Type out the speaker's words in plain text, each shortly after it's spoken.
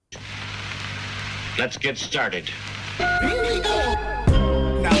Let's get started. Now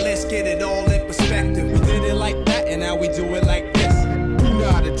let's get it all in perspective. We did it like that, and now we do it like this. Do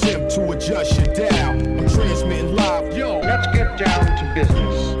not attempt to adjust your dial. I'm transmitting live. Yo, Let's get down to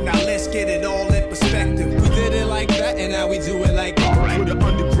business. Now let's get it all in perspective. We did it like that, and now we do it like this. All right. for the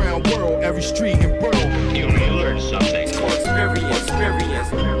underground world, every street and borough. You may learn something.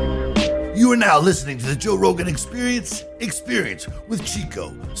 Experience. You are now listening to the Joe Rogan Experience with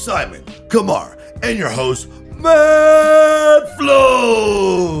Chico, Simon, Kamar, and your host, Matt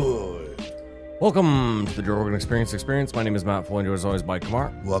Floyd. Welcome to the Joe Rogan Experience. My name is Matt Floyd, joined as always by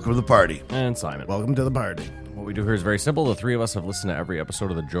Kamar Welcome to the party. and Simon. Welcome to the party. What we do here is very simple. The three of us have listened to every episode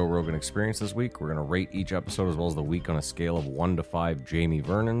of the Joe Rogan Experience this week. We're going to rate each episode as well as the week on a scale of 1 to 5 Jamie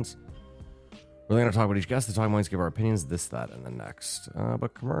Vernons. We're going to talk about each guest, the talking points, give our opinions, this, that, and the next.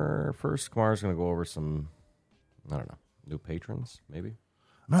 But Kamar's going to go over some, I don't know, new patrons, maybe?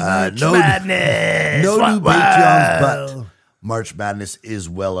 No Madness. new Wow. Patreons, but March Madness is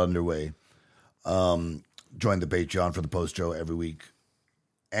well underway. Join the Patreon for the post-show every week.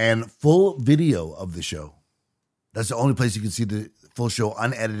 And full video of the show. That's the only place you can see the full show,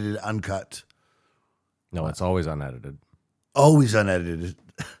 unedited, uncut. No, it's always unedited. Always unedited.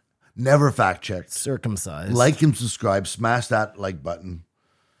 Never fact-checked. Circumcised. Like and subscribe. Smash that like button.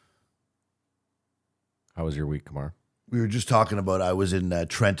 How was your week, Kamar? We were just talking about I was in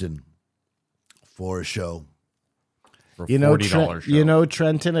Trenton for a show. For a you know, $40 show. you know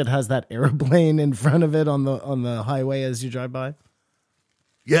Trenton. It has that airplane in front of it on the highway as you drive by.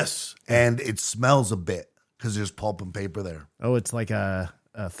 Yes, and it smells a bit because there's pulp and paper there. Oh, it's like a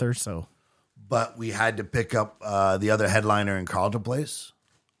Thurso. But we had to pick up the other headliner in Carlton Place.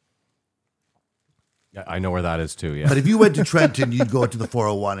 Yeah, I know where that is too, yeah. But if you went to Trenton, you'd go to the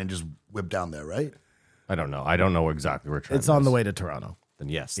 401 and just whip down there, right? I don't know. I don't know exactly where Trenton It's on is. the way to Toronto. Then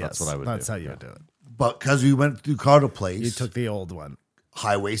yes, Yes, that's what I would do. That's how you Yeah. do it. But because we went through Carlton Place, You took the old one.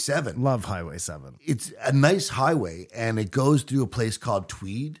 Highway 7. Love Highway 7. It's a nice highway, and it goes through a place called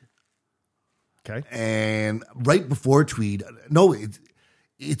Tweed. Okay. And right before Tweed, no,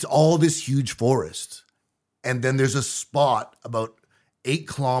 it's all this huge forest. And then there's a spot about 8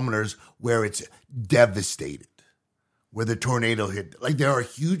 kilometers where it's devastated, where the tornado hit. Like there are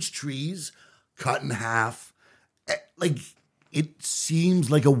huge trees cut in half. Like it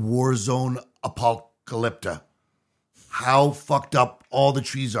seems like a war zone apocalypta. How fucked up all the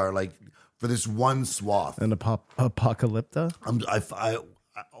trees are, like for this one swath. And Apocalypta.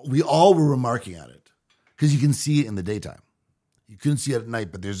 We all were remarking at it because you can see it in the daytime. You couldn't see it at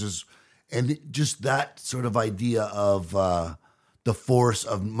night, but there's this, and just that sort of idea of the force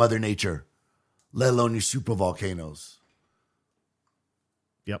of Mother Nature, let alone your super volcanoes.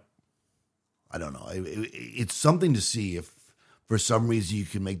 Yep. I don't know. It's something to see if for some reason you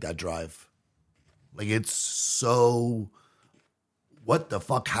can make that drive. Like it's so, what the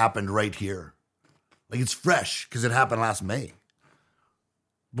fuck happened right here? Like it's fresh because it happened last May.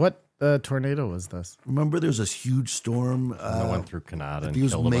 What tornado was this? Remember there's this huge storm. And I went through Canada I and think it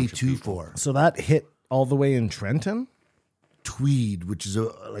was killed a May bunch of people. 2-4. So that hit all the way in Trenton? Tweed, which is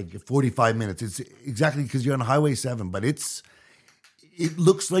like 45 minutes. It's exactly because you're on Highway 7, but it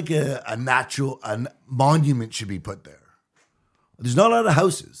looks like a monument should be put there. There's not a lot of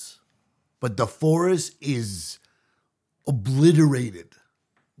houses, but the forest is obliterated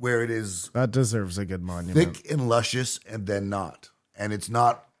where it is That deserves a good monument. thick and luscious and then not. And it's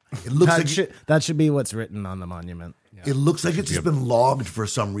not, it looks like That should be what's written on the monument. it looks like it's just been logged for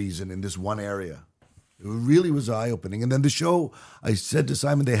some reason in this one area. It really was eye-opening. And then the show, I said to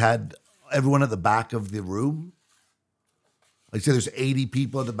Simon, they had everyone at the back of the room. Like I said, there's 80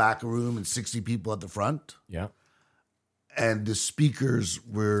 people at the back of the room and 60 people at the front. Yeah. And the speakers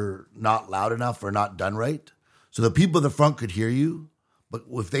were not loud enough or not done right. So the people at the front could hear you, but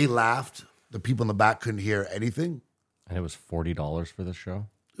if they laughed, the people in the back couldn't hear anything. And it was $40 for this show?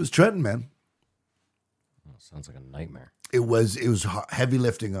 It was Trenton, man. Oh, sounds like a nightmare. It was heavy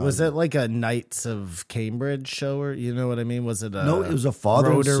lifting on. Was it like a Knights of Cambridge show, or you know what I mean? Was it a No, it was a father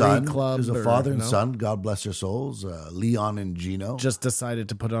Rotary and son. club? It was a or- father and no? son. God bless their souls. Leon and Gino. Just decided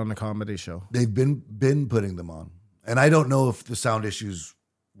to put on a comedy show. They've been putting them on, and I don't know if the sound issues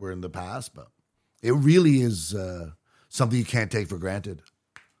were in the past, but it really is something you can't take for granted.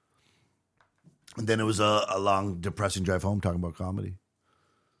 And then it was a long, depressing drive home talking about comedy,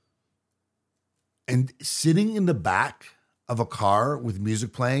 and sitting in the back of a car with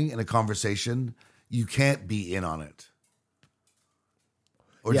music playing and a conversation, you can't be in on it.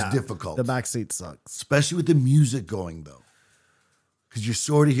 Or it's difficult. The back seat sucks. Especially with the music going, though. because you're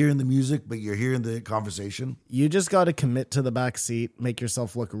sort of hearing the music, but you're hearing the conversation. You just got to commit to the back seat, make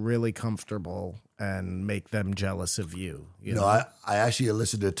yourself look really comfortable, and make them jealous of you. You know? I actually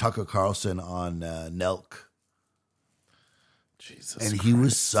listened to Tucker Carlson on Nelk, Jesus, and he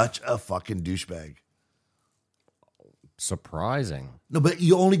was such a fucking douchebag. Surprising. No, but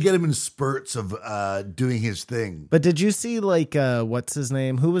you only get him in spurts of doing his thing. But did you see like what's his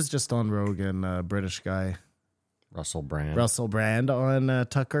name? Who was just on Rogan? British guy. Russell Brand. Russell Brand on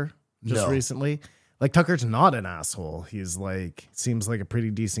Tucker just No. recently. Like Tucker's not an asshole. He's like seems like a pretty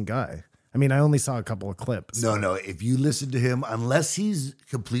decent guy. I mean, I only saw a couple of clips. No. If you listen to him, unless he's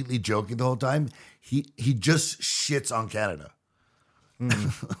completely joking the whole time, he just shits on Canada.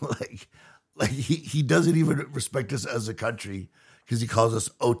 like he doesn't even respect us as a country because he calls us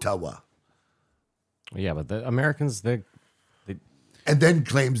Ottawa, Yeah, but the Americans, they and then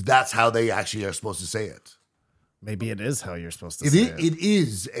claims that's how they actually are supposed to say it. Maybe it is how you're supposed to It say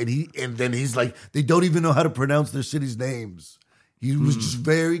is, it is, and then he's like, they don't even know how to pronounce their cities' names. He was just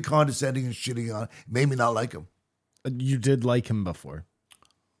very condescending and shitting on. It made me not like him. You did like him before.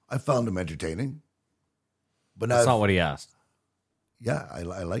 I found him entertaining, but that's now, not what he asked. yeah, I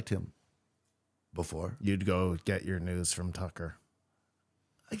liked him before. You'd go get your news from Tucker.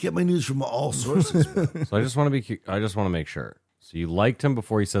 I get my news from all sources. Man. So I just want to make sure. So you liked him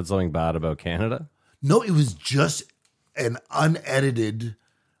before he said something bad about Canada? No, it was just an unedited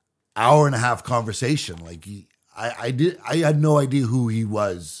hour and a half conversation. Like I had no idea who he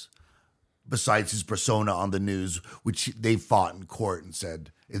was besides his persona on the news, which they fought in court and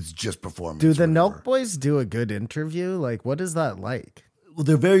said it's just performance. Do the whatever. Nelk Boys do a good interview? Like, what is that like? Well,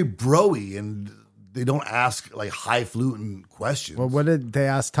 they're very bro-y and they don't ask like highfalutin questions. Well, what did they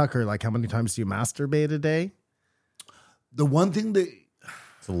ask Tucker? Like, how many times do you masturbate a day? The one thing that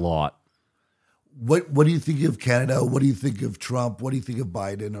It's a lot. what do you think of Canada? What do you think of Trump? What do you think of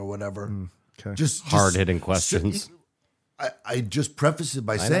Biden or whatever? Okay. Just Hard-hitting questions. I just preface it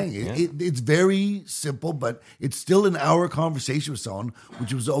by know, saying yeah. it's very simple, but it's still an hour conversation with someone,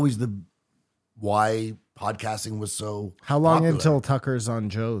 which was always the why podcasting was so. How long popular. until Tucker's on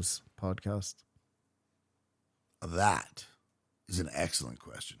Joe's podcast? That is an excellent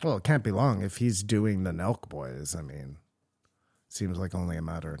question. Well, it can't be long if he's doing the Nelk Boys. I mean, seems like only a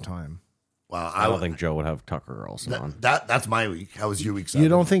matter of time. Well, I don't think Joe would have Tucker also on. that's my week. How was your week? You Simon?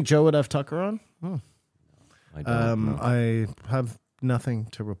 don't think Joe would have Tucker on? I don't know. I have nothing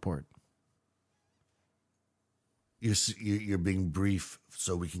to report. You're being brief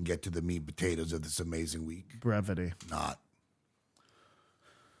so we can get to the meat and potatoes of this amazing week. Brevity. Not.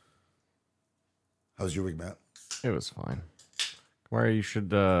 How was your week, Matt? It was fine. Where you should,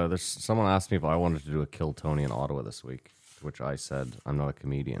 there's someone asked me if I wanted to do a Kill Tony in Ottawa this week, to which I said I'm not a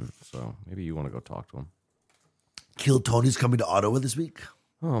comedian, so maybe you want to go talk to him. Kill Tony's coming to Ottawa this week.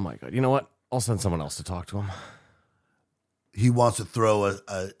 Oh my God. You know what? I'll send someone else to talk to him. He wants to throw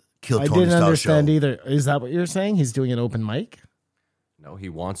a Kill I Tony didn't style understand show. either. Is that what you're saying? He's doing an open mic? No, he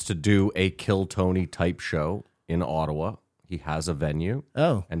wants to do a Kill Tony type show in Ottawa. He has a venue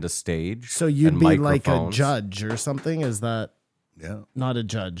Oh. and a stage. So you'd and be like a microphones. judge or something? Is that Yeah. not a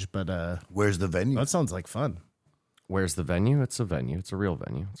judge, but Where's the venue? that sounds like fun. Where's the venue? It's a venue. It's a real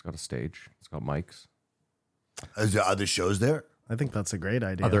venue. It's got a stage. It's got mics. Is there other shows there? I think that's a great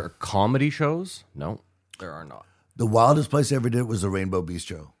idea. Other comedy shows? No, there are not. The wildest place I ever did was the Rainbow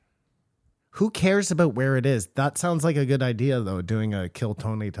Bistro. Who cares about where it is? That sounds like a good idea, though, doing a Kill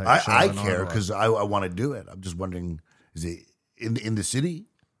Tony type show. I in care Ottawa. because I want to do it. I'm just wondering, is it in the city?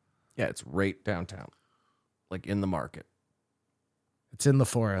 Yeah, it's right downtown, like in the market. It's in the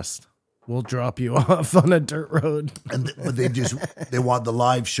forest. We'll drop you off on a dirt road. But they want the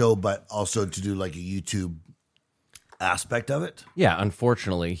live show, but also to do like a YouTube aspect of it. Yeah,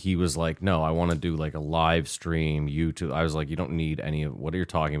 unfortunately, he was like, no, I want to do like a live stream YouTube. I was like, you don't need any of what you're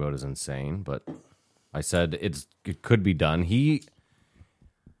talking about is insane. But I said it could be done. He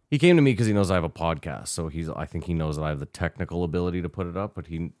came to me because he knows I have a podcast. So I think he knows that I have the technical ability to put it up, but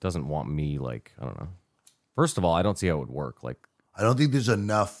he doesn't want me like, I don't know. First of all, I don't see how it would work. Like, I don't think there's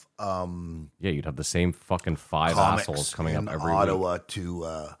enough yeah, you'd have the same fucking 5 comics assholes coming in up every Ottawa week.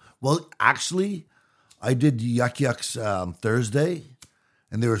 to. Well, actually, I did Yuck Yucks Thursday,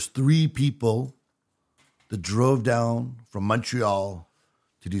 and there was 3 people that drove down from Montreal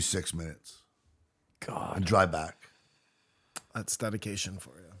to do 6 minutes. God. And drive back. That's dedication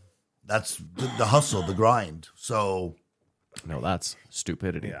for you. That's the hustle, the grind. So No, that's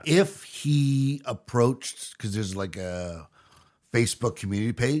stupidity. if he approached, because there's like a Facebook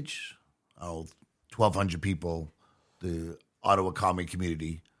community page, 1,200 people, the Ottawa comedy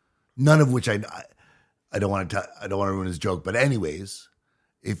community, none of which I don't want to ruin his joke, but anyways,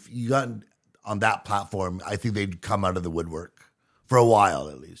 if you got on that platform, I think they'd come out of the woodwork for a while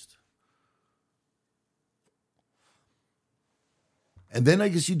at least. And then I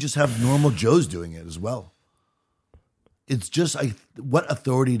guess you just have normal Joes doing it as well. It's just, what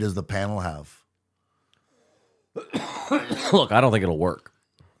authority does the panel have? Look, I don't think it'll work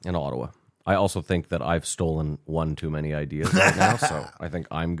in Ottawa. I also think that I've stolen one too many ideas right now, so I think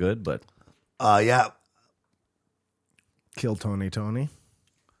I'm good, but... Yeah. Kill Tony.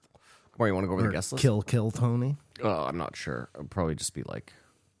 Or you want to go over the guest list? Kill Tony. Oh, I'm not sure. It'd probably just be like,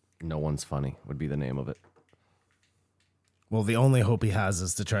 No One's Funny would be the name of it. Well, the only hope he has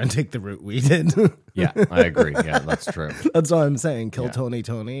is to try and take the route we did. Yeah, I agree. Yeah, that's true. That's what I'm saying. Kill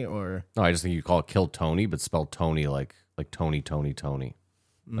Tony, or... No, I just think you call it Kill Tony, but spell Tony like Tony.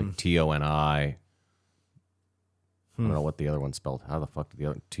 Like Toni. I don't know what the other one spelled. How the fuck did the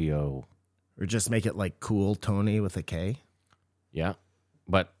other... T-O... Or just make it like Cool Tony with a K. Yeah,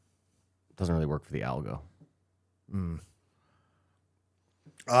 but it doesn't really work for the algo.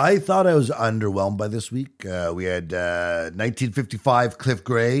 I thought I was underwhelmed by this week. We had 1955 Cliff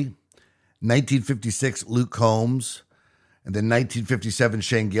Gray, 1956 Luke Combs, and then 1957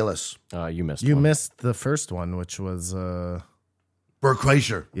 Shane Gillis. You missed You one. missed the first one, which was... Bert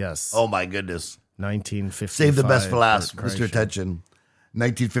Kreischer. Yes. Oh my goodness. 1955. Save the best for last, Bert Mr. Kreischer. Attention.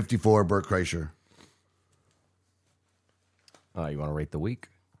 1954 Bert Kreischer. You want to rate the week?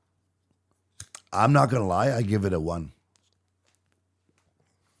 I'm not going to lie. I give it a 1.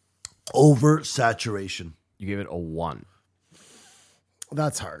 Oversaturation. You gave it a 1.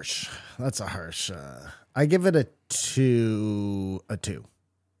 That's harsh. That's a harsh... I give it a 2.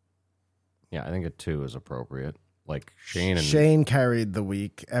 Yeah, I think a 2 is appropriate. Like Shane and Shane carried the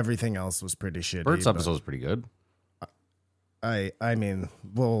week. Everything else was pretty shitty. Bert's but episode was pretty good. I mean,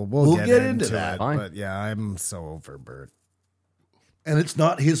 we'll get into that. it, Fine. but yeah, I'm so over Bert. And it's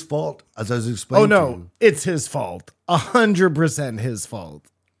not his fault, as I was explaining Oh to no, you. it's his fault. 100% his fault.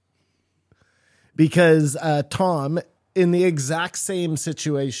 Because Tom, in the exact same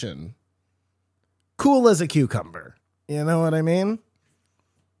situation, cool as a cucumber. You know what I mean?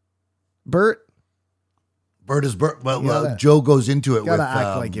 Bert, Bert is Bert. Well, gotta- Joe goes into it gotta with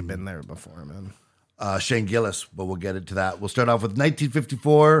act like you've been there before, man. Shane Gillis, but we'll get into that. We'll start off with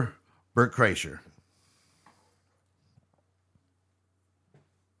 1954 Bert Kreischer.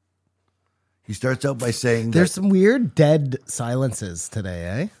 He starts out by saying There's that, some weird dead silences today,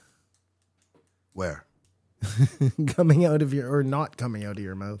 eh? where Coming out of your, or not coming out of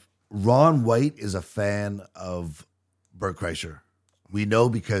your mouth. Ron White is a fan of Bert Kreischer. We know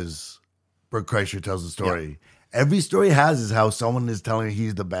because Bert Kreischer tells the story. Every story has is how someone is telling you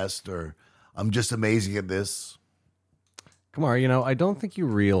he's the best, or I'm just amazing at this. Kumar, I don't think you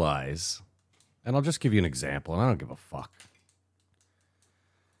realize, and I'll just give you an example, and I don't give a fuck.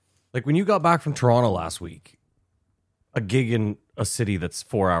 Like when you got back from Toronto last week, a gig in a city that's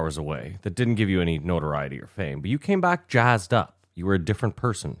 4 hours away that didn't give you any notoriety or fame, but you came back jazzed up. You were a different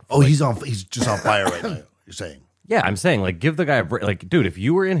person. Oh, he's just on fire right now, you're saying. Yeah, I'm saying, like, give the guy a break. Like, dude, if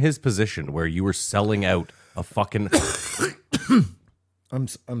you were in his position where you were selling out a fucking... I'm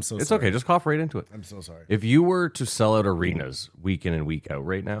so It's sorry. okay, just cough right into it. I'm so sorry. If you were to sell out arenas week in and week out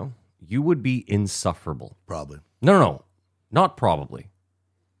right now, you would be insufferable. Probably. No, not probably.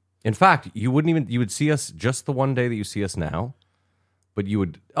 In fact, you would see us just the one day that you see us now, but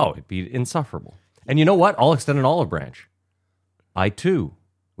it'd be insufferable. And you know what? I'll extend an olive branch. I too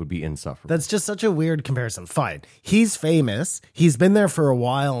would be insufferable. That's just such a weird comparison. Fine. He's famous. He's been there for a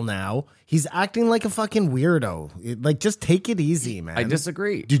while now. He's acting like a fucking weirdo. Like, just take it easy, man. I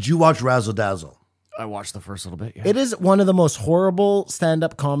disagree. Did you watch Razzle Dazzle? I watched the first little bit, yeah. It is one of the most horrible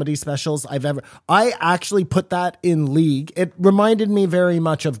stand-up comedy specials I've ever... I actually put that in league. It reminded me very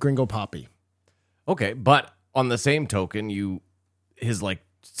much of Gringo Poppy. Okay, but on the same token, his like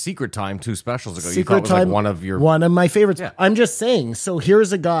Secret Time 2 specials ago, you Secret thought was Time, like one of my favorites. Yeah. I'm just saying. So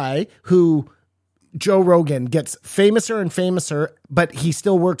here's a guy who, Joe Rogan, gets famouser and famouser, but he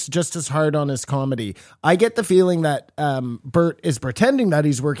still works just as hard on his comedy. I get the feeling that Bert is pretending that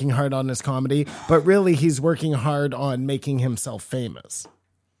he's working hard on his comedy, but really he's working hard on making himself famous.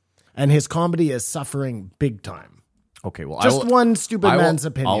 And his comedy is suffering big time. Okay, well, Just one stupid man's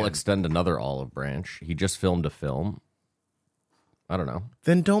opinion. I'll extend another olive branch. He just filmed a film. I don't know.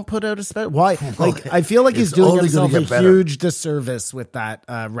 Then don't put out a special. Why? Like, I feel like he's It's doing only gonna himself a get better. huge disservice with that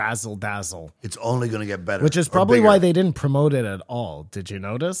razzle dazzle, It's only going to get better. which is or probably bigger. why they didn't promote it at all. Did you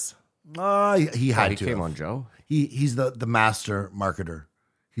notice? He had He to. came on Joe. He's the master marketer.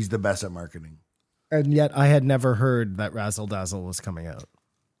 He's the best at marketing. And yet I had never heard that razzle dazzle was coming out.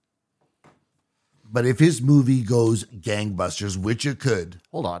 But if his movie goes gangbusters, which it could,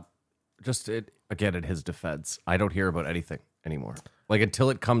 Hold on. Again, in his defense, I don't hear about anything anymore. Like until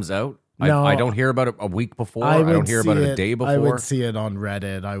it comes out, No. I don't hear about it a week before. I don't hear about it a day before. I would see it on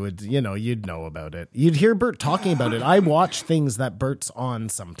Reddit. I would, you'd know about it. You'd hear Bert talking about it. I watch things that Bert's on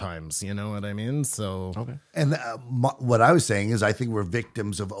sometimes. You know what I mean? So Okay. and what I was saying is, I think we're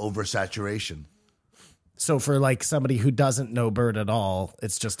victims of oversaturation. So for like somebody who doesn't know Bert at all,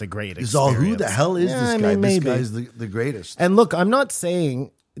 it's just a great experience. It's all, who the hell is Yeah, this I guy? mean, maybe. This guy's the greatest. And look, I'm not saying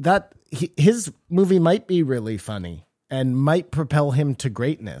that his movie might be really funny and might propel him to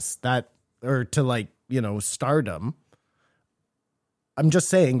greatness, or to stardom. I'm just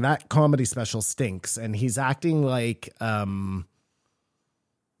saying that comedy special stinks, and he's acting like Well,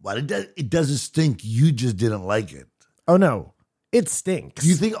 it doesn't stink. You just didn't like it. oh no, it stinks. Do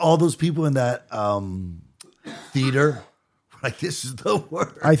you think all those people in that theater were like, this is the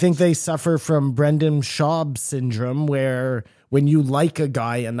worst? I think they suffer from Brendan Schaub syndrome, where when you like a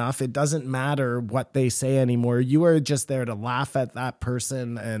guy enough, it doesn't matter what they say anymore. You are just there to laugh at that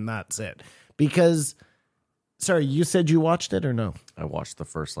person, and that's it. Because, sorry, you said you watched it or no? I watched the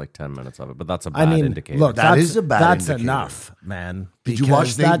first 10 minutes of it, but that's a bad indicator. Look, That that's is a bad That's indicator. enough, man. Did you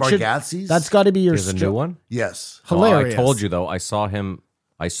watch Because Nate that should- Bargatze's? That's got to be your There's a new one. Yes. Hilarious. Oh, I told you though. I saw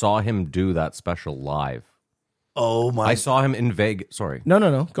him do that special live. Oh my! I saw him in Vegas. Sorry,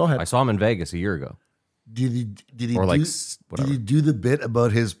 No. Go ahead. I saw him in Vegas a year ago. Did he Or do, whatever. did he do the bit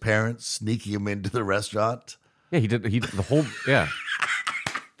about his parents sneaking him into the restaurant? Yeah, he did. The whole yeah.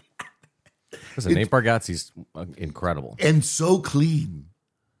 Listen, Nate Bargatze's incredible. And so clean.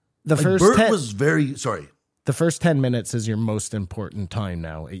 The Like, first Bert 10 was very sorry. the first 10 minutes is your most important time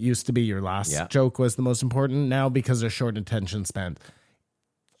now. It used to be your last Yeah. joke was the most important. Now, because of short attention span,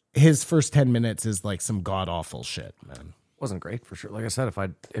 his first 10 minutes is like some god awful shit, man. Wasn't great for sure. Like I said,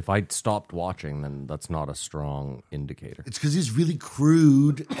 if I'd stopped watching, then that's not a strong indicator. It's because he's really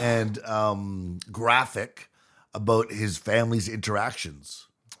crude and graphic about his family's interactions.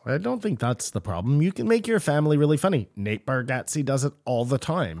 I don't think that's the problem. You can make your family really funny. Nate Bargatze does it all the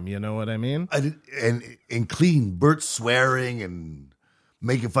time. You know what I mean? And clean. Bert swearing and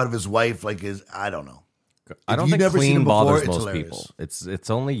making fun of his wife I don't know. I don't you've think never seen clean him before, bothers it's most hilarious. people. It's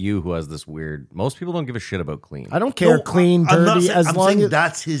only you who has this weird. Most people don't give a shit about clean. I don't care. No, Clean, I'm not dirty, saying- as I'm long saying as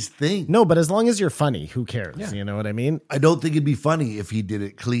that's his thing. no, but as long as you're funny, who cares? You know what I mean? I don't think it'd be funny if he did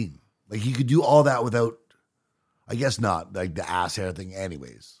it clean. Like he could do all that without. I guess not like the ass hair thing.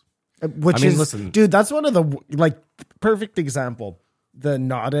 Anyways, Which I mean, is, listen- dude, that's one of the perfect example. The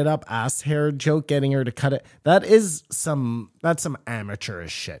knotted up ass hair joke, getting her to cut it. That's some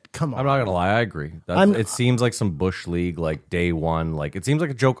amateurish shit. Come on. I'm not gonna lie, I agree. It seems like some bush league, day one. It seems like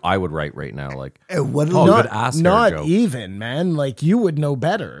a joke I would write right now. and what Oh, not, good ass hair not joke. even, man. Like you would know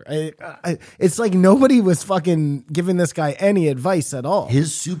better. It's like nobody was fucking giving this guy any advice at all.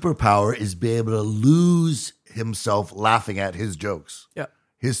 his superpower is be able to lose himself laughing at his jokes. Yeah.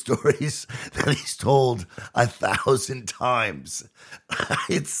 His stories that he's told 1,000 times.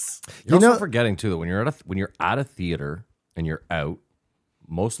 It's You're You also know- forgetting too that when you're at a theater and you're out,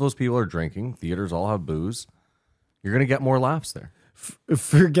 most of those people are drinking. Theaters all have booze. You're gonna get more laughs there.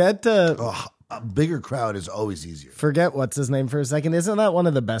 Forget a bigger crowd is always easier. forget what's his name for a second. Isn't that one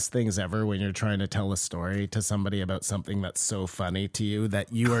of the best things ever when you're trying to tell a story to somebody about something that's so funny to you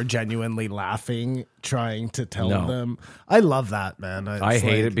that you are genuinely laughing trying to tell No. them? I love that, man. I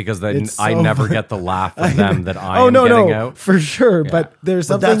hate it because then it's I so never fun- get the laugh from them that I Oh am no, getting no, out. for sure. But there's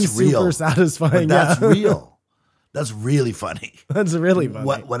But something that's super real. satisfying. But that's yeah. real. That's really funny. That's really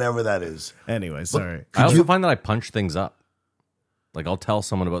funny. Whatever that is. Anyway, sorry. I also find that I punch things up. I'll tell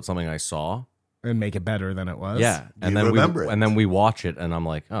someone about something I saw. And make it better than it was. Yeah, and You then remember it. and then we watch it, and I'm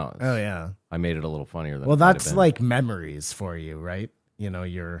like, oh, Oh yeah. I made it a little funnier than. Well, it might have that's been. like memories for you, right? You know,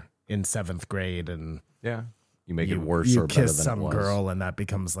 you're in 7th grade and yeah, you make it you, worse you or better kiss than some it was. girl, and that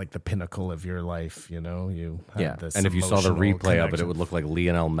becomes like the pinnacle of your life. You know, you had Yeah, this and if you saw the emotional replay of it, connection. it would look like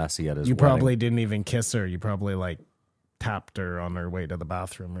Lionel Messi at his. You wedding. probably didn't even kiss her. You probably like tapped her on her way to the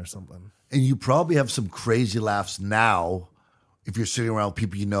bathroom or something. And you probably have some crazy laughs now if you're sitting around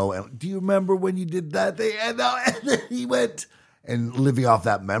people you know. And do you remember when you did that thing? And then he went and living off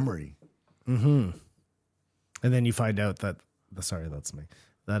that memory. And then you find out that that's me.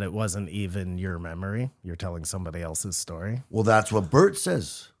 That it wasn't even your memory. You're telling somebody else's story. Well, that's what Bert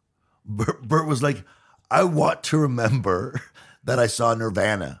says. Bert was like, I want to remember that I saw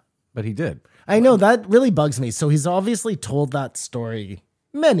Nirvana. But he did. I know that really bugs me. So he's obviously told that story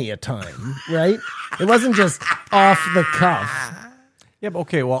many a time, right? It wasn't just off the cuff. Yeah, but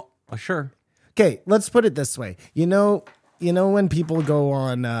okay, well, sure. Okay, let's put it this way. You know when people go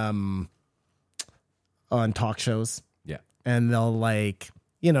on on talk shows. Yeah. And they'll like,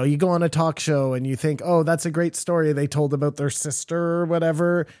 you know, you go on a talk show and you think, oh, that's a great story they told about their sister or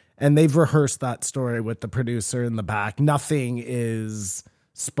whatever. And they've rehearsed that story with the producer in the back. Nothing is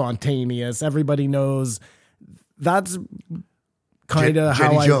spontaneous. Everybody knows that's kind of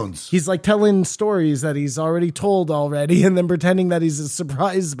how Jenny Jones. he's like telling stories that he's already told already and then pretending that he's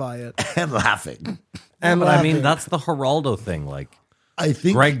surprised by it. And laughing. And But I laughing. mean, that's the Geraldo thing. Like I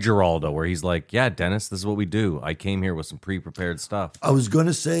think Greg Giraldo, where he's like, yeah, Dennis, this is what we do. I came here with some pre-prepared stuff. I was going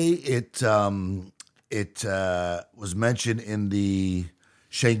to say it was mentioned in the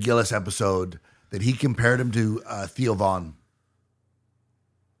Shane Gillis episode that he compared him to Theo Vaughn.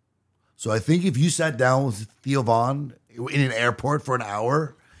 So I think if you sat down with Theo Vaughn in an airport for an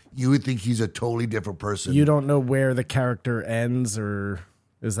hour, you would think he's a totally different person. You don't know where the character ends, or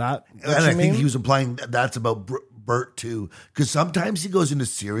is that what And you I mean? think he was implying that's about Bert too, because sometimes he goes into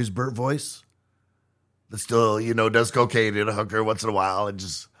serious Bert voice, but still, you know, does cocaine and a hooker once in a while, and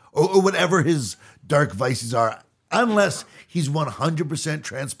just or whatever his dark vices are. Unless he's 100%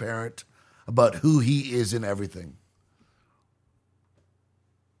 transparent about who he is in everything.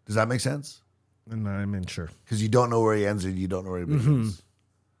 Does that make sense? And I'm in sure. Because you don't know where he ends and you don't know where he begins.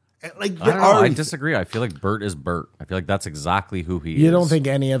 And like I the don't know. I Ari- disagree. I feel like Bert is Bert. I feel like that's exactly who he is. You don't think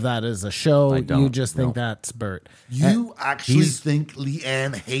any of that is a show. I don't, You just think no. that's Bert. you actually he's- think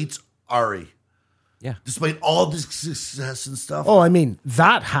Leanne hates Ari, Yeah. despite all this success and stuff. Oh, I mean,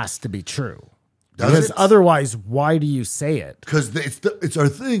 that has to be true. Does Because it? otherwise, why do you say it? Because it's our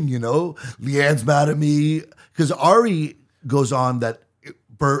thing, you know. Leanne's mad at me because Ari goes on that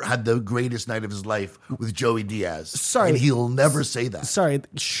Bert had the greatest night of his life with Joey Diaz. Sorry. And he'll never say that. Sorry,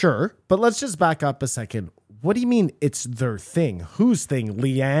 sure. But let's just back up a second. What do you mean it's their thing? Whose thing?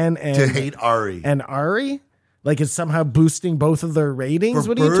 Leanne and To hate Ari. and Ari? Like it's somehow boosting both of their ratings? For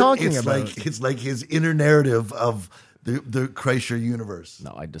What are you Bert, talking it's about? It's like his inner narrative of the Kreischer universe.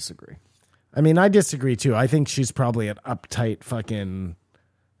 No, I disagree. I mean, I disagree too. I think she's probably an uptight fucking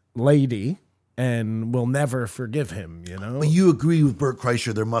lady and will never forgive him, you know? But you agree with Bert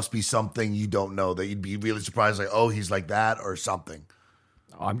Kreischer, there must be something you don't know that you'd be really surprised, like, oh, he's like that or something.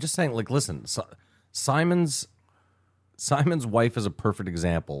 I'm just saying, like, listen, Simon's wife is a perfect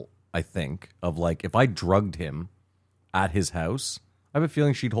example, I think, of like if I drugged him at his house, I have a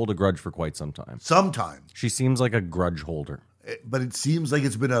feeling she'd hold a grudge for quite some time. Sometimes. She seems like a grudge holder. But it seems like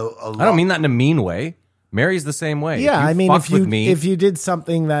it's been a lot. I don't mean that in a mean way. Mary's the same way. Yeah, If you I mean, fucked with me, if you did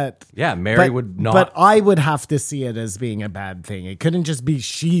something that, yeah, Mary would not. But I would have to see it as being a bad thing. It couldn't just be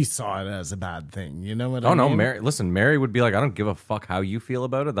she saw it as a bad thing. You know what I oh mean? no, Mary. Listen, Mary would be like, I don't give a fuck how you feel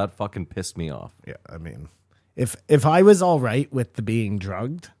about it. That fucking pissed me off. Yeah, I mean, if I was all right with the being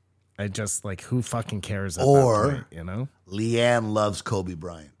drugged, I just like who fucking cares at Or- that point, you know? Leanne loves Kobe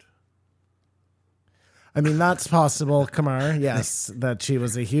Bryant. I mean, that's possible, Kamar. Yes, that she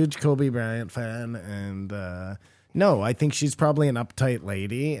was a huge Kobe Bryant fan. And no, I think she's probably an uptight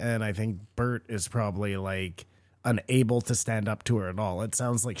lady. And I think Bert is probably like unable to stand up to her at all. It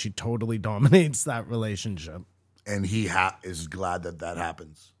sounds like she totally dominates that relationship. And he is glad that that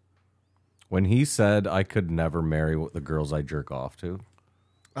happens. When he said I could never marry the girls I jerk off to.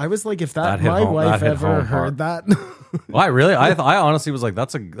 I was like, if That that hit my home- wife that hit ever home heard hard. that. Well, I honestly was like,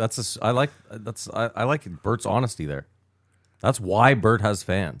 I like Bert's honesty there. That's why Bert has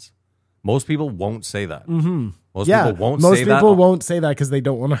fans. Most people won't say that. Mm-hmm. Most people won't most say that. people won't say that because they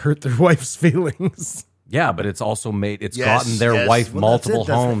don't want to hurt their wife's feelings. Yeah, but it's also Yes, gotten their yes. wife Well, that's multiple it.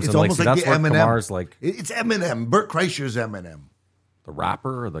 That's- homes. It's And like, almost see, like that's the where Eminem. Kamar's like It's Eminem. Bert Kreischer's Eminem. the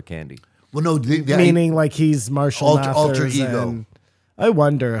rapper or the candy. Well, no, Meaning like he's Marshall Alter Mathers. ego. And I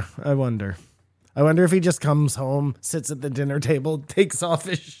wonder if he just comes home, sits at the dinner table, takes off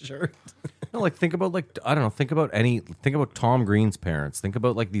his shirt. No, like think about think about Tom Green's parents. Think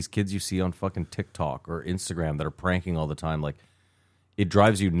about like these kids you see on fucking TikTok or Instagram that are pranking all the time. Like it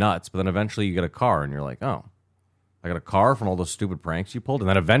drives you nuts, but then eventually you get a car and you're like, oh, I got a car from all those stupid pranks you pulled. And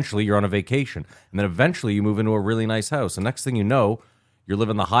then eventually you're on a vacation. And then eventually you move into a really nice house. And next thing you know, you're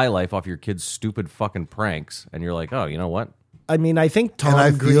living the high life off your kids' stupid fucking pranks. And you're like, oh, you know what? I mean, I think Tom And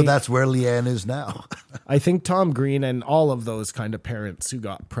I Green, feel that's where Leanne is now. I think Tom Green and all of those kind of parents who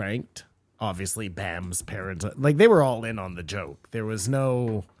got pranked, obviously Bam's parents, like they were all in on the joke. There was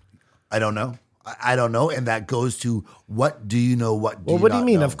no. I don't know. I don't know. And that goes to what do you know? What do Well, you what do you not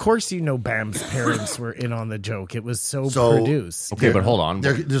mean? know? Of course, you know Bam's parents were in on the joke. It was so So- produced. Okay, but hold on.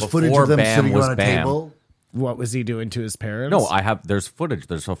 There's footage Before of them Bam sitting was around a Bam. table. What was he doing to his parents? No, there's footage.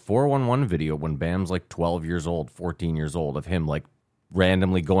 There's a 411 video when Bam's like 12 years old, 14 years old of him like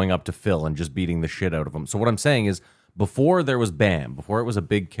randomly going up to Phil and just beating the shit out of him. So what I'm saying is before there was Bam, before it was a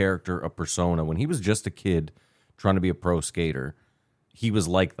big character, a persona, when he was just a kid trying to be a pro skater, he was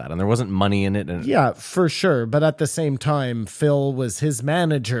like that. And there wasn't money in it. And Yeah, for sure. But at the same time, Phil was his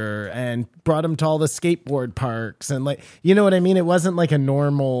manager and brought him to all the skateboard parks. And like, you know what I mean? It wasn't like a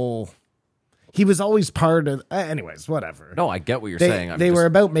normal... He was always part of... anyways, whatever. No, I get what you're saying. They were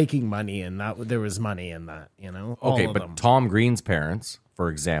about making money, and that there was money in that, you know? Okay, All of but them. Tom Green's parents, for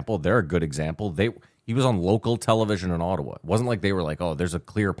example, they're a good example. He was on local television in Ottawa. It wasn't like they were like, oh, there's a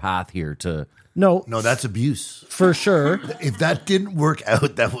clear path here to... No, that's abuse. for sure. If that didn't work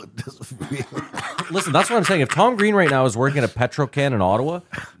out, that would really... Listen, that's what I'm saying. If Tom Green right now is working at Petrocan in Ottawa...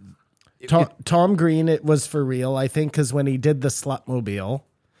 Tom Green, it was for real, I think, because when he did the Slutmobile...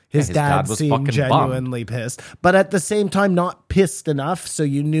 His his dad dad was seemed fucking genuinely pissed, but at the same time, not pissed enough. So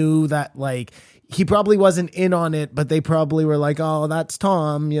you knew that, like, he probably wasn't in on it, but they probably were like, "Oh, that's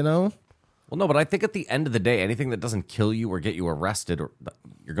Tom," you know. Well, no, but I think at the end of the day, anything that doesn't kill you or get you arrested, or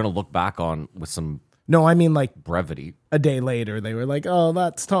you're going to look back on with some No, I mean, like, brevity. a day later, they were like, "Oh,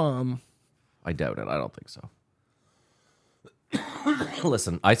 that's Tom." I doubt it. I don't think so.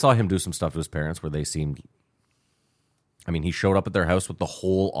 Listen, I saw him do some stuff to his parents where they seemed... I mean, he showed up at their house with the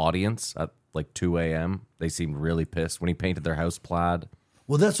whole audience at like 2 a.m. They seemed really pissed when he painted their house plaid.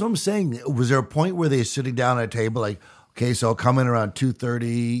 Well, that's what I'm saying. Was there a point where they're sitting down at a table like, okay, so I'll come in around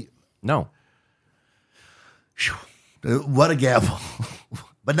 2:30? No. What a gamble.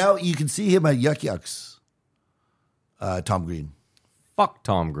 But now you can see him at Yuck Yucks, Tom Green. Fuck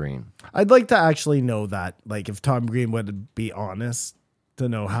Tom Green. I'd like to actually know that, like, if Tom Green would be honest, to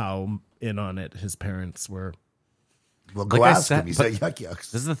know how in on it his parents were. Well, go Like I ask said, him. He's but at Yuck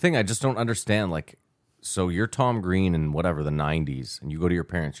Yucks. This is the thing I just don't understand. Like, so you're Tom Green in whatever, the 90s, and you go to your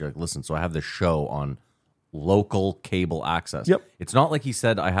parents, you're like, listen, so I have this show on local cable access. Yep. It's not like he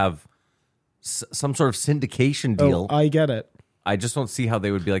said, I have some sort of syndication deal. Oh, I get it. I just don't see how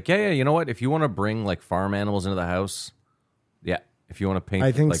they would be like, yeah, you know what? If you want to bring like farm animals into the house, yeah. If you want to paint,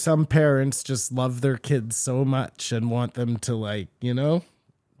 I think like, some parents just love their kids so much and want them to, like, you know,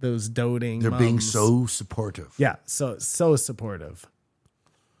 those doting. They're being mums. so supportive. Yeah, so supportive.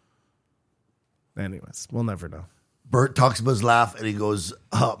 Anyways, we'll never know. Bert talks about his laugh and he goes,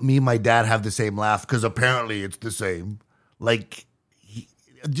 me and my dad have the same laugh because apparently it's the same. Like,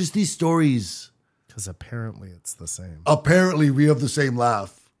 just these stories. Because apparently it's the same. Apparently we have the same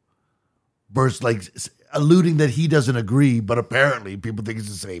laugh. Bert's like alluding that he doesn't agree, but apparently people think it's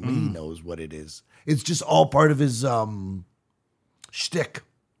the same. He knows what it is. It's just all part of his shtick,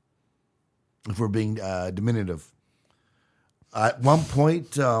 if we're being diminutive. At one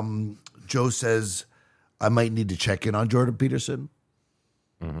point, Joe says, I might need to check in on Jordan Peterson.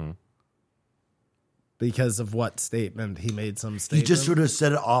 mm-hmm. Because of what statement? He made some He statement. just sort of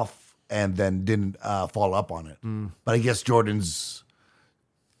set it off and then didn't follow up on it. But I guess Jordan's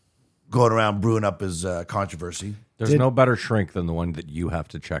going around brewing up his controversy. There's no better shrink than the one that you have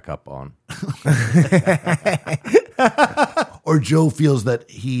to check up on. Or Joe feels that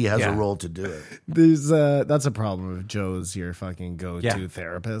he has Yeah. a role to do it. That's a problem if Joe's your fucking go-to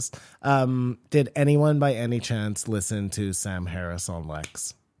therapist. Did anyone by any chance listen to Sam Harris on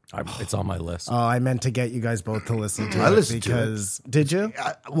Lex? It's on my list. Oh, I meant to get you guys both to listen to I it listened to it. because did you?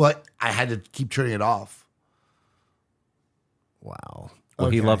 I had to keep turning it off. Wow. Well,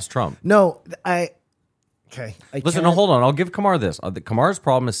 he Okay. loves Trump. No, okay. Listen, no, hold on. I'll give Kamar this. Kamar's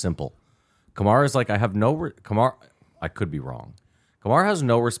problem is simple. Kamar is like, I have no... Kamar, I could be wrong. Kamar has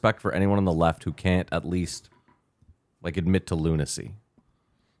no respect for anyone on the left who can't at least like admit to lunacy.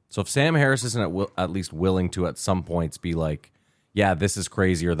 So if Sam Harris isn't at least willing to at some points be like, yeah, this is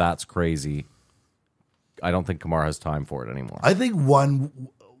crazy or that's crazy, I don't think Kamar has time for it anymore. I think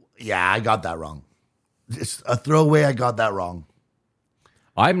I got that wrong. Just a throwaway, I got that wrong.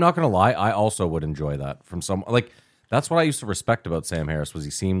 I'm not going to lie. I also would enjoy that from some, like, that's what I used to respect about Sam Harris was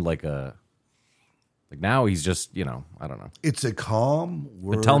he seemed like now he's just, I don't know. It's a calm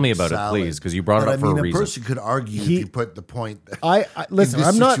word. tell me about it, salad. please, 'cause you brought it But up for a a reason. person could argue if you put the point. That I listen. in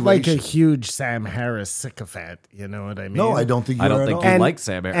this I'm not like a situation- huge Sam Harris sycophant. You know what I mean? No, I don't think you I are don't at think all. you like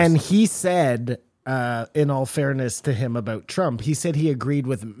Sam Harris. And he said, in all fairness to him about Trump, he said he agreed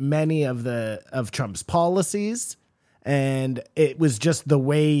with many of Trump's policies, and it was just the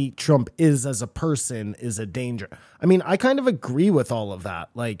way Trump is as a person is a danger. I mean, I kind of agree with all of that.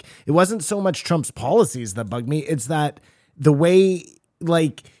 Like, it wasn't so much Trump's policies that bugged me; it's that the way,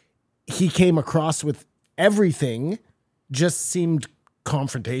 like, he came across with everything just seemed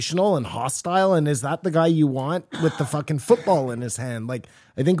confrontational and hostile. And is that the guy you want with the fucking football in his hand? Like,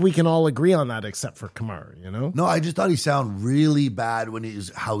 I think we can all agree on that except for Kamar, you know? No, I just thought he sounded really bad when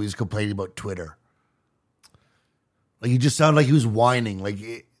how he's complaining about Twitter. Like he just sounded like he was whining. Like,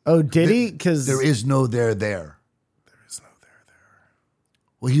 Oh, did he? Because there is no there there.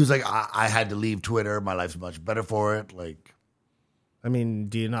 Well, he was like, I had to leave Twitter. My life's much better for it. Like, I mean,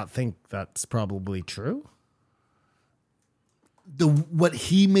 do you not think that's probably true? what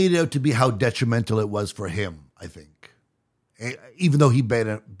he made it out to be, how detrimental it was for him, I think. Even though he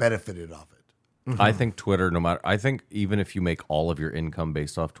benefited off it. I think Twitter, I think even if you make all of your income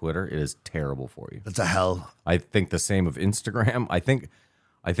based off Twitter, it is terrible for you. That's a hell. I think the same of Instagram. I think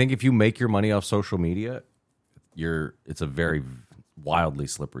if you make your money off social media, it's a very wildly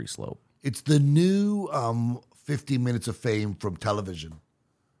slippery slope. It's the new 15 minutes of fame from television.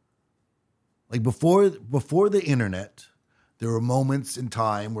 Like before the internet, there were moments in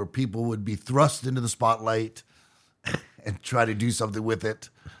time where people would be thrust into the spotlight and try to do something with it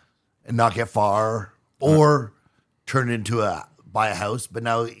and not get far, or turn it into buy a house. But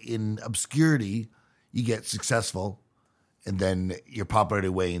now in obscurity, you get successful, and then your popularity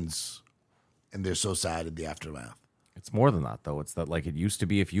wanes, and they're so sad in the aftermath. It's more than that, though. It's that, like, it used to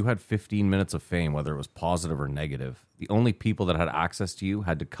be if you had 15 minutes of fame, whether it was positive or negative, the only people that had access to you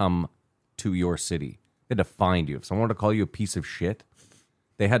had to come to your city. They had to find you. If someone wanted to call you a piece of shit,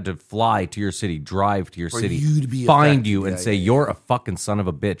 they had to fly to your city, drive to your city, you to be find affected. you, and say, you're a fucking son of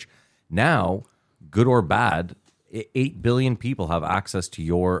a bitch. Now, good or bad, 8 billion people have access to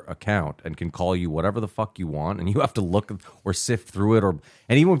your account and can call you whatever the fuck you want, and you have to look or sift through it.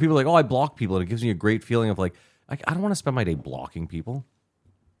 And even when people are like, oh, I block people, and it gives me a great feeling of like, I don't want to spend my day blocking people.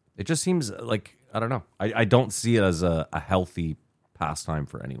 It just seems like, I don't know. I don't see it as a healthy pastime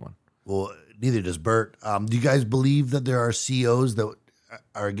for anyone. Well, neither does Bert. Do you guys believe that there are CEOs that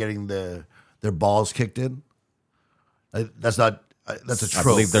are getting their balls kicked in? That's not. That's a trope. I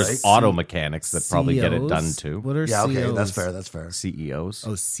believe there's right? auto mechanics that probably get it done too. What are Yeah, okay, CEOs? that's fair. That's fair. CEOs.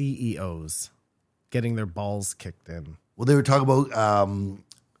 Oh, CEOs getting their balls kicked in. Well, they were talking about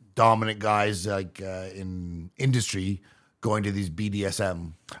dominant guys like in industry going to these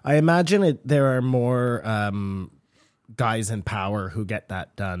BDSM. I imagine there are more guys in power who get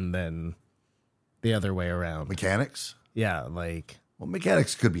that done than the other way around. Mechanics. Yeah, like Well,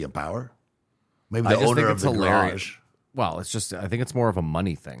 mechanics could be in power. Maybe I the just owner think of it's the hilarious. garage. Well, it's just, I think it's more of a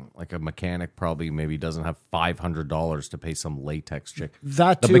money thing. Like a mechanic probably maybe doesn't have $500 to pay some latex chick.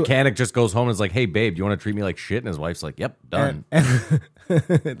 that The too. mechanic just goes home and is like, hey, babe, you want to treat me like shit? And his wife's like, yep, done.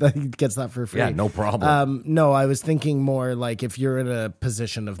 That he gets that for free. Yeah, no problem. No, I was thinking more like if you're in a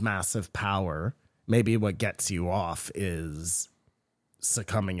position of massive power, maybe what gets you off is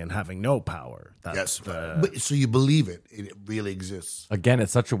succumbing and having no power. That's Yes, the but, so you believe it? It really exists. Again,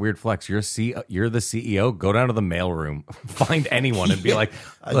 it's such a weird flex. You're the CEO. Go down to the mailroom, find anyone, and be like,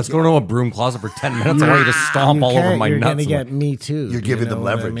 "Let's go into a broom closet for 10 minutes. I want you to stomp all over my you're nuts." gonna I'm get like, me too. You're Do giving you them know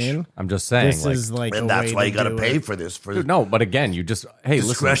what leverage. I mean? I'm just saying, This like, is like And a that's way why you got to do pay it. for this. For dude, no. But again, you just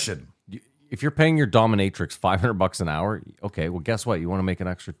discretion. Listen, if you're paying your dominatrix $500 an hour, okay. Well, guess what? You want to make an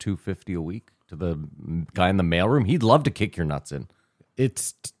extra $250 a week to the guy in the mailroom? He'd love to kick your nuts in.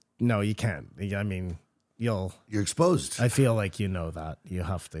 It's no, you can't. I mean, you're exposed. I feel like you know that you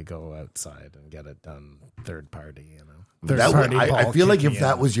have to go outside and get it done. Third party, you know. Third That would, party I ball feel like kicking if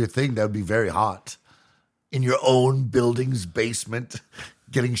that in. was your thing, that would be very hot. In your own building's basement,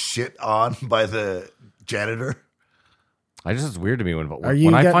 getting shit on by the janitor. It's weird to me when Are you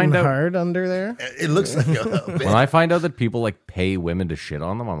I getting find out hard under there? It looks like a bit. when I find out that people like pay women to shit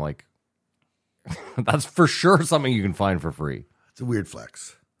on them. I'm like, that's for sure something you can find for free. It's a weird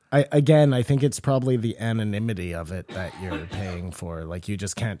flex. I think it's probably the anonymity of it that you're paying for. Like you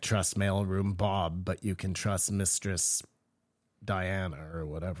just can't trust mailroom Bob, but you can trust Mistress Diana or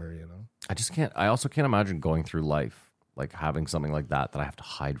whatever, you know. I just can't. I also can't imagine going through life like having something like that I have to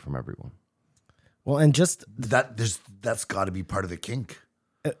hide from everyone. Well, and just That's got to be part of the kink.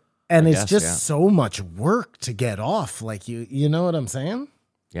 and it's guess, just yeah. so much work to get off. Like you know what I'm saying?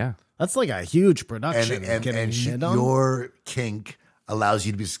 Yeah. That's like a huge production. getting shit on. Your kink allows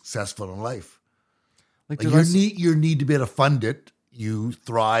you to be successful in life. Like, Like you need to be able to fund it. You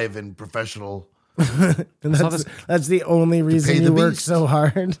thrive in professional. And that's the only reason pay you the work beast. so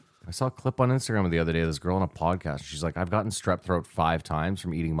hard. I saw a clip on Instagram the other day of this girl on a podcast. She's like, I've gotten strep throat 5 times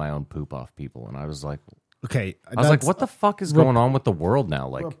from eating my own poop off people. And I was like, Okay, what the fuck is going on with the world now?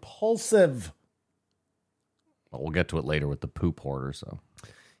 Like, repulsive. well, we'll get to it later with the poop hoarder. So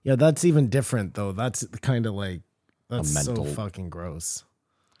Yeah, that's even different though. That's kind of like that's mental- so fucking gross.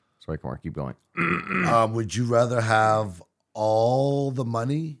 sorry, Kumar, keep going. Would you rather have all the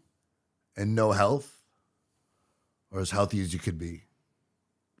money and no health, or as healthy as you could be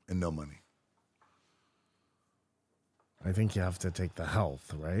and no money? I think you have to take the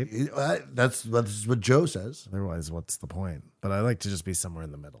health, right? That's what Joe says. Otherwise, what's the point? But I like to just be somewhere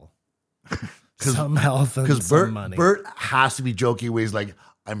in the middle. Some health and Because some money. Bert has to be joking where he's like,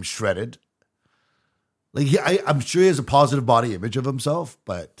 I'm shredded. Like I'm sure he has a positive body image of himself,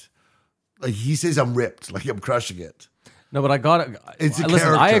 but like he says I'm ripped, like I'm crushing it. No, but I got it. It's a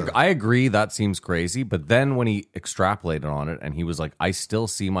Listen, character. I agree that seems crazy, but then when he extrapolated on it and he was like, I still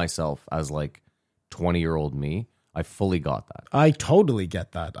see myself as like 20-year-old me, I fully got that. I totally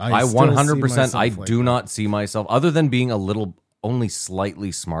get that. I still see 100%, myself I like do that. not see myself, other than being a little, only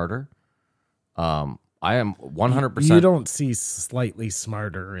slightly smarter. I am 100%. You don't see slightly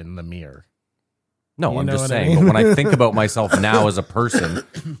smarter in the mirror. No, You I'm know just what I saying. mean? But when I think about myself now as a person,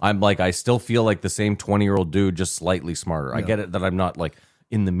 I'm like, I still feel like the same 20-year-old dude, just slightly smarter. I get it that I'm not like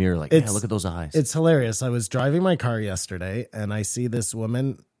in the mirror, like, yeah, look at those eyes. It's hilarious. I was driving my car yesterday and I see this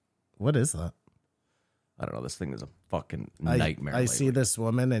woman. What is that? I don't know. This thing is a fucking nightmare. I see lately. this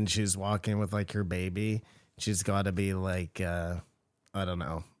woman and she's walking with like her baby. She's got to be like, I don't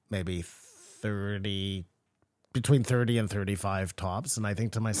know, maybe 30, between 30 and 35 tops. And I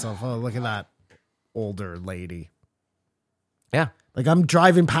think to myself, oh, look at that older lady. Yeah. Like I'm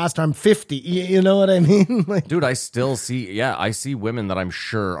driving past her, I'm 50. You know what I mean? Like, Dude, I still see, I see women that I'm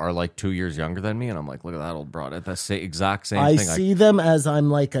sure are like 2 years younger than me. And I'm like, look at that old broad. That's the exact same I thing. see them as I'm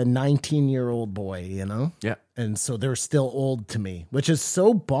like a 19-year-old boy, you know? Yeah. And so they're still old to me, which is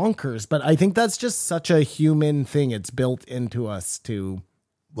so bonkers. But I think that's just such a human thing. It's built into us to.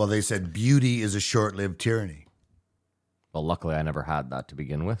 Well, they said beauty is a short-lived tyranny. Well, luckily I never had that to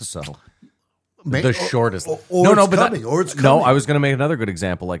begin with. So May- the shortest. or it's coming, or it's No, coming. I was going to make another good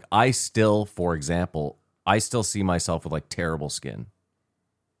example. Like I still, for example, I still see myself with like terrible skin.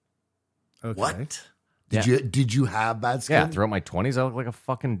 Okay. What? Yeah. Did you have bad skin? Yeah, throughout my 20s, I looked like a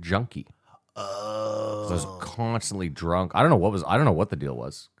fucking junkie. I was constantly drunk. I don't know what the deal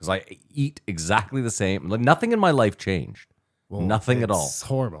was because I eat exactly the same. Like nothing in my life changed. Well, Nothing at all. It's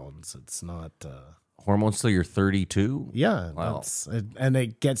hormones. It's not. Hormones till you're 32. Yeah. Wow. And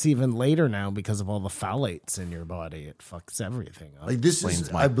it gets even later now because of all the phthalates in your body. It fucks everything up. Like this Explains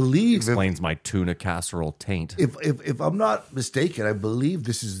is, my- I believe, Explains my tuna casserole taint. if I'm not mistaken, I believe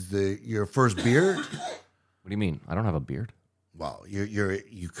this is your first beard. What do you mean? I don't have a beard. Well,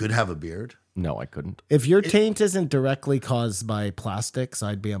 you could have a beard. No, I couldn't. If your taint isn't directly caused by plastics,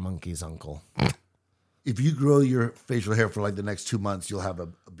 I'd be a monkey's uncle. If you grow your facial hair for like the next 2 months, you'll have a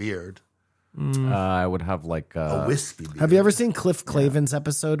beard, I would have like a wispy beard. Have you ever seen Cliff Clavin's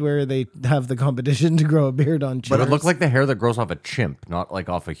episode where they have the competition to grow a beard on chairs? But it looked like the hair that grows off a chimp, not like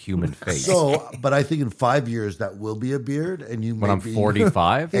off a human face. So, but I think in 5 years that will be a beard, and you when may I'm be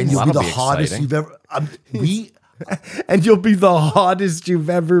 45, and you'll be that'll the hottest exciting. you've ever. and you'll be the hottest you've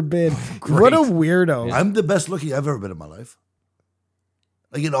ever been. What a weirdo. I'm the best looking I've ever been in my life.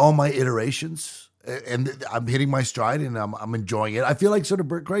 Like in all my iterations, and I'm hitting my stride, and I'm enjoying it. I feel like sort of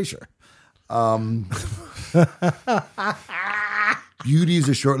Bert Kreischer. Beauty is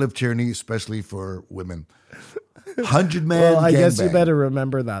a short-lived tyranny, especially for women. 100-man Well, I guess you gangbang. better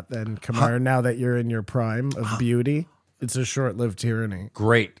remember that then, Kamar, now that you're in your prime of beauty. It's a short-lived tyranny.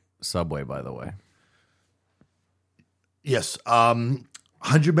 Great Subway, by the way. Yes,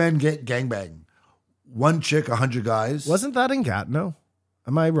 100-man gangbang. One chick, 100 guys. Wasn't that in Gatineau?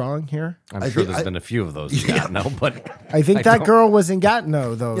 Am I wrong here? I'm I sure think- there's been a few of those. Yeah, no, but I think that girl was in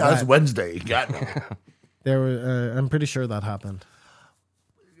Gatineau, though. Yeah, that's That- Wednesday. Got me. there were, I'm pretty sure that happened.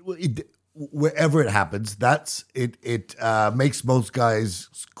 Wherever it happens, that's it. It makes most guys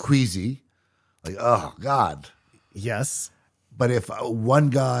queasy, like oh god. Yes. But if one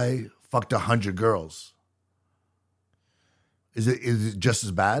guy fucked 100 girls, is it just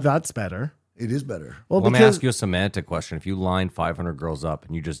as bad? That's better. It is better. Well, let me because ask you a semantic question. If you line 500 girls up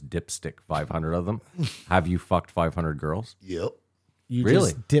and you just dipstick 500 of them, have you fucked 500 girls? Yep. you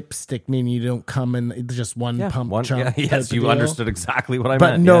really? just dipstick, meaning you don't come in just one pump chump. type yes, of you deal. understood exactly what I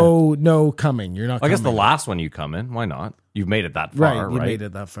But meant. no coming. You're not I guess the coming. last one you come in. Why not? You've made it that Right, far, you right? made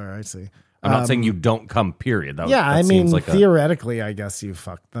it that far, I see. I'm not saying you don't come, period. That, Yeah, that I mean, seems like theoretically, I guess you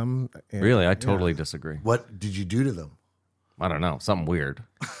fucked them. really, I totally disagree. What did you do to them? I don't know, something weird.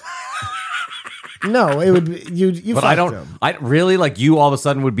 No, it would be, you But fucked I don't. them. I really like you. All of a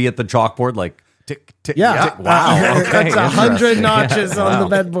sudden, would be at the chalkboard like tick tick. Yeah. tick. Wow. Okay. That's 100 interesting. notches Yeah, on wow. the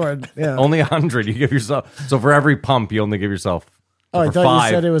bedboard. Yeah. Only 100. You give yourself. So for every pump, you only give yourself. Oh, I for thought you five,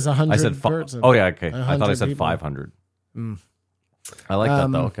 said it was 100 I said person. Oh yeah, okay. I thought I 100 said people. 500. I like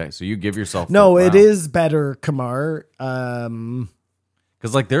that though. Okay, so you give yourself. No, it wow. is better, Kamar.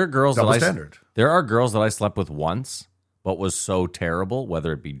 Because like there are girls Double that standard. there are girls that I slept with once, but was so terrible,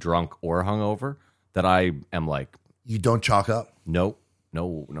 whether it be drunk or hungover, that I am like, You don't chalk up. Nope.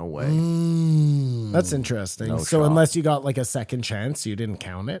 No way. That's interesting. No So shot. unless you got like a second chance, you didn't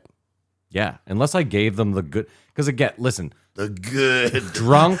count it. Yeah, unless I gave them the good. Because again, listen, The good.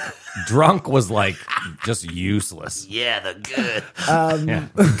 drunk was like just useless. Yeah, the good. Yeah.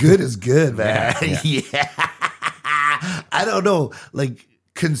 The good is good, man. Yeah. Yeah. I don't know. Like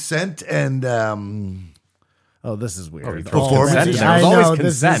consent and Oh, this is weird. Performance. I There was always know, this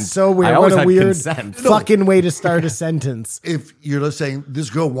consent. is so weird. I always What a had weird consent. fucking way to start a sentence. if you're saying this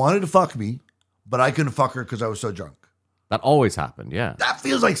girl wanted to fuck me, but I couldn't fuck her because I was so drunk. That always happened. Yeah. That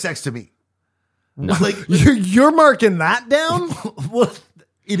feels like sex to me. Like, You're marking that down? well,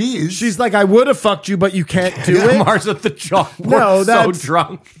 it is. She's like, I would have fucked you, but you can't do Yeah, it. Mars at the chalkboard. No, so that's-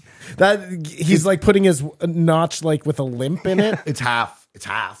 drunk. That he's like putting his notch like with a limp in it. It's half. It's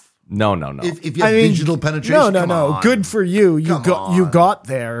half. No. If you have digital penetration, No. come on. Good for you. You Come got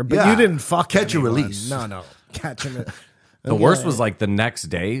there, but Yeah. you didn't fuck Catch and anyone. release. No. Catch and The worst was like the next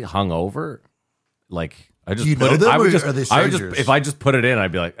day, hungover. Like I just Do you put know it. them I would or just. are they I would just. strangers? If I just put it in,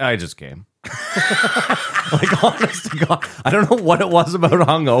 I'd be like, I just came. Like honest to God, I don't know what it was about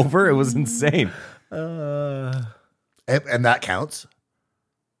hungover. It was insane. And that counts.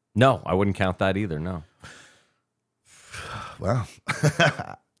 No, I wouldn't count that either. No. Wow.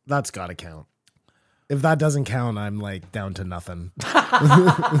 That's got to count. If that doesn't count, I'm like down to nothing.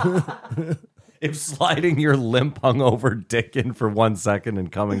 If sliding your limp hungover dick in for 1 second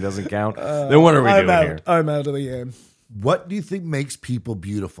and coming doesn't count, then what are we I'm doing out. here? I'm out of the game. What do you think makes people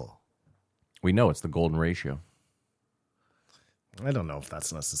beautiful? We know it's the golden ratio. I don't know if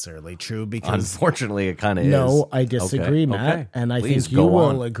that's necessarily true because Unfortunately, it kind of is. no, I disagree, Okay, Matt. okay. And I Please think you go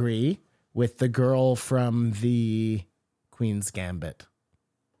will on. agree with the girl from the Queen's Gambit.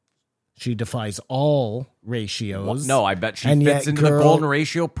 She defies all ratios. No, I bet she And fits yet, into the girl- golden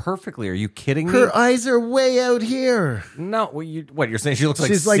ratio perfectly. Are you kidding me? Her eyes are way out here. No, what you're saying? She looks like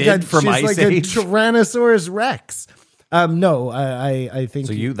She's like Sid from she's Ice like Age. a Tyrannosaurus Rex. No, I think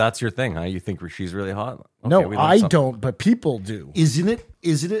So that's your thing, huh? You think she's really hot? Okay, no, we learned I something. don't, but people do. Isn't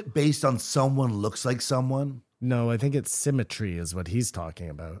it based on someone looks like someone? No, I think it's symmetry is what he's talking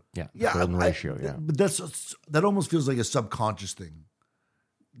about. Yeah, Yeah, golden ratio. Yeah, But that almost feels like a subconscious thing.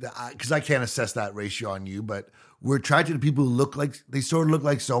 Because I can't assess that ratio on you, but we're attracted to people who look like they sort of look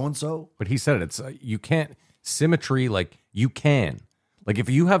like so and so. but he said it. It's you can't symmetry. Like you can. Like if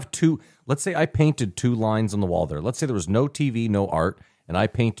you have two. Let's say I painted two lines on the wall there. Let's say there was no TV, no art, and I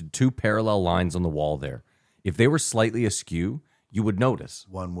painted two parallel lines on the wall there. If they were slightly askew, you would notice.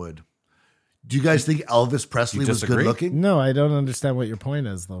 One would. Do you guys think Elvis Presley You was disagree? good looking? No, I don't understand what your point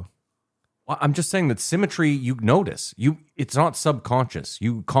is, though. Well, I'm just saying that symmetry, you notice. It's not subconscious.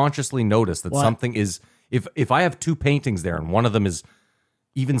 You consciously notice that What? something is. If I have two paintings there and one of them is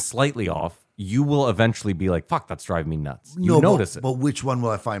even slightly off, you will eventually be like, "Fuck, that's driving me nuts." You notice it. But which one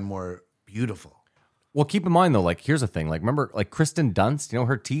will I find more beautiful? Well, keep in mind though, like here's the thing. Like remember, like Kristen Dunst, you know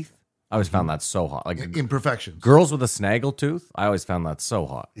her teeth. I always found that so hot. Like Imperfections. girls with a snaggle tooth, I always found that so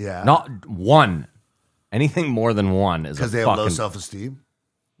hot. Yeah. Not one. Anything more than one is Because a they have low fucking. self-esteem.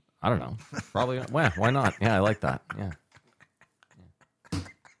 I don't know. Probably. Why not? Yeah, I like that. Yeah.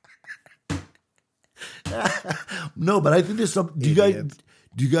 No, but I think there's some. Do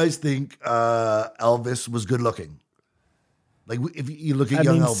you guys think Elvis was good looking? Like if you look at I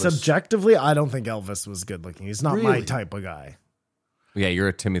young mean, Elvis, subjectively, I don't think Elvis was good looking. He's not my Really? type of guy. Yeah, you're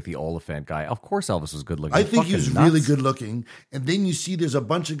a Timothy Oliphant guy. Of course, Elvis was good looking. I think he was Fucking really nuts. good looking. And then you see there's a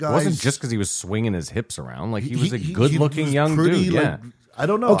bunch of It guys. wasn't just because he was swinging his hips around. Like he was a he good looking was young pretty, dude. like, Yeah. I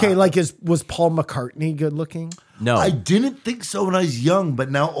don't know. Okay, was Paul McCartney good looking? No. I didn't think so when I was young, but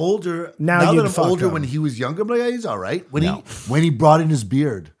now older. Now that you'd I'm fuck older, him. when he was younger, I'm like, yeah, he's all right. When No. he brought in his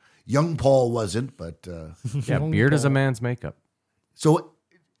beard, young Paul wasn't. But yeah, beard is a man's makeup. so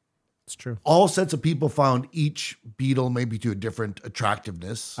It's true. all sets of people found each Beatle maybe to a different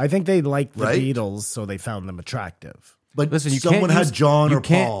attractiveness. I think they liked the Right? Beatles, so they found them attractive. But Listen, you someone can't had use- John you or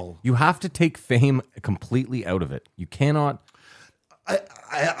can't- Paul. You have to take fame completely out of it. You cannot.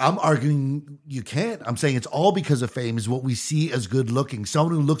 I'm arguing you can't. I'm saying it's all because of fame is what we see as good looking.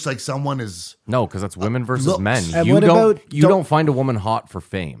 Someone who looks like someone is No, because that's women versus looks. men. And You what don't. about- You don't find a woman hot for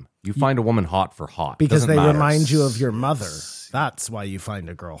fame. You find a woman hot for hot. Because Doesn't they matter. remind you of your mother. That's why you find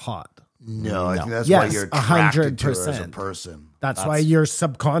a girl hot. no. I think that's why Yes, you're attracted to her as a 100%. person. That's why you're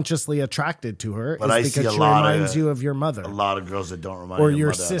subconsciously attracted to her. But is I because see a she lot reminds of- you of your mother A lot of girls that don't remind or me of your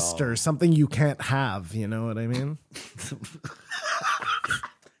mother at all. sister, something you can't have. You know what I mean?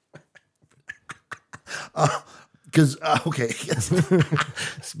 Because okay, yes.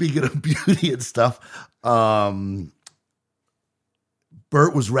 Speaking of beauty and stuff,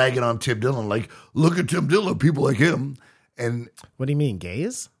 Bert was ragging on Tim Dillon, like, look at Tim Dillon, people like him. And What do you mean,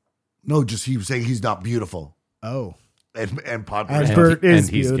 gays? no, just he was saying he's not beautiful. Oh. And Pod And And Bert he- is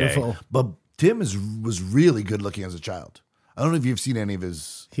and he's gay. beautiful. But Tim was really good looking as a child. I don't know if you've seen any of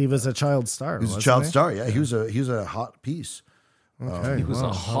his. He was a child star. He was a wasn't child he? star. Yeah, he was a hot piece. Okay, He was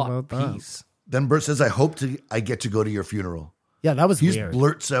well, a how hot about that? piece. Then Bert says, "I hope I get to go to your funeral." Yeah, that was He weird.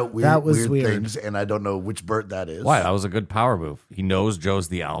 blurts out That was weird weird. things, and I don't know which Bert that is. Why? That was a good power move. He knows Joe's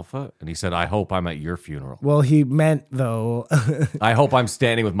the alpha, and he said, I hope I'm at your funeral. Well, he meant, though, I hope I'm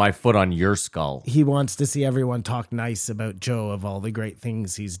standing with my foot on your skull. he wants to see everyone talk nice about Joe of all the great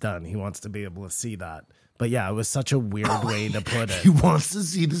things he's done. He wants to be able to see that. But yeah, it was such a weird way to put He it. wants to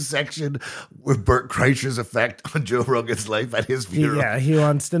see the section where Bert Kreischer's effect on Joe Rogan's life at his funeral. He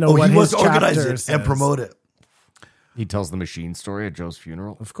wants to know Oh, what he wants his to organize chapter it says. and promote it. He tells the machine story at Joe's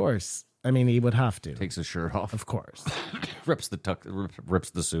funeral. Of course. I mean, he would have to. Takes his shirt off. Of course. Rips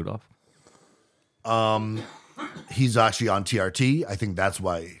the suit off. He's actually on TRT. I think that's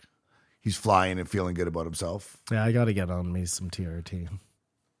why he's flying and feeling good about himself. Yeah, I got to get on me some TRT.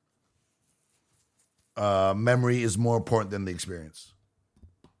 Memory is more important than the experience.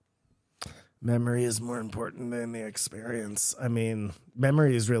 Memory is more important than the experience. I mean,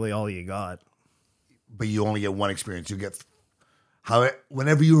 memory is really all you got. But you only get one experience. You get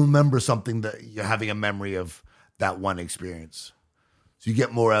whenever you remember something, that you're having a memory of that one experience. So you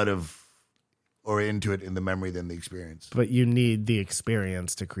get more out of or into it in the memory than the experience. But you need the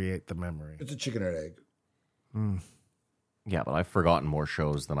experience to create the memory. It's a chicken or egg. Yeah, but I've forgotten more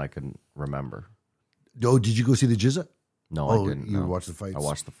shows than I can remember. Oh, did you go see the Jizza? No, Oh, I didn't. you no. watched the fights? I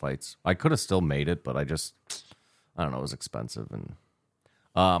watched the fights. I could have still made it, but I don't know, it was expensive. And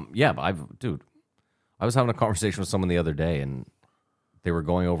yeah, but I was having a conversation with someone the other day, and they were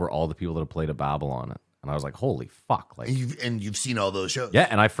going over all the people that have played at Babylon, and I was like, holy fuck. Like, And you've seen all those shows. yeah,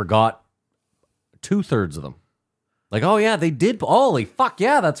 and I forgot 2/3 of them. Like, oh yeah, they did. Holy fuck,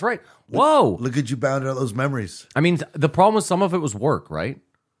 yeah, that's right. Whoa. Look at you bounding out those memories. I mean, the problem was some of it was work, right?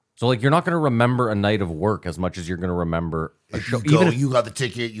 So like, you're not going to remember a night of work as much as you're going to remember a If show. you go, Even if- you got the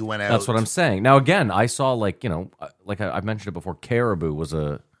ticket, you went out. that's what I'm saying. Now, again, I saw like, like I mentioned it before, Caribou was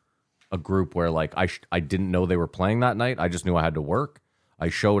a group where like I didn't know they were playing that night. I just knew I had to work. I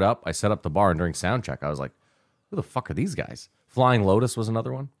showed up, I set up the bar, and during sound check, I was like, who the fuck are these guys? Flying Lotus was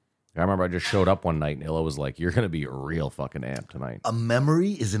another one. I remember I just showed up one night and Illa was like, you're going to be real fucking amped tonight. A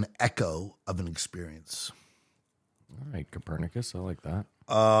memory is an echo of an experience. All right, Copernicus, I like that.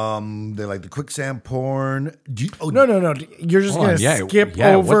 They like the quicksand porn. No. You're just Hold going on, to skip what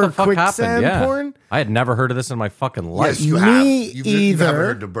over the fuck quicksand happened? Yeah. porn? I had never heard of this in my fucking life. Yes, you have. Me You've either. never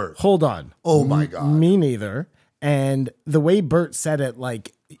heard of Bert. Hold on. Oh my God. Me neither. And the way Bert said it,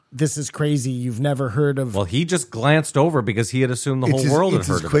 like, this is crazy. You've never heard of. Well, he just glanced over because he had assumed the whole world had it's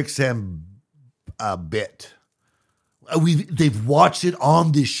heard his of it. quicksand bit. They've watched it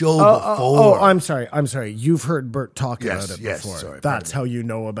on this show before. I'm sorry. You've heard Bert talk Yes, about it yes, before. sorry, That's how you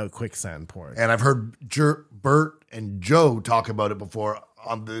know about quicksand porn. And I've heard Bert and Joe talk about it before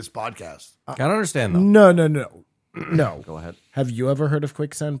on this podcast. Can't understand though. No. Go ahead. Have you ever heard of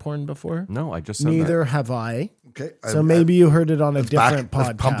quicksand porn before? No, I just said Neither have I. Okay, So maybe you heard it on a different let's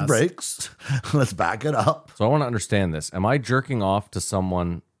podcast. pump the brakes. Let's back it up. So I want to understand this. Am I jerking off to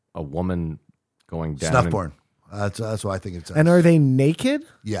someone, a woman going down? Snuff and- porn. That's what I think it's. And are they naked?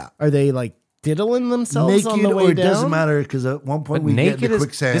 Yeah. Are they like diddling themselves on the Naked way or it down? doesn't matter because at one point But we get naked into is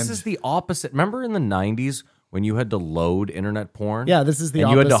quicksand. this is the opposite. Remember in the 90s when you had to load internet porn? Yeah, this is the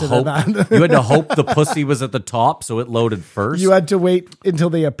and you had to opposite hope of that. you had to hope the pussy was at the top so it loaded first. You had to wait until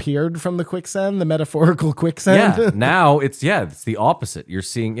they appeared from the quicksand, the metaphorical quicksand. yeah. Now it's the opposite. You're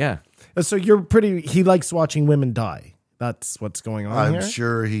seeing So you're pretty. He likes watching women die. That's what's going on I'm here.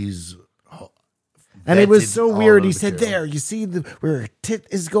 sure he's. And it was vetted so all weird. the He said, material. "There, you see where her tit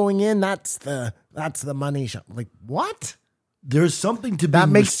is going in. That's the money shot." Like what? There's something to That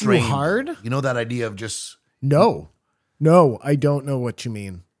being makes you restrained. hard? You know that idea of just. No, I don't know what you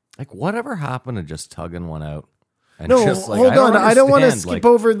mean. like whatever happened to just tugging one out. And No, just, like, hold on. I don't want to understand, skip like,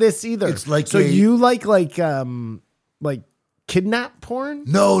 over this either. It's like so you like kidnap porn?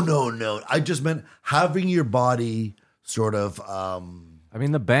 No. I just meant having your body sort of I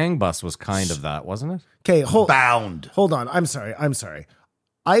mean, the Bang Bus was kind of that, wasn't it? Okay, bound. Hold on. I'm sorry.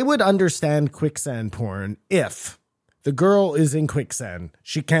 I would understand quicksand porn if the girl is in quicksand.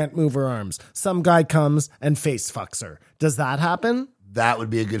 She can't move her arms. Some guy comes and face fucks her. Does that happen? That would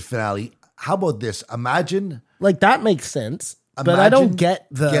be a good finale. How about this? Imagine Like that makes sense. But I don't get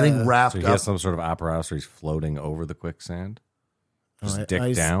the getting wrapped So he up. has some sort of apparatus where he's floating over the quicksand. Just dick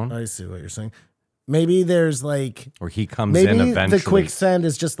I down. I see what you're saying. Maybe there's like Or he comes in maybe eventually. the quicksand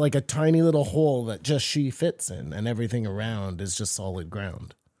is just like a tiny little hole that just she fits in, and everything around is just solid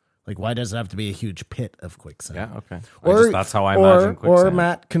ground. Like, why does it have to be a huge pit of quicksand? Yeah, okay. Or that's how I imagine quicksand. Or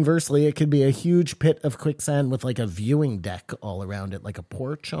Matt, conversely, it could be a huge pit of quicksand with like a viewing deck all around it, like a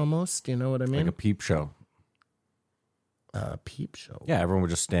porch almost. You know what I mean? Like a peep show. Peep show. Yeah, everyone would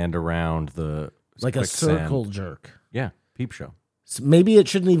just stand around the Like a quicksand. circle jerk. Yeah, peep show. So maybe it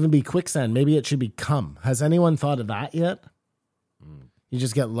shouldn't even be quicksand. Maybe it should be cum. Has anyone thought of that yet? You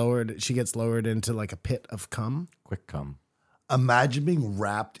just get lowered. She gets lowered into like a pit of cum. Quick cum. Imagine being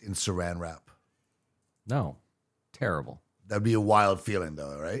wrapped in saran wrap. No. Terrible. That'd be a wild feeling,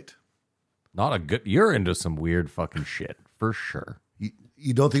 though, right? Not a good... You're into some weird fucking shit, for sure.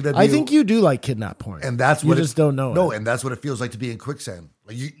 You don't think that? I think you do like kidnap porn, and that's you what just don't know. No, it. and that's what it feels like to be in quicksand.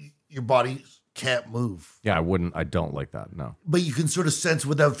 Like your body can't move, Yeah, I don't like that, no. but you can sort of sense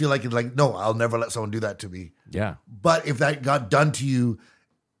without feel like it's like, no, I'll never let someone do that to me. Yeah. But if that got done to you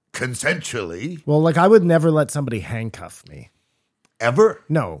consensually, Well, like I would never let somebody handcuff me. ever,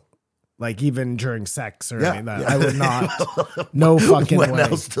 No, like even during sex or Yeah, any of that, yeah. I would not. No fucking when way.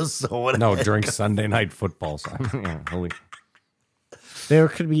 else does someone? No, during Sunday night football. So, yeah, holy... There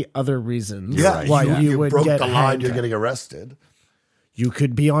could be other reasons Yeah, why you would broke get the line. handcuffed. You're getting arrested. You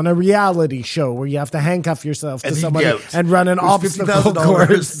could be on a reality show where you have to handcuff yourself to And you somebody get- and run an It was obstacle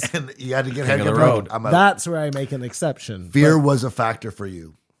course. $50,000 and you had to get King of the handcuffed. road. I'm out. That's where I make an exception. Fear was a factor for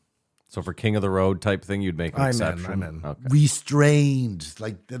you. So for King of the Road type thing, you'd make an I'm in, exception? I'm in. Okay. Restrained,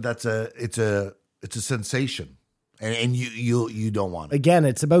 like it's a sensation, and you don't want it. Again,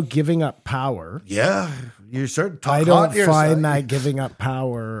 it's about giving up power. Yeah, you're certain. I don't find that giving up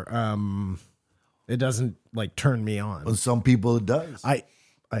power, it doesn't like turn me on. Well, some people it does. I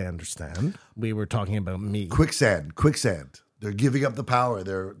understand. We were talking about me. Quicksand. They're giving up the power.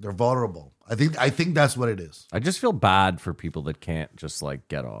 They're vulnerable. I think that's what it is. I just feel bad for people that can't just like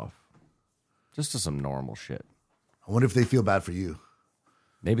get off. Just to some normal shit. I wonder if they feel bad for you.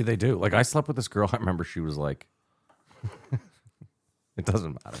 Maybe they do. Like I slept with this girl. I remember she was like, it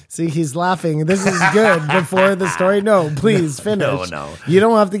doesn't matter. See, he's laughing. This is good. Before the story, no, please finish. no. You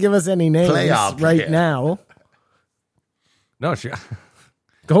don't have to give us any names Play up, right yeah. now. No, she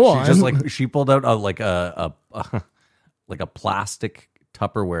Go on. just like she pulled out like a like a plastic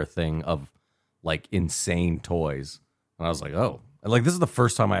Tupperware thing of like insane toys, and I was like, oh, and like this is the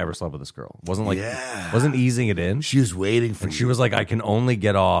first time I ever slept with this girl. It wasn't like wasn't easing it in. She was waiting for And you. she was like, I can only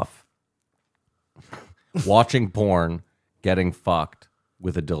get off watching porn, getting fucked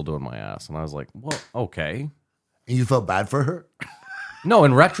with a dildo in my ass. And I was like, well, okay. And you felt bad for her. No,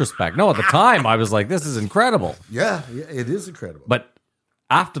 in retrospect. No, at the time, I was like, this is incredible. Yeah, it is incredible. But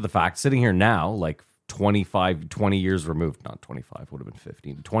after the fact, sitting here now, like 20 years removed, not 25, would have been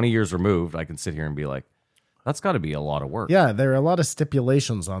 15, 20 years removed, I can sit here and be like, that's got to be a lot of work. Yeah, there are a lot of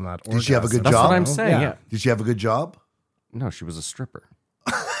stipulations on that. Did she have a good That's job? what I'm saying. Yeah. Did she have a good job? No, she was a stripper.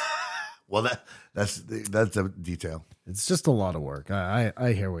 Well, that's a detail. It's just a lot of work.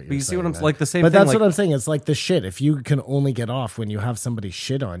 I hear what you're saying. But you see what I'm man. like the same But thing. that's like, what I'm saying. It's like the shit. If you can only get off when you have somebody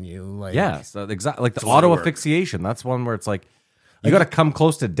shit on you, like yeah, so exactly like the a lot of auto work. asphyxiation. That's one where it's like you got to come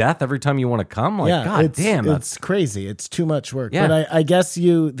close to death every time you want to come. Like, yeah, God it's, damn, it's crazy. It's too much work. Yeah. But I guess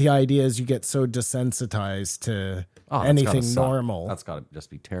the idea is you get so desensitized to that's anything gotta suck. normal. That's got to just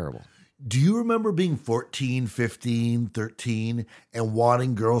be terrible. Do you remember being 14, 15, 13 and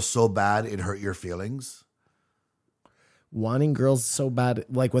wanting girls so bad it hurt your feelings? Wanting girls so bad,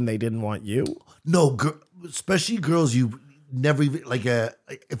 like when they didn't want you. No, especially girls you never even like.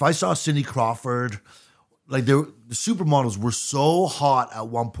 If I saw Cindy Crawford, like the supermodels were so hot at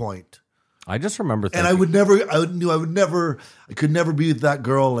one point, I just remember thinking, and I could never be with that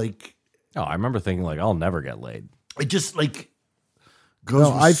girl. Like I remember thinking like, I'll never get laid. it just like girls.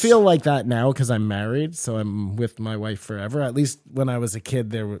 No, were I feel like that now because I'm married, so I'm with my wife forever. At least when I was a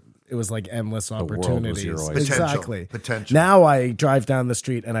kid, it was like endless world was opportunities. your oyster. Exactly. Potential. Now I drive down the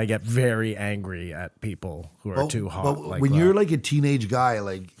street and I get very angry at people who are too hot. But like when that. you're like a teenage guy,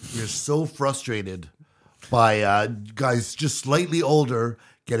 like you're so frustrated by guys just slightly older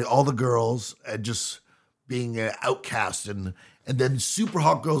getting all the girls and just being an outcast, and then super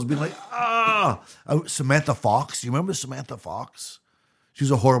hot girls being like, Samantha Fox. You remember Samantha Fox? She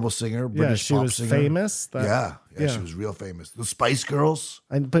was a horrible singer. British she pop was singer. famous. Yeah, she was real famous. The Spice Girls.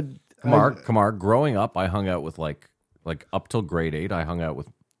 Kamar, growing up, I hung out with like up till grade 8, I hung out with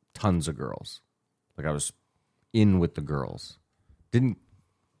tons of girls. Like I was in with the girls. Didn't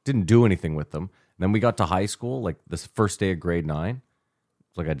do anything with them. And then we got to high school, like this first day of grade 9,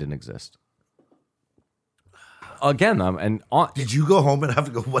 it's like I didn't exist. again, Did you go home and have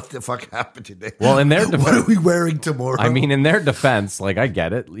to go, what the fuck happened today? Well, in their what defense, are we wearing tomorrow? I mean, in their defense, like I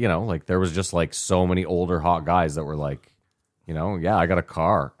get it, like there was just like so many older hot guys that were like, yeah, I got a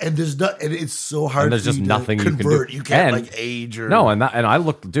car. and it's so hard. And there's for just you to nothing you can do. convert. You can't And- like age or No, and I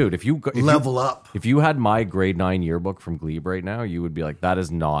looked, dude. If you level up. if you had my grade 9 yearbook from Glebe right now, you would be like, that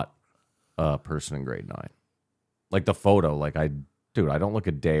is not a person in grade 9. Like the photo, like I don't look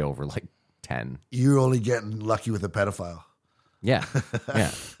a day over like 10. You're only getting lucky with a pedophile. Yeah, yeah.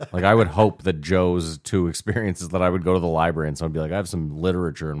 Like I would hope that Joe's 2 experiences that I would go to the library and someone would be like, I have some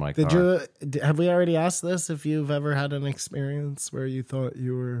literature in my car. Have we already asked this? If you've ever had an experience where you thought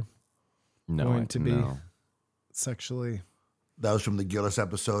you were going to be sexually? That was from the Gillis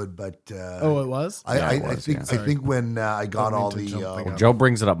episode, but It was. I think when I got Don't mean all to jump the the gun. Joe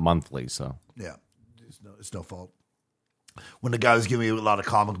brings it up monthly, so yeah, it's no fault. When the guy was giving me a lot of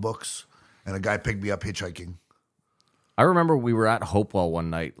comic books, and a guy picked me up hitchhiking. I remember we were at Hopewell one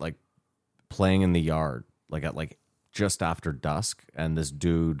night, like playing in the yard, like at like just after dusk, and this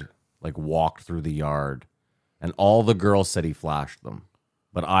dude like walked through the yard, and all the girls said he flashed them,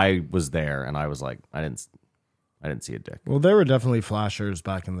 but I was there, and I was like, I didn't see a dick. Well, there were definitely flashers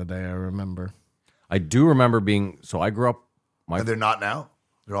back in the day. I remember. I do remember being so. I grew up. And they're not now.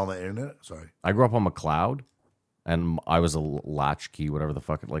 They're all on the internet. Sorry. I grew up on McLeod, and I was a latchkey, whatever the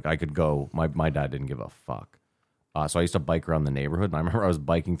fuck. Like I could go. My dad didn't give a fuck. So I used to bike around the neighborhood, and I remember I was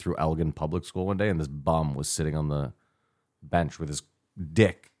biking through Elgin Public School one day, and this bum was sitting on the bench with his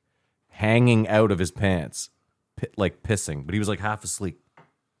dick hanging out of his pants, like pissing, but he was like half asleep.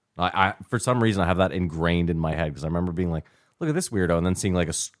 I for some reason I have that ingrained in my head because I remember being like, "Look at this weirdo," and then seeing like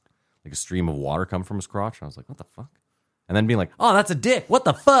a stream of water come from his crotch. And I was like, "What the fuck?" And then being like, "Oh, that's a dick. What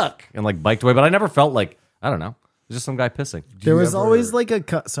the fuck?" And like biked away, but I never felt like I don't know. It's just some guy pissing. There was always like a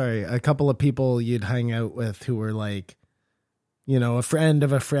couple of people you'd hang out with who were like, a friend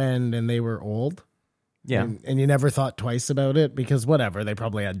of a friend, and they were old. Yeah. And you never thought twice about it because whatever, they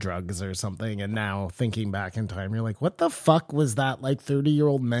probably had drugs or something. And now thinking back in time, you're like, what the fuck was that like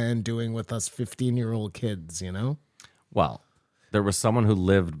 30-year-old man doing with us 15-year-old kids, Well, there was someone who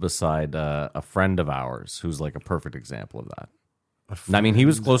lived beside a friend of ours who's like a perfect example of that. I mean, he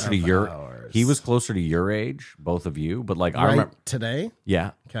was closer to your age, both of you, but like I remember today.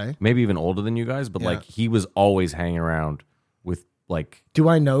 Yeah. Okay. Maybe even older than you guys, but like he was always hanging around with like, do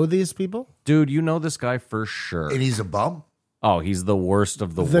I know these people? Dude, you know this guy for sure. And he's a bum? Oh, he's the worst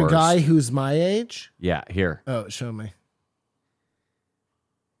of the worst. The guy who's my age? Yeah, here. Oh, show me.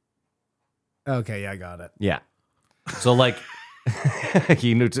 Okay, yeah, I got it. Yeah. So like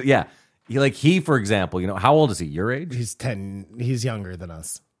he knew he for example, how old is he? Your age? He's 10. He's younger than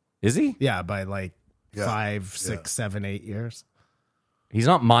us. Is he? Yeah, by like 5, 6, 7, 8 years. He's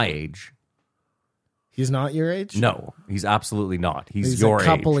not my age. He's not your age? No, he's absolutely not. He's your age. A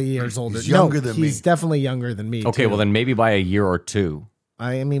couple of years older. He's younger than me. He's definitely younger than me. Okay, too. well then maybe by a year or two.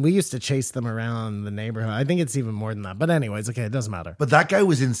 I mean, we used to chase them around the neighborhood. I think it's even more than that. But anyways, okay, it doesn't matter. But that guy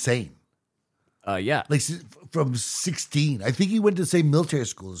was insane. Yeah. Like from 16. I think he went to the same military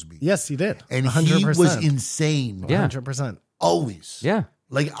school as me. Yes, he did. And 100%. he was insane. Yeah. 100%. Always. Yeah.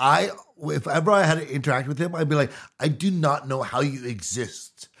 Like if ever I had to interact with him, I'd be like, I do not know how you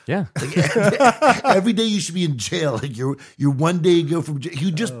exist. Yeah. Like every day you should be in jail. Like you're one day you go from jail.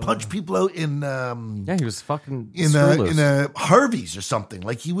 You just punch people out in Yeah, he was fucking in a Harvey's or something.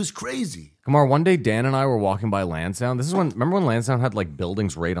 Like he was crazy. Kamar, one day Dan and I were walking by Lansdowne. This is remember when Lansdowne had like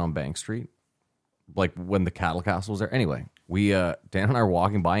buildings right on Bank Street? Like when the Cattle Castle was there. Anyway, Dan and I were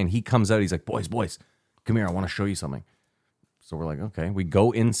walking by and he comes out, he's like, boys, come here, I want to show you something. So we're like, okay. We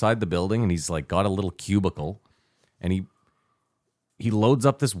go inside the building and he's like got a little cubicle and he loads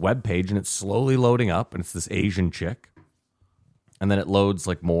up this web page and it's slowly loading up and it's this Asian chick. And then it loads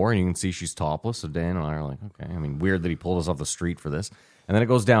like more and you can see she's topless. So Dan and I are like, okay. I mean, weird that he pulled us off the street for this. And then it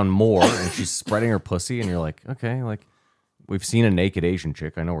goes down more and she's spreading her pussy and you're like, okay, like we've seen a naked Asian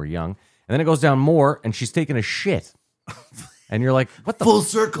chick. I know we're young. And then it goes down more and she's taking a shit. And you're like, what the full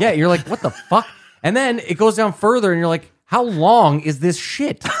circle? Yeah, you're like, what the fuck? And then it goes down further and you're like, how long is this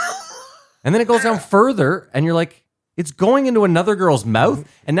shit? And then it goes down further and you're like, it's going into another girl's mouth.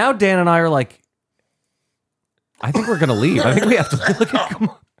 And now Dan and I are like, I think we're going to leave. I think we have to look at come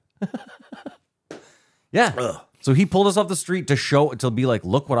on. Yeah. Ugh. So he pulled us off the street to be like,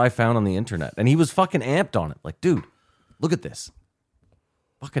 look what I found on the internet. And he was fucking amped on it. Like, dude, look at this.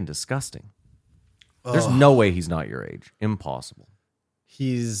 Fucking disgusting. There's no way he's not your age. Impossible.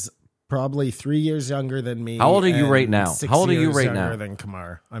 He's probably 3 years younger than me. How old are you and right now? 6 How old are you years right younger now? Than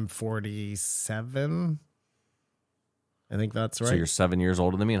Kamar. I'm 47. I think that's right. So you're 7 years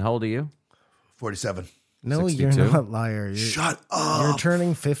older than me. And how old are you? 47. No, 62? you're not, liar. Shut You're up.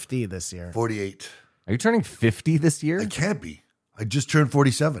 turning 50 this year. 48. Are you turning 50 this year? I can't be. I just turned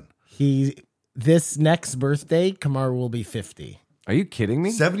 47. This next birthday, Kamar will be 50. Are you kidding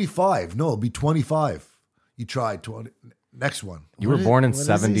me? 75. No, it'll be 25. You tried 20. Next one. You were born in what is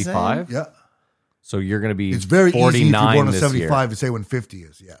he 75? Yeah. So you're going to be It's very easy if 49 you're born in this 75 year. to say when 50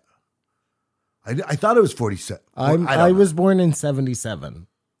 is. Yeah. I thought it was 47. I was born in 77.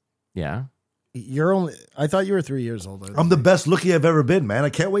 Yeah. I thought you were 3 years older. I'm the best looking I've ever been, man. I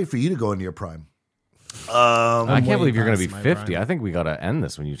can't wait for you to go into your prime. I can't way believe you're going to be past my 50. prime. I think we got to end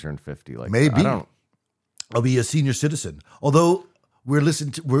this when you turn 50. Like Maybe. I don't. I'll be a senior citizen. Although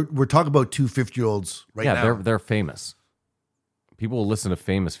we're talking about two 50-year-olds right Yeah, now. they're famous. People will listen to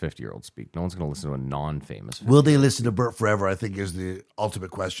famous 50-year-olds speak. No one's going to listen to a non-famous. Will they listen to Bert forever? I think is the ultimate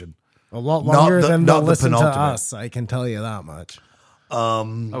question. A lot Not longer the- than not they'll the listen to penultimate. us. I can tell you that much. I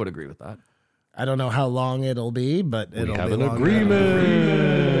would agree with that. I don't know how long it'll be, but it'll have be an longer.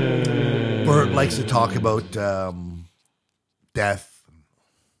 agreement. Bert likes to talk about death.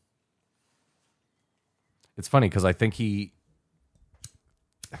 It's funny because I think he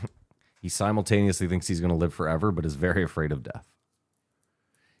simultaneously thinks he's going to live forever, but is very afraid of death.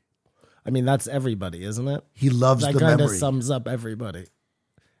 I mean, that's everybody, isn't it? He loves That the kind of memory. sums up everybody.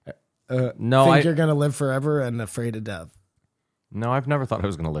 No, Think you're going to live forever and afraid of death. No, I've never thought I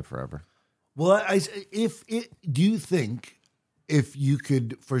was going to live forever. Well, do you think if you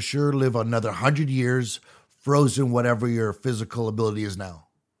could for sure live another 100 years, frozen whatever your physical ability is now,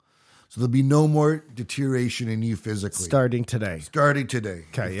 so there'll be no more deterioration in you physically Starting today. starting today?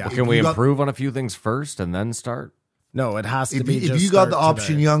 Okay, yeah. If Can we you got- improve on a few things first and then start? No, it has to If be you, just if you got the start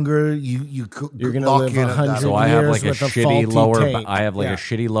option today. younger, you could You're gonna lock live in at 100 that. So I have years like a with a shitty faulty lower. tank. I have like Yeah. a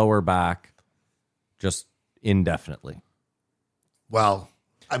shitty lower back, just indefinitely. Well,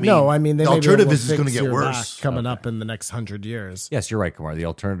 I mean, No, I mean, they the may be alternative able is to it's going to fix get your worse. back coming up in the next 100 years. Yes, you're right, Kumar. The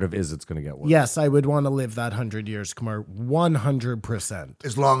alternative is it's going to get worse. Yes, I would want to live that 100 years, Kumar. 100%.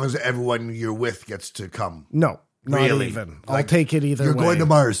 As long as everyone you're with gets to come. No, not Really? even. I'll Like, take it either You're way. going to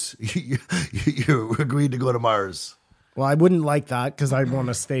Mars. You're agreed to go to Mars. Well, I wouldn't like that because I'd want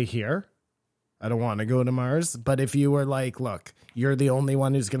to stay here. I don't want to go to Mars. But if you were like, look, you're the only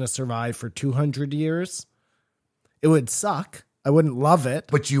one who's going to survive for 200 years, it would suck. I wouldn't love it.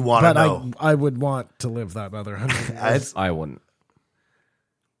 But you want to But know. I would want to live that other 100 years. I wouldn't.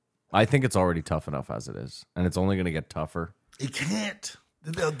 I think it's already tough enough as it is, and it's only going to get tougher. It can't.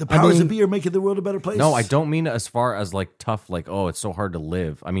 The powers that be are making the world a better place. No, I don't mean as far as like tough, like, oh, it's so hard to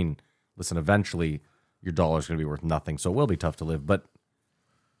live. I mean, listen, eventually your dollar's going to be worth nothing, so it will be tough to live. But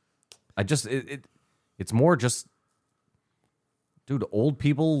I just, it's more just, dude, old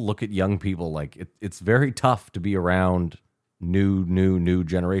people look at young people like it's very tough to be around new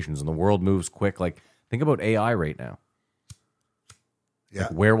generations, and the world moves quick. Like, think about AI right now. Yeah.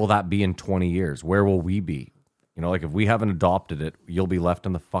 Like, where will that be in 20 years? Where will we be? You know, like if we haven't adopted it, you'll be left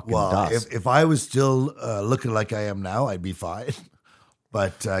in the fucking Well, dust. if I was still looking like I am now, I'd be fine.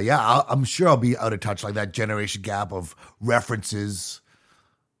 But yeah, I'm sure I'll be out of touch. Like that generation gap of references.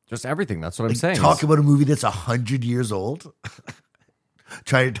 Just everything. That's what I'm saying. Talk about a movie that's 100 years old.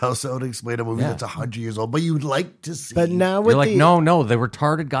 Trying to tell someone to explain a movie Yeah. that's 100 years old, but you would like to see. But now You're with like, the no, the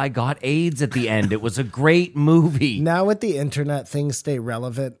retarded guy got AIDS at the end. It was a great movie. now with the internet, things stay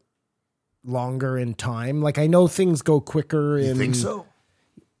relevant longer in time. Like I know things go quicker. You in think so?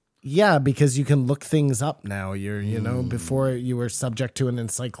 Yeah, because you can look things up now. You Hmm. know, before you were subject to an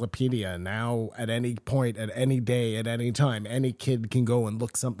encyclopedia. Now, at any point, at any day, at any time, any kid can go and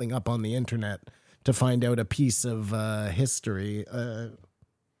look something up on the internet to find out a piece of history.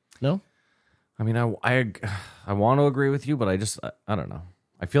 No? I mean, I want to agree with you, but I don't know.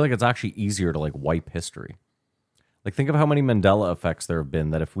 I feel like it's actually easier to like wipe history. Like, think of how many Mandela effects there have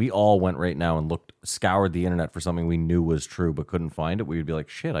been that if we all went right now and scoured the internet for something we knew was true but couldn't find it, we would be like,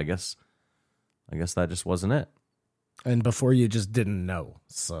 shit, I guess that just wasn't it. And before you just didn't know.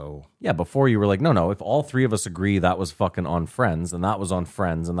 So, Yeah, before you were like, no, if all three of us agree that was fucking on Friends, and that was on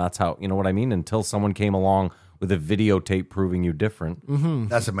Friends, and that's how, you know what I mean? Until someone came along with a videotape proving you different.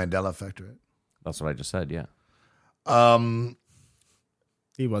 That's a Mandela effect, right? That's what I just said, yeah.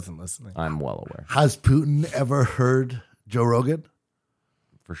 he wasn't listening. I'm well aware, Has Putin ever heard Joe Rogan?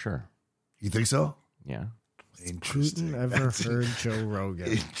 for sure. You think so? Yeah. Interesting. Putin ever heard Joe Rogan?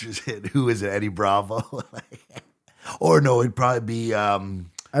 Interesting. Who is it? Eddie Bravo? Or no, it'd probably be. I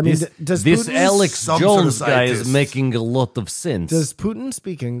mean, does This Putin, Alex some sort of Jones guy is scientist. making a lot of sense. does Putin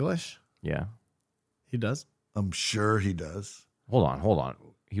speak English? Yeah. He does. I'm sure he does. Hold on.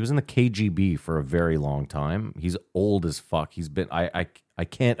 in the KGB for a very long time. He's old as fuck. He's been. I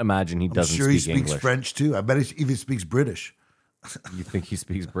can't imagine he I'm doesn't sure speak he speaks English. French too. I bet he even speaks British. You think he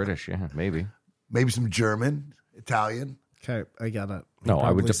speaks British? Yeah, maybe. Maybe some German, Italian. Okay, I got it. No,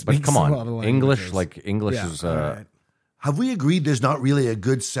 I would just. But come on, English. Like English Yeah, is. all right. Have we agreed there's not really a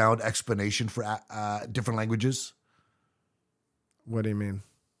good sound explanation for different languages? What do you mean?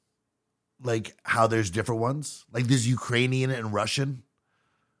 Like how there's different ones? Like there's Ukrainian and Russian?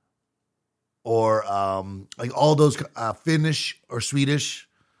 Or like all those Finnish or Swedish,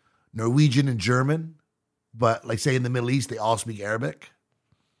 Norwegian and German. But like say in the Middle East, they all speak Arabic.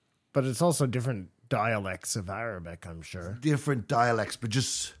 But it's also different dialects of Arabic, I'm sure. Different dialects, but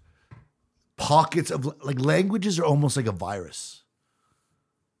just pockets of like languages are almost like a virus.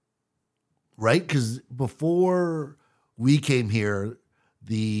 Right? Because before we came here,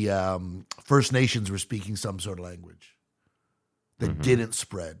 the First Nations were speaking some sort of language that didn't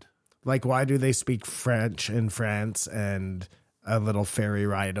spread. Like, why do they speak French in France and a little ferry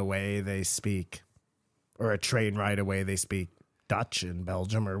ride away they speak, or a train ride away they speak Dutch in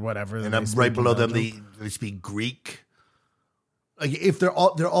Belgium or whatever? And they then speak right in below them, Belgium? they speak Greek. Like if they're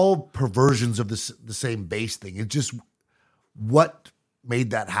all perversions of the same base thing. It's just what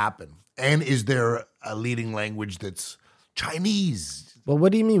made that happen. And is there a leading language that's Chinese? Well,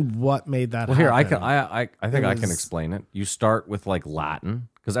 what do you mean? What made that? Well, here I happen? can. I think I can was- explain it. You start with like Latin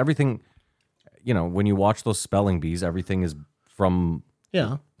because everything, when you watch those spelling bees, everything is from.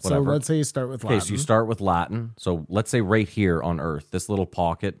 Yeah. So Whatever. let's say you start with Okay, Latin. so you start with Latin. So let's say right here on Earth, this little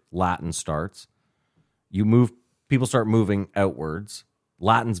pocket, Latin starts. You move. People start moving outwards.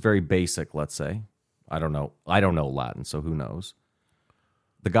 Latin's very basic. Let's say. I don't know Latin, so who knows?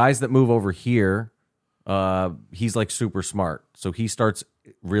 The guys that move over here, he's like super smart. So he starts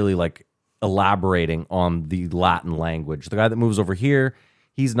really like elaborating on the Latin language. The guy that moves over here,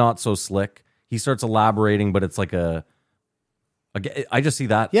 he's not so slick. He starts elaborating, but it's like I just see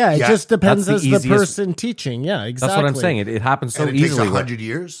that. Yeah, it Yeah, just depends that's as the the easiest- person teaching. Yeah, exactly. That's what I'm saying. It happens so And it takes easily. 100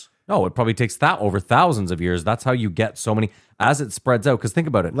 years? No, it probably takes that over thousands of years. That's how you get so many as it spreads out. Because think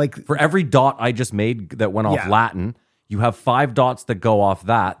about it. Like- for every dot I just made that went off Yeah. Latin, you have 5 dots that go off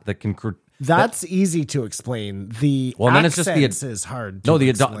that can. That's easy to explain. The Well, then it's just the- accents is hard. To No, the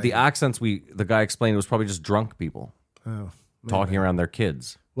explain. accents the guy explained was probably just drunk people talking around their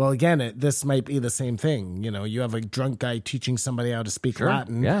kids. Well, again, this might be the same thing. You have a drunk guy teaching somebody how to speak Sure,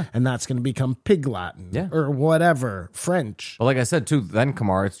 Latin, yeah. and that's going to become Pig Latin, Yeah. or whatever, French. But like I said too, then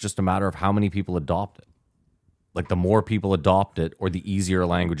Kamar, it's just a matter of how many people adopt it. Like the more people adopt it, or the easier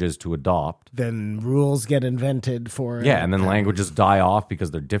language is to adopt. Then rules get invented for it. Yeah, and then languages die off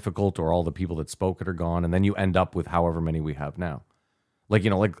because they're difficult, or all the people that spoke it are gone, and then you end up with however many we have now. Like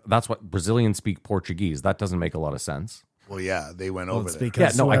that's what Brazilians speak Portuguese. That doesn't make a lot of sense. Well, yeah, they went Well, over it's there.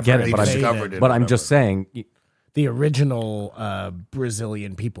 because Yeah, no, I whoever get it, They but I'm- discovered it. But or I'm just whatever. saying, the original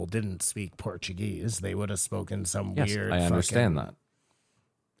Brazilian people didn't speak Portuguese. They would have spoken some yes, weird I understand fucking that.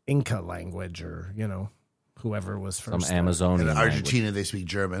 Inca language, or whoever was Some first. there. Amazonian In language. Argentina, they speak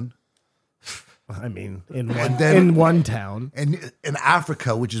German. I mean, in then- one town. And in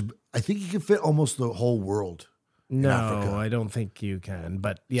Africa, which is, I think you can fit almost the whole world. No, Africa. I don't think you can.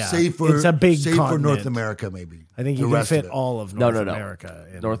 But yeah, Save for, it's a big save for continent. North America, maybe. I think The you can rest fit of it. all of No, North no. America.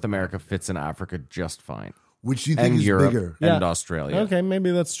 in- North America fits in Africa just fine. Which do you think And is Europe bigger? Yeah. and Australia. Okay,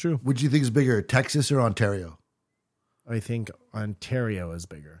 maybe that's true. Which do you think is bigger, Texas or Ontario? I think Ontario is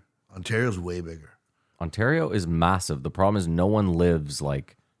bigger. Ontario's way bigger. Ontario is massive. The problem is no one lives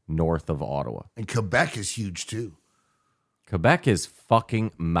like north of Ottawa. And Quebec is huge too. Quebec is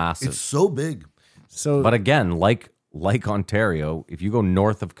fucking massive. It's so big. So, But again, like Ontario, if you go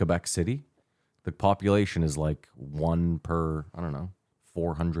north of Quebec City, the population is like 1 per,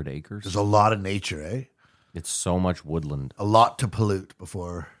 400 acres. There's a lot of nature, eh? It's so much woodland. A lot to pollute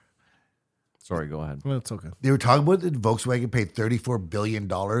before. Sorry, go ahead. well, it's okay. They were talking about that Volkswagen paid $34 billion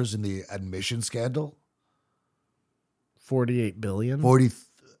in the admission scandal. 48 billion.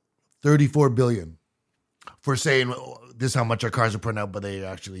 34 billion for saying this is how much our cars are putting out, but they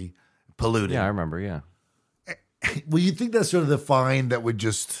actually polluted. Yeah, I remember. Yeah. Well, you think that's sort of the fine that would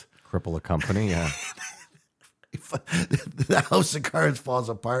just Cripple a company. Yeah. the house of cards falls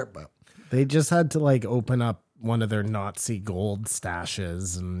apart, but They just had to open up one of their Nazi gold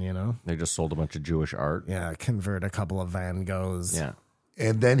stashes and, They just sold a bunch of Jewish art. yeah, convert a couple of Van Goghs. Yeah.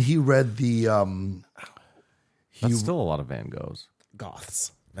 and then he read the That's still a lot of Van Goghs.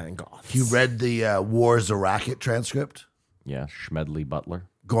 Goths. Van Goths. he read the War is a Racket transcript, Yeah. Schmedley Butler.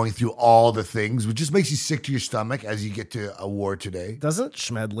 going through all the things, which just makes you sick to your stomach as you get to a war today. Doesn't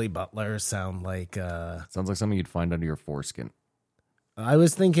Schmedley Butler sound like Sounds like something you'd find under your foreskin. I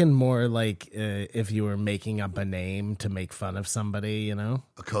was thinking more like if you were making up a name to make fun of somebody, you know?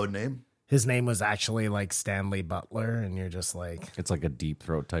 A code name? His name was actually like Stanley Butler, and you're just like... It's like a deep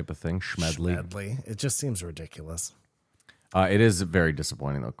throat type of thing. Schmedley. Schmedley. It just seems ridiculous. It is very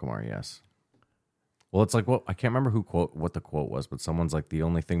disappointing, though, Kumar, yes. Well, it's like, well, I can't remember what the quote was, but someone's like, the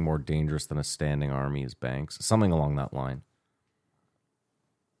only thing more dangerous than a standing army is banks. Something along that line.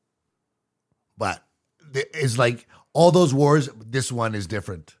 But it's like all those wars, this one is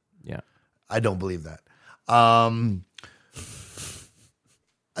different. Yeah. I don't believe that.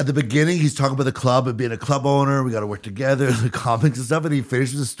 At the beginning, he's talking about the club and being a club owner. We got to work together, the comics and stuff. And he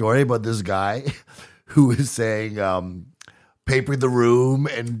finishes the story about this guy who is saying, papering the room.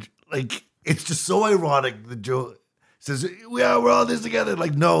 And like, it's just so ironic that Joe says, yeah, we're all this together.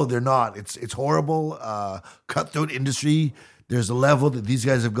 Like, no, they're not. It's horrible. Cutthroat industry. There's a level that these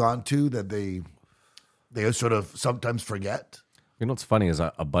guys have gone to that they sort of sometimes forget. You know what's funny is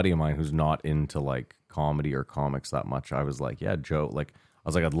a buddy of mine who's not into like comedy or comics that much. I was like, yeah, Joe, like, I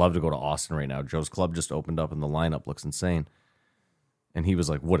was like, I'd love to go to Austin right now. Joe's Club just opened up and the lineup looks insane. And he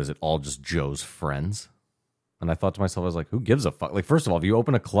was like, what is it? All just Joe's friends? And I thought to myself, I was like, who gives a fuck? Like, first of all, if you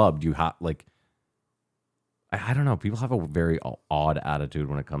open a club, do you have like, I don't know. People have a very odd attitude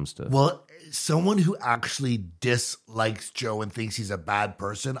when it comes to. Well, someone who actually dislikes Joe and thinks he's a bad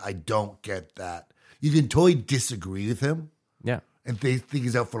person, I don't get that. You can totally disagree with him. Yeah. And they think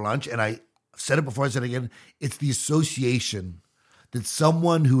he's out for lunch. And I said it before, I said it again. It's the association that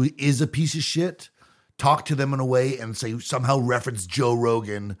someone who is a piece of shit talk to them in a way and say somehow reference Joe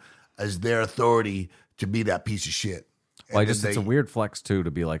Rogan as their authority to be that piece of shit. Well, it's a weird flex too to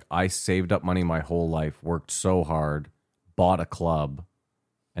be like, I saved up money my whole life, worked so hard, bought a club,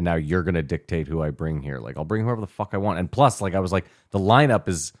 and now you're gonna dictate who I bring here. Like, I'll bring whoever the fuck I want. And plus, like, I was like, the lineup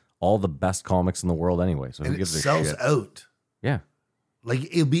is all the best comics in the world anyway. So who gives a shit? It sells out. Yeah. Like,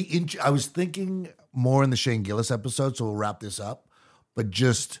 it'll be. I was thinking more in the Shane Gillis episode, so we'll wrap this up. But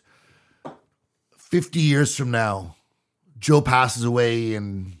just 50 years from now, Joe passes away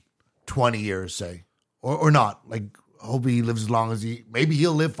in 20 years, say, or not. Like, hope he lives as long as maybe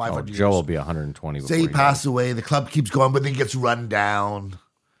he'll live 500 years. Joe will be 120. Say he passes away, the club keeps going, but then gets run down.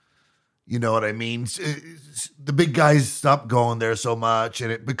 You know what I mean? The big guys stop going there so much,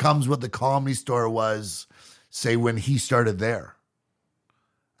 and it becomes what the Comedy Store was, say, when he started there.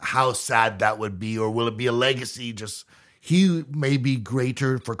 How sad that would be, or will it be a legacy? Just he may be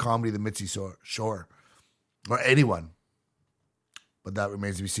greater for comedy than Mitzi Shore or anyone, but that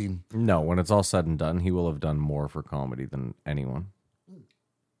remains to be seen. No, when it's all said and done, he will have done more for comedy than anyone.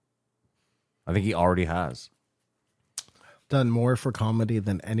 I think he already has Done more for comedy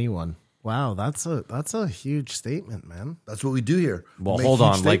than anyone. Wow, that's a huge statement, man. That's what we do here. Well, Make hold huge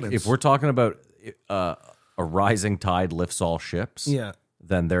on. statements. Like, if we're talking about a rising tide lifts all ships, Yeah.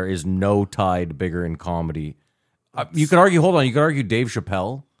 then there is no tide bigger in comedy. You could argue. Hold on. You could argue Dave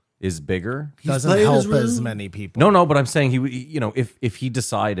Chappelle is bigger. Doesn't playing help his role. as many people. No, but I'm saying he, if he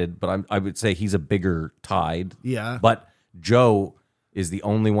decided, but I would say he's a bigger tide. Yeah. But Joe is the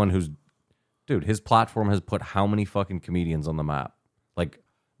only one who's, dude, his platform has put how many fucking comedians on the map? Like,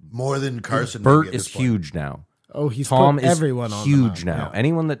 more than Carson. Bert maybe at is this point. huge now. Oh, he's Tom put is everyone on huge the map. now. Yeah.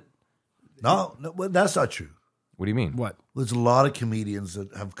 Anyone that, No, well, that's not true. what do you mean? What? There's a lot of comedians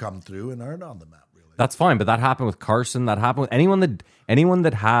that have come through and aren't on the map, really. That's fine, but that happened with Carson. That happened with anyone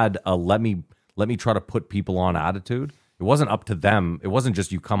that had a let me try to put people on attitude. It wasn't up to them. It wasn't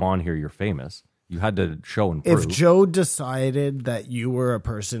just you come on here, you're famous. You had to show and prove. If Joe decided that you were a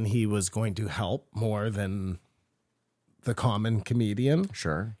person he was going to help more than the common comedian,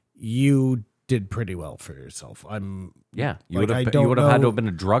 Sure. you did pretty well for yourself. Yeah, you Like, would I have. don't You would have had to know- have been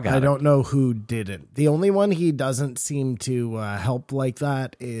a drug I addict. don't know who didn't. The only one he doesn't seem to help like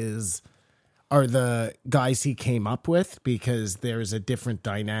that are the guys he came up with, because there's a different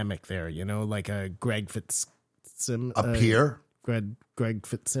dynamic there. You know, like a Greg Fitzsimmons. A peer, Greg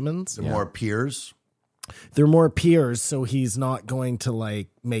Fitzsimmons. the more peers. They're more peers, so he's not going to like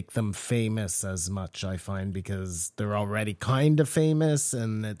make them famous as much, I find, because they're already kind of famous,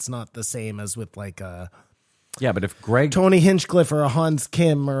 and it's not the same as with like a Yeah, but if Greg, Tony Hinchcliffe or a Hans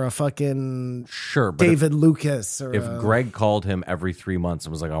Kim or a fucking sure, but David Lucas or if Greg called him every 3 months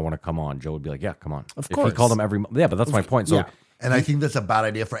and was like, "I want to come on," Joe would be like, "Yeah, come on." Of If course. he called him every month, yeah, but that's my point. So yeah. And I think that's a bad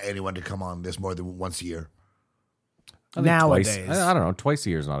idea for anyone to come on this more than once a year. I think Nowadays. twice, I don't know, twice a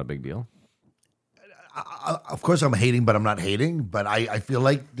year is not a big deal. Of course, I'm hating, but I'm not hating. But I feel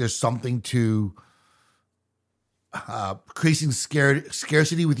like there's something to creating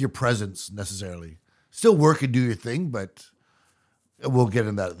scarcity with your presence necessarily. Still work and do your thing, but we'll get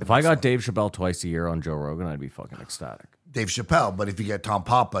in that. If I got Dave Chappelle twice a year on Joe Rogan, I'd be fucking ecstatic. Dave Chappelle, but if you get Tom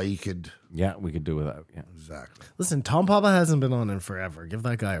Papa, you could Yeah, we could do without. Yeah, exactly. Listen, Tom Papa hasn't been on in forever. Give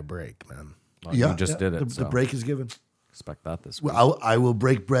that guy a break, man. well, you just did it. The so break is given. expect that this week. Well, I will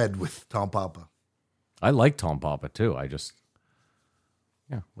break bread with Tom Papa. I like Tom Papa too.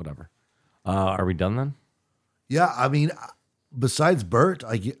 Yeah, whatever. Are we done then? Yeah, I mean, besides Bert,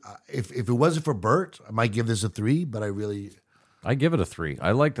 if it wasn't for Bert, I might give this a 3. But I give it a 3.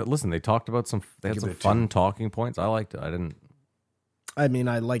 I liked it. Listen, they talked about they had Give some it a fun 2. talking points. I liked it. I mean,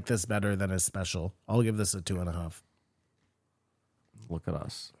 I like this better than his special. I'll give this a 2.5. Look at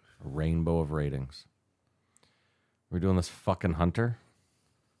us. A rainbow of ratings. We're doing this fucking Hunter.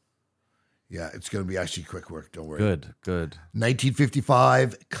 yeah, it's going to be actually quick work. Don't worry. Good.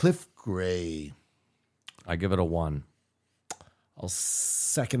 1955, Cliff Gray. I give it a 1. I'll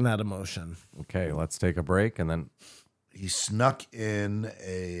second that emotion. Okay, let's take a break and then He snuck in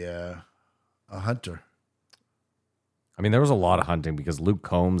a hunter. I mean, there was a lot of hunting because Luke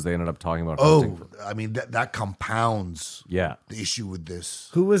Combs, they ended up talking about Oh, hunting. I mean, that compounds Yeah. the issue with this.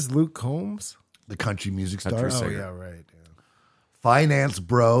 Who was Luke Combs? The country music star. Country Oh, singer. yeah, right. Yeah. Finance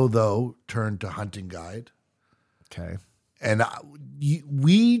bro, though, turned to hunting guide. Okay. And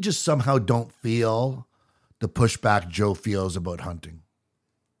we just somehow don't feel the pushback Joe feels about hunting.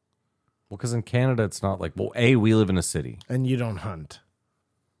 Well, because in Canada, it's not like, well, A, we live in a city. And you don't hunt.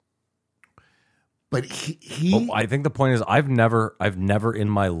 But he Well, I think the point is I've never in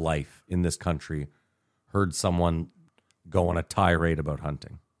my life in this country heard someone go on a tirade about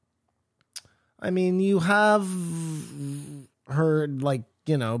hunting. I mean, you have heard, like,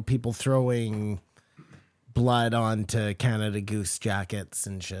 people throwing blood onto Canada Goose jackets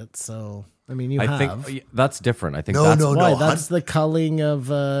and shit. So, I mean, you I have. think that's different. I think No, that's no, Why? no. That's the culling of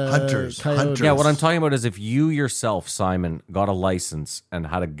Hunters. coyote. Hunters. Yeah, what I'm talking about is if you yourself, Simon, got a license and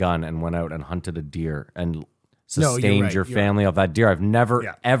had a gun and went out and hunted a deer and No, sustained you're right, your you're family off that deer. I've never,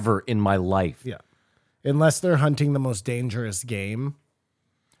 Yeah. ever in my life. Yeah. Unless they're hunting the most dangerous game.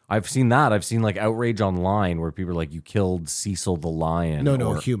 I've seen that. I've seen like outrage online where people are like, you killed Cecil the lion. No,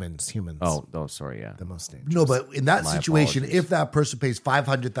 or- humans. Oh, sorry, yeah. The most dangerous. No, but in that My situation, apologies. if that person pays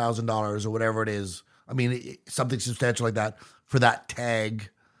 $500,000 or whatever it is, I mean, something substantial like that for that tag,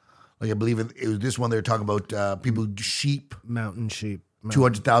 like I believe it was this one they were talking about people sheep, Mountain sheep.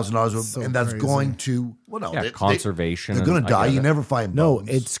 $200,000, So and that's crazy. going to Yeah, conservation. They're going and to I die. get You it. never find No, bones.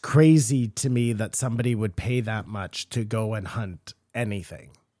 it's crazy to me that somebody would pay that much to go and hunt anything.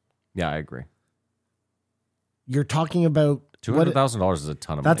 Yeah, I agree. You're talking about $200,000 is a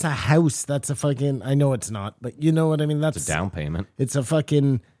ton of That's a money. house. That's a fucking. I know it's not, but you know what I mean. That's It's a down payment. It's a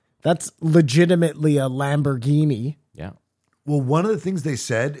fucking. That's legitimately a Lamborghini. Yeah. Well, one of the things they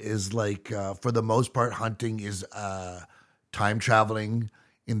said is like, for the most part, hunting is time traveling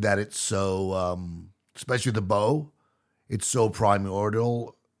in that it's so, especially the bow, it's so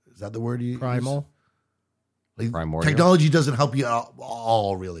primordial. Is that the word you use? Primal. Like, Primordial. technology doesn't help you at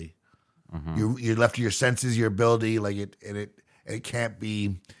all, really. Mm-hmm. You're left to your senses, your ability, like it can't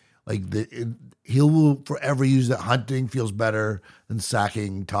be like he will forever use that hunting feels better than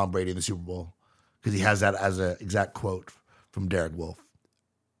sacking Tom Brady in the Super Bowl because he has that as an exact quote from Derek Wolfe.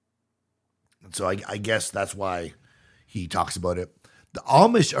 And so I guess that's why he talks about it. The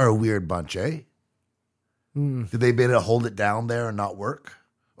Amish are a weird bunch, eh? Did they be able to hold it down there and not work?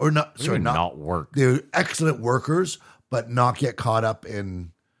 Or not, sorry, not work. They're excellent workers, but not get caught up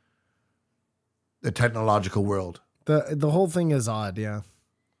in the technological world. The whole thing is odd. Yeah.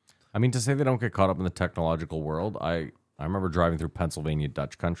 I mean, to say they don't get caught up in the technological world, I remember driving through Pennsylvania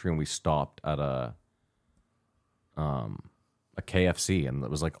Dutch country and we stopped at a KFC and it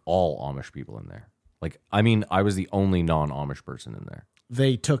was like all Amish people in there. Like, I mean, I was the only non-Amish person in there.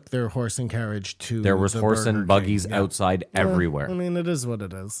 They took their horse and carriage to. There was the horse Burger and buggies King. Yeah. outside everywhere. I mean, it is what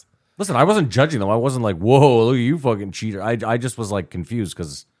it is. Listen, I wasn't judging them. I wasn't like, whoa, look at you fucking cheater. I just was like confused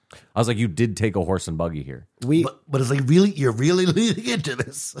because I was like, you did take a horse and buggy here. But it's like really, you're really leading into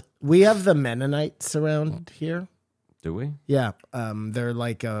this. We have the Mennonites around here. Do we? Yeah. They're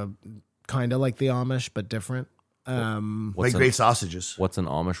like kind of like the Amish, but different. Make What's great sausages. What's an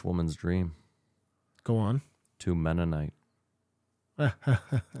Amish woman's dream? Go on. To Mennonite. Mennonite.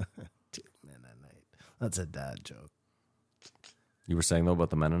 That's a dad joke. You were saying though about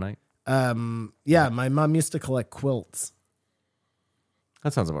the Mennonite? Yeah, my mom used to collect quilts.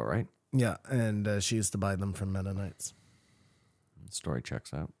 That sounds about right. Yeah, and she used to buy them from Mennonites. Story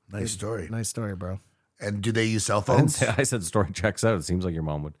checks out. Nice story. Nice story, bro. And do they use cell I didn't phones? say I said story checks out. It seems like your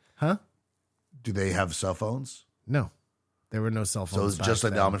mom would. Huh? Do they have cell phones? No, there were no cell phones. So it's back just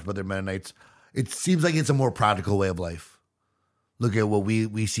like then. the Amish, but they're Mennonites. It seems like it's a more practical way of life. look at what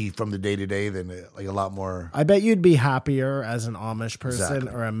we see from the day to day than like a lot more. I bet you'd be happier as an Amish person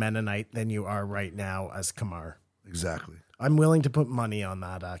Exactly. or a Mennonite than you are right now as Kamar. Exactly. I'm willing to put money on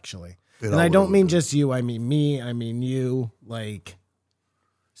that, actually. It And all I don't will mean do. just you. I mean me. I mean you. Like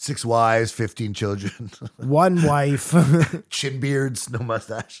 6 wives, 15 children, one wife, chin beards, no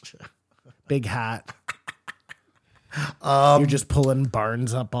mustache. big hat. You're just pulling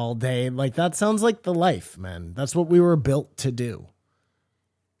barns up all day. Like that sounds like the life, man. That's what we were built to do.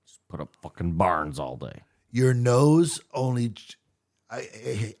 Put up fucking barns all day. Your nose only.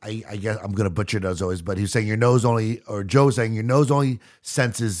 I guess I'm gonna butcher it as always, but he's saying your nose only, or Joe's saying your nose only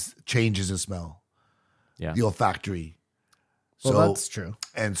senses changes in smell, Yeah. the olfactory. Well, So that's true.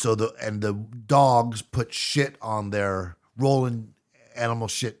 and so the dogs put shit on their rolling animal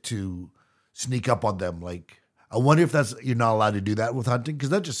shit to sneak up on them. Like I wonder if you're not allowed to do that with hunting, because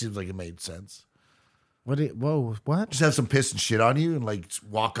that just seems like it made sense. What? Just have some piss and shit on you and like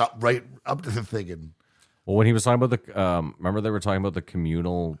walk up right up to the thing and. Well, when he was talking about the, remember they were talking about the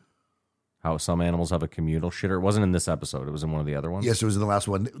communal, how some animals have a communal shitter. It wasn't in this episode. It was in one of the other ones. Yes, it was in the last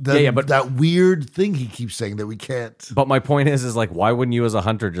one. but that weird thing he keeps saying that we can't. But my point is like, why wouldn't you as a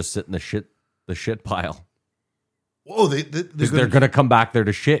hunter just sit in the shit pile? Oh, Because they're gonna come back there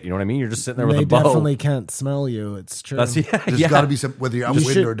to shit. You know what I mean? You're just sitting there with They a bow. definitely can't smell you. It's true. That's There's yeah. got to be some, whether you're you upwind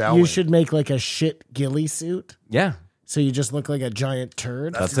or should, downwind. you should make like a shit ghillie suit. Yeah, So you just look like a giant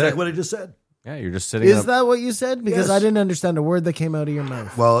turd. That's exactly it. what I just said. yeah. You're just sitting. Is that what you said? Because Yes. I didn't understand a word that came out of your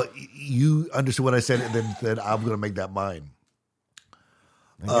mouth. Well, you understood what I said, and then said I'm going to make that mine.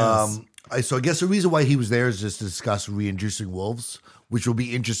 So I guess the reason why he was there is just to discuss reintroducing wolves, which will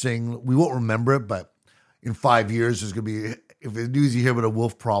be interesting. We won't remember it, but in 5 years, there's going to be, if the news you hear about a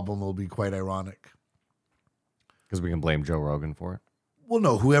wolf problem, it'll be quite ironic. Because we can blame Joe Rogan for it. Well,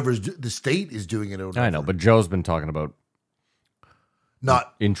 no, the state is doing it. I know, but Joe's been talking about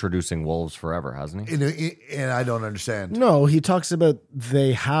not, introducing wolves forever, hasn't he? and I don't understand. No, he talks about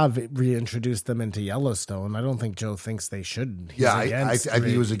they have reintroduced them into Yellowstone. I don't think Joe thinks they should. He's Yeah, I against think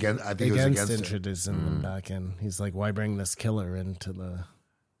he was against. I think he was against it. introducing them back in. He's like, why bring this killer into the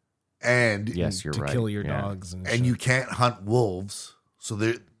And Yes, you're to right. kill your Yeah. dogs and you can't hunt wolves, so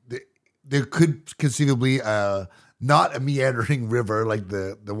there could conceivably not a meandering river like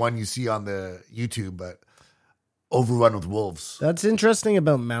the one you see on the YouTube, but overrun with wolves. That's interesting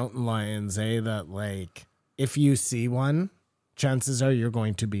about mountain lions, that like if you see one, chances are you're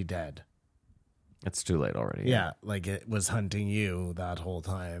going to be dead. It's too late already. Yeah, like it was hunting you that whole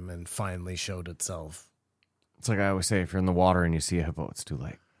time and finally showed itself. It's like I always say, if you're in the water and you see a hippo, it's too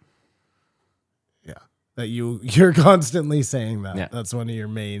late. Yeah. That you're constantly saying that. Yeah. That's one of your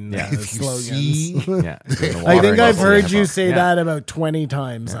main Yeah. If you slogans. see, Yeah. if you're in the I water think and I've see a heard hippo. you say Yeah. that about 20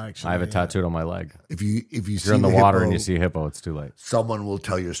 times actually. I have it Yeah. tattooed on my leg. if you If see you're in the water and hippo, you see a hippo, it's too late. someone will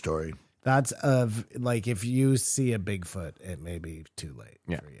tell your story. That's like if you see a Bigfoot, it may be too late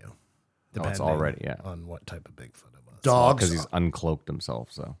Yeah. for you. Oh, it's already, yeah. on what type of Bigfoot it was. Dogs, Because he's uncloaked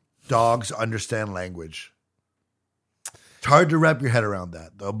himself, so. dogs understand language. It's hard to wrap your head around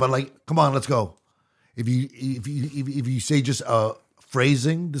that though. But like, come on, let's go. If you say just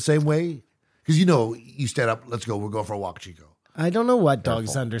phrasing the same way, because you stand up, let's go, we'll go for a walk, Chico. I don't know what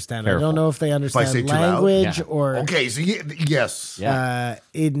dogs understand. I Careful. don't know if they say understand too loud? language Yeah. or Okay, so yes, Yeah.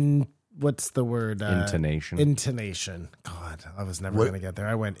 in what's the word? Intonation. Intonation. God, I was never What- going to get there.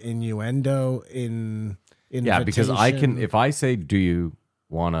 I went innuendo, Yeah, because I can, invitation. if I say, do you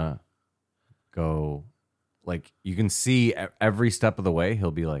want to go, like, you can see every step of the way,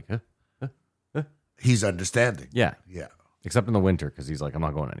 he'll be like, huh? he's understanding. Yeah. Yeah. Except in the winter, because he's like, I'm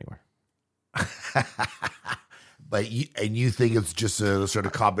not going anywhere. But you think it's just a sort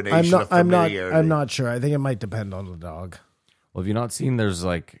of combination of familiarity. I'm not sure. I think it might depend on the dog. Well, have you not seen there's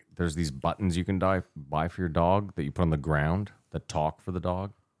these buttons you can buy for your dog that you put on the ground that talk for the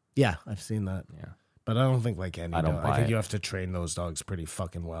dog? Yeah, I've seen that. Yeah. But I don't think like any I don't dog. buy I think it. you have to train those dogs pretty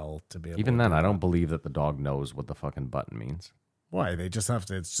fucking well to be able Even to then, do I that. don't believe that the dog knows what the fucking button means. Why? They just have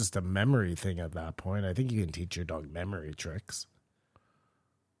to. It's just a memory thing at that point. I think you can teach your dog memory tricks.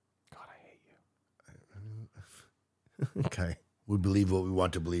 God, I hate you. Okay. We believe what we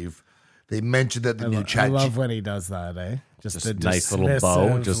want to believe. They mentioned that the I new love chat. when he does that, eh? Just the a nice little bow,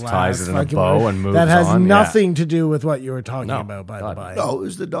 dismissive just ties last it in a fucking bow word. and moves That has on, yeah. nothing to do with what you were talking No, about, by God, the by. No,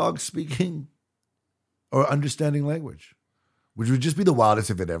 is the dog speaking or understanding language? Which would just be the wildest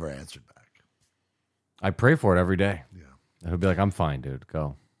if it ever answered back. I pray for it every day. Yeah. And he'll be like, I'm fine, dude.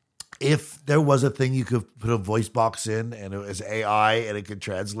 Go. If there was a thing you could put a voice box in and it was AI and it could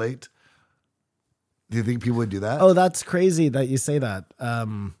translate, do you think people would do that? Oh, that's crazy that you say that.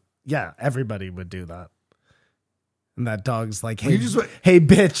 Yeah, everybody would do that. And that dog's like, You hey, just went- hey,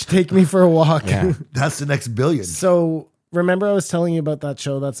 bitch, take me for a walk. Yeah. That's the next billion. So remember I was telling you about that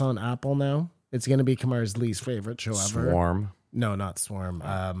show that's on Apple now? It's going to be Kamar's least favorite show ever. Swarm. No, not Swarm.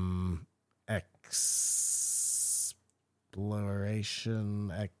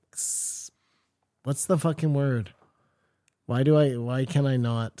 Exploration. What's the fucking word? Why can I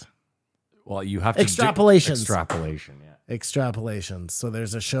not? Well, you have to Extrapolations. Extrapolation, yeah. Extrapolations. So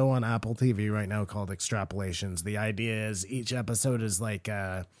there's a show on Apple TV right now called Extrapolations. The idea is each episode is like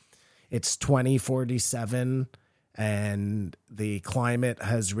it's 2047 and the climate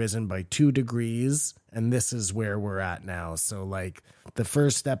has risen by 2 degrees and this is where we're at now. So like the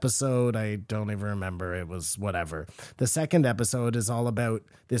first episode, I don't even remember, it was whatever. The second episode is all about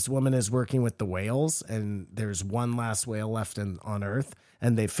this woman is working with the whales and there's one last whale left on Earth.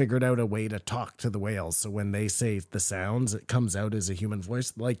 And they figured out a way to talk to the whales. So when they say the sounds, it comes out as a human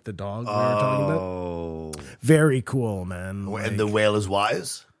voice, like the dog we were talking about. Oh. Very cool, man. And the whale is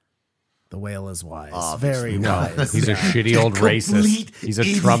wise? The whale is wise. Obviously. Very wise. He's a shitty old racist. Complete He's a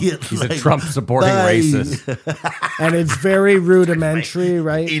idiot, Trump. He's a like, Trump supporting nice. racist. And it's very rudimentary,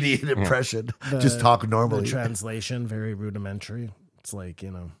 right? Idiot impression. Just talk The normally. translation, very rudimentary. It's like,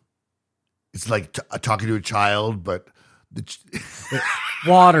 It's like talking to a child, but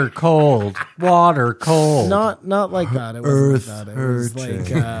Water cold. Water cold. not like that. It wasn't Earth like that. It was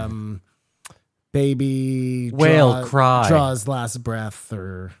hurting. like baby Whale cry. draws last breath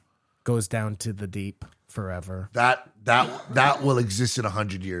or goes down to the deep forever. that will exist in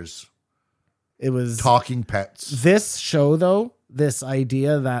 100 years. It was Talking pets. this show though, this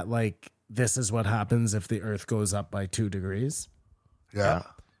idea that like this is what happens if the earth goes up by 2 degrees. Yeah.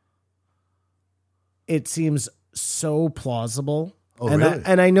 It seems so plausible. Oh, and really?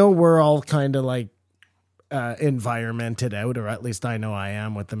 I know we're all kind of like environmented out, or at least I know I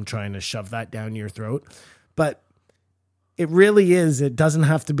am, with them trying to shove that down your throat. But it really is. It doesn't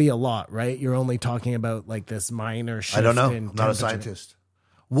have to be a lot, right? You're only talking about like this minor shift. I don't know. in I'm not a temperature. scientist.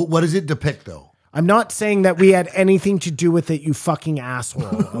 What does it depict, though? I'm not saying that we had anything to do with it, you fucking asshole,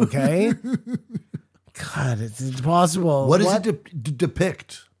 okay? God, it's impossible. What does it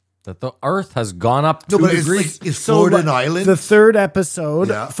depict? That the Earth has gone up 2 No, but it's degrees. like, is Florida like, an island? The third episode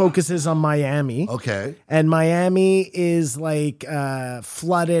Yeah. focuses on Miami. Okay. And Miami is like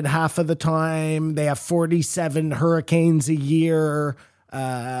flooded half of the time. They have 47 hurricanes a year.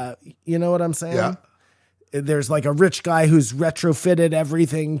 You know what I'm saying? Yeah. There's like a rich guy who's retrofitted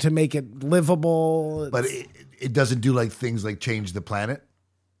everything to make it livable. But it doesn't do like things like change the planet.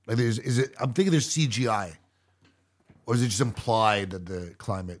 Like I'm thinking there's CGI. Or is it just implied that the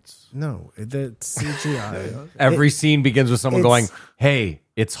climate's No, it's CGI. Every scene begins with someone going, it's- hey,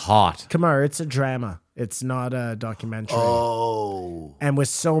 it's hot. Kamar, it's a drama. It's not a documentary. Oh. And with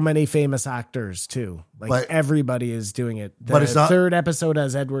so many famous actors too. Like But- everybody is doing it. The But it's not- third episode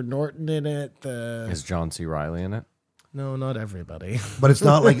has Edward Norton in it. Is John C. Reilly in it? No, not everybody. But it's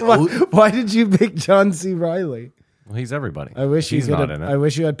not like Why did you pick John C. Reilly? Well, he's everybody. I wish he's you could not have, in I it.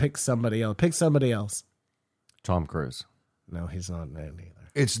 wish you had picked somebody else. Pick somebody else. Tom Cruise. No, he's not in it either.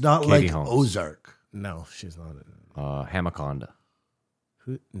 it's not Katie like Holmes. Ozark. No, she's not in it. Hamaconda.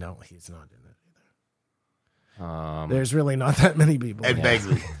 No, he's not in it either. There's really not that many people. Ed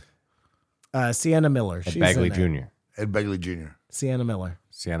Begley. Sienna Miller. Ed She's Bagley in it. Jr. Ed Begley Jr. Sienna Miller.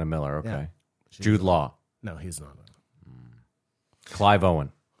 Sienna Miller, okay. Yeah. Jude Law. No, he's not in it. Clive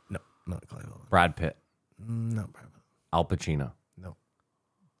Owen. No, not Clive Owen. Brad Pitt. No, Brad. Al Pacino. No.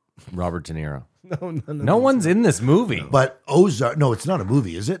 Robert De Niro. No. No one's in this movie. But Ozark, no, it's not a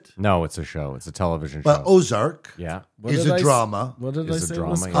movie, is it? No, it's a show. It's a television But show. Ozark Yeah. What is did a I s- drama What did Is I a say? drama,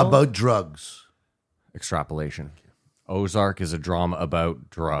 it was yeah. called? about drugs. Extrapolation. Ozark is a drama about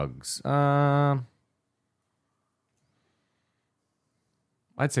drugs. I'd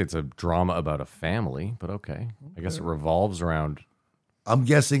say it's a drama about a family, but okay. I guess it revolves around. I'm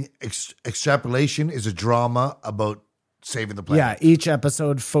guessing Extrapolation is a drama about saving the Yeah, planet. each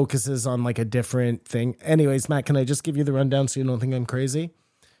episode focuses on like a different thing. Anyways, Matt, can I just give you the rundown so you don't think I'm crazy?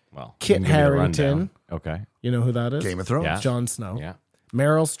 Well, Kit you can give me the Harington. rundown. Okay. You know who that is? Game of Thrones. Yeah. Jon Snow. Yeah.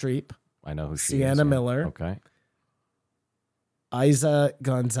 Meryl Streep. I know who she is. Sienna yeah. Miller. Okay. Isa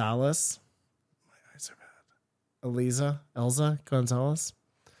Gonzalez. My eyes are bad. Elza Gonzalez.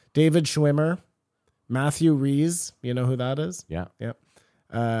 David Schwimmer. Matthew Rees. You know who that is? Yeah. Yep.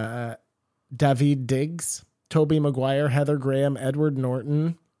 David Diggs. Toby Maguire. Heather Graham. Edward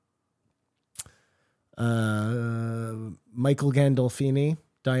Norton. Michael Gandolfini.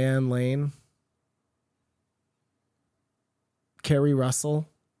 Diane Lane. Kerry Russell.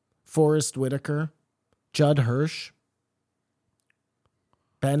 Forrest Whitaker. Judd Hirsch.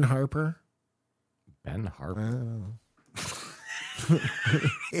 Ben Harper. Ben Harper.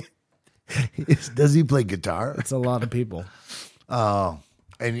 Does he play guitar? It's a lot of people. Oh,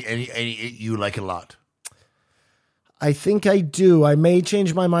 and you like it a lot. I think I do. I may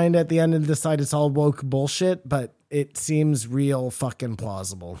change my mind at the end and decide it's all woke bullshit, but it seems real fucking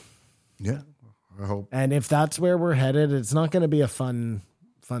plausible. Yeah, I hope And if that's where we're headed, it's not going to be a fun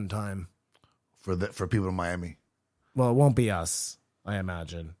time. for people in Miami. Well, it won't be us, I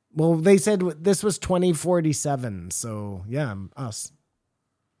imagine. Well, they said this was 2047, so yeah, us.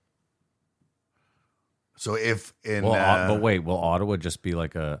 So if in Well, but wait, will Ottawa just be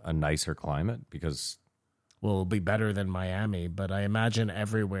like a nicer climate? Because Well, it'll be better than Miami, but I imagine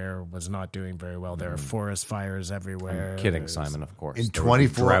everywhere was not doing very well. There are forest fires everywhere. I'm kidding, There's- Simon, of course. In There would be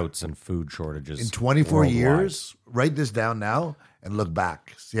 24 droughts and food shortages. in 24 worldwide. years, write this down now and look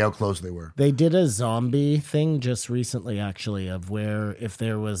back. See how close they were. They did a zombie thing just recently, actually, of where if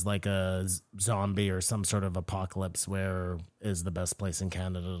there was like a zombie or some sort of apocalypse, where is the best place in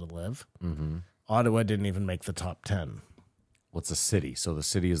Canada to live? Mm-hmm. Ottawa didn't even make the top 10. Well, it's a city, so the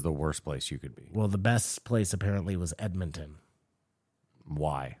city is the worst place you could be. Well, the best place apparently was Edmonton.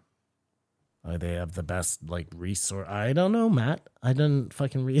 Why? They have the best like resource. I don't know, Matt. I didn't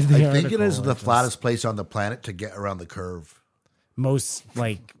fucking read the I article. think it is I the just- flattest place on the planet to get around the curve. most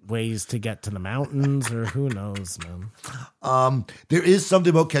like ways to get to the mountains, or who knows, man. There is something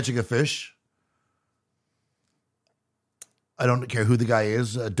about catching a fish. I don't care who the guy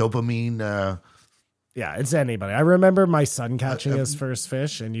is. Dopamine. Yeah, it's anybody. I remember my son catching his first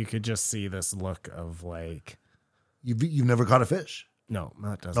fish, and you could just see this look of like, You've never caught a fish. no,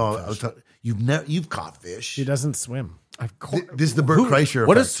 Matt doesn't. No, fish. you've caught fish. He doesn't swim. This is the Bert Kreischer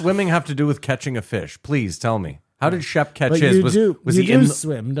What effect. does swimming have to do with catching a fish? Please tell me. How did Shep catch But his? you Was do. was you he do in?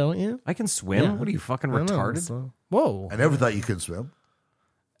 swim, don't you? I can swim. What are you fucking I don't know, retarded? so- Whoa. I never thought you could swim.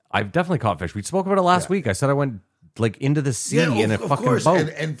 I've definitely caught fish. We spoke about it last week. I said I went like into the sea in a fucking course. boat.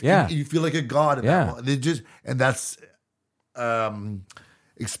 And yeah, you feel like a god in Yeah. that moment. They just and that's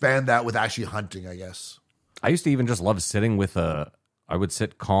expand that with actually hunting, I guess. I used to even just love sitting with a. I would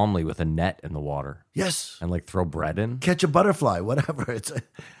sit calmly with a net in the water Yes. and like throw bread in. Catch a butterfly, whatever. It's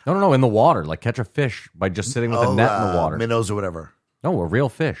No, in the water. Like catch a fish by just sitting with a net in the water. minnows or whatever. No, a real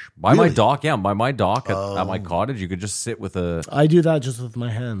fish. By my Really? dock, at my cottage, you could just sit with a. I do that just with my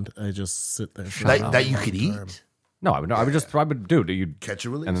hand. I just sit there. for a That you long could time. eat. No, I would just throw. I would do. You'd Catch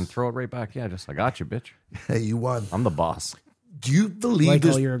and release. and then throw it right back. Yeah, just I got you, bitch. Hey, you won. I'm the boss. Do you believe Like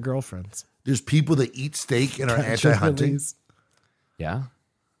there's, all your girlfriends. there's people that eat steak and are Catch and anti-hunting? release. Yeah,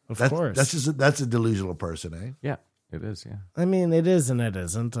 Of course. That's a delusional person, eh? yeah, it is. Yeah. I mean, it is and it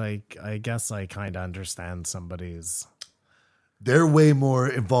isn't. I guess I kind of understand somebody's. They're way more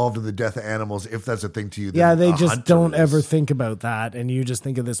involved in the death of animals, if that's a thing to you. Than Yeah, they a just hunter don't is. ever think about that, and you just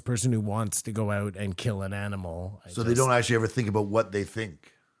think of this person who wants to go out and kill an animal. So they don't actually ever think about what they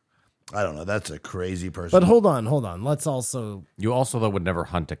think. I don't know. That's a crazy person. But hold on. Let's also. You also though would never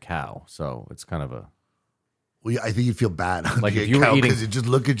hunt a cow, so it's kind of a Well, I think you'd feel bad. Like if you were eating- because it just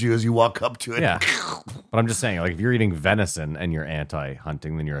look at you as you walk up to it. yeah. But I'm just saying, like if you're eating venison and you're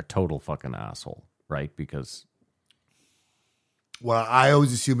anti-hunting, then you're a total fucking asshole, right? Because Well, I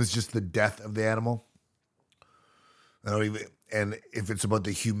always assume it's just the death of the animal. I don't even, and if it's about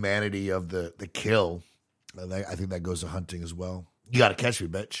the humanity of the kill, I think that goes to hunting as well. You got to catch me,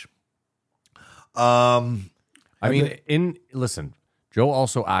 bitch. I mean, listen, Joe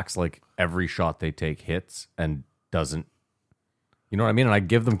also acts like every shot they take hits and doesn't. You know what I mean? And I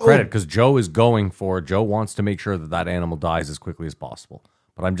give them credit because Joe wants to make sure that animal dies as quickly as possible.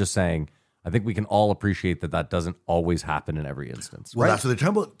 But I'm just saying, I think we can all appreciate that doesn't always happen in every instance. Well, Right? that's what they're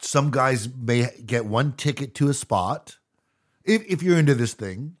talking about. Some guys may get one ticket to a spot. If you're into this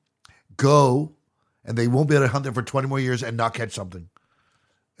thing, go, and they won't be able to hunt there for 20 more years and not catch something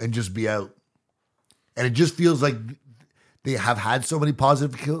and just be out. And it just feels like they have had so many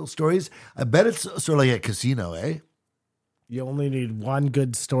positive kill stories. I bet it's sort of like a casino, eh? You only need one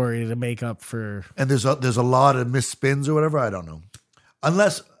good story to make up for. And there's a lot of misspins or whatever. I don't know.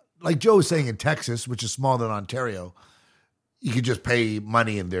 Unless, like Joe was saying, in Texas, which is smaller than Ontario, you could just pay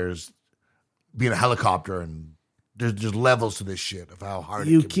money and there's being a helicopter and there's levels to this shit of how hard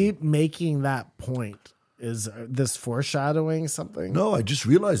You it can keep making that point. Is this foreshadowing something? be. No, I just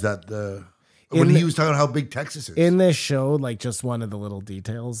realized that when he was talking about how big Texas is. In this show, like just one of the little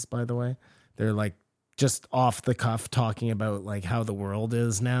details, by the way, they're like just off the cuff talking about like how the world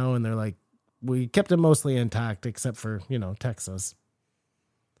is now. And they're like, we kept it mostly intact except for, Texas.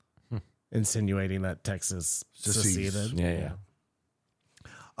 Insinuating that Texas Secedes. seceded. Yeah.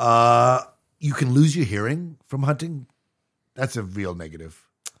 You can lose your hearing from hunting. That's a real negative.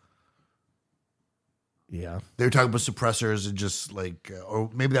 Yeah. They were talking about suppressors and just like, or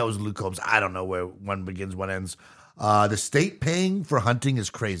maybe that was Luke Combs. I don't know where one begins, one ends. The state paying for hunting is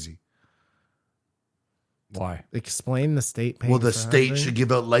crazy. Why? Explain the state paying Well, the for state hunting. should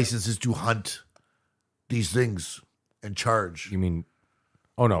give out licenses to hunt these things and charge. You mean?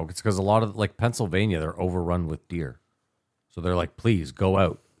 Oh no, it's because a lot of like Pennsylvania, they're overrun with deer, so they're like, please go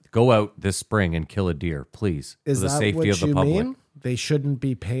out this spring and kill a deer, please, Is for the that safety what of the you public. mean? They shouldn't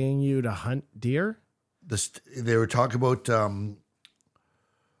be paying you to hunt deer? They were talking about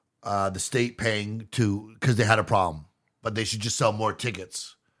the state paying to because they had a problem, but they should just sell more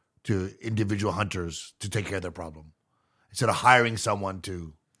tickets to individual hunters to take care of their problem instead of hiring someone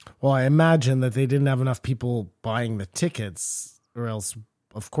to. Well, I imagine that they didn't have enough people buying the tickets, or else,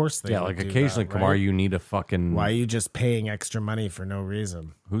 of course, they Yeah, would like do occasionally, that, Kamar, right? you need a fucking. Why are you just paying extra money for no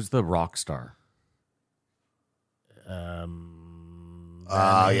reason? Who's the rock star?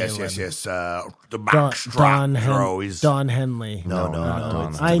 Yes. The Max Don Don Henley. No.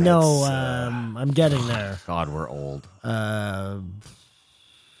 Don. I know. I'm getting there. God, we're old.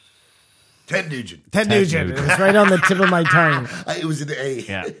 Ted Nugent. Ted Nugent. Nugent. It's right on the tip of my tongue. It was an A.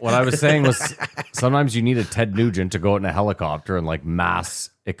 Yeah, what I was saying was sometimes you need a Ted Nugent to go out in a helicopter and like mass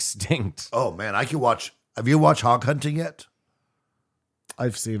extinct. Oh man, I can watch. Have you watched hog hunting yet?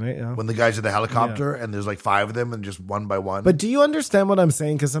 I've seen it, yeah. When the guys in the helicopter and there's like 5 of them and just one by one. But do you understand what I'm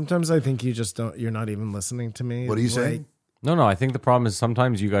saying? Because sometimes I think you just don't. You're not even listening to me. What are you Like, saying? No, I think the problem is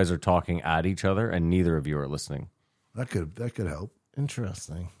sometimes you guys are talking at each other and neither of you are listening. That could help.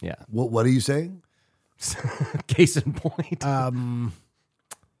 Interesting. Yeah. What are you saying? Case in point.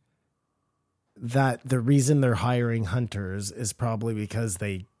 That the reason they're hiring hunters is probably because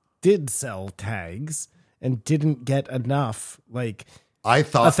they did sell tags and didn't get enough. Like I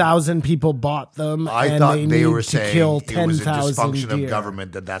thought 1,000 people bought them. I and thought they they were need to saying kill it was a 10,000 dysfunction deer. of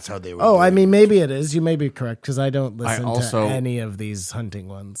government that's how they were. Oh, doing I it. mean, maybe it is. You may be correct because I don't listen also- to any of these hunting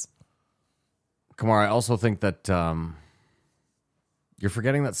ones. Kamar, I also think that you're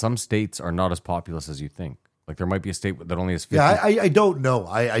forgetting that some states are not as populous as you think. Like there might be a state that only has 50. Yeah, I don't know.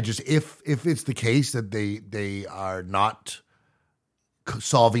 I just if it's the case that they are not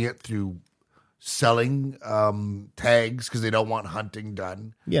solving it through selling tags because they don't want hunting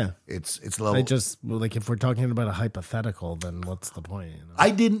done. Yeah. It's a level. I just, like, if we're talking about a hypothetical, then what's the point? You know? I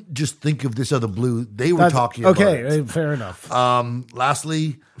didn't just think of this out of the blue. They were talking about okay, it. fair enough.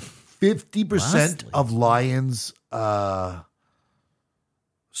 Lastly, 50% of lions'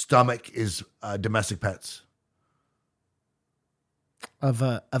 stomach is domestic pets.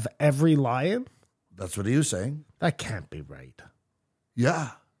 Of every lion? That's what he was saying. That can't be right.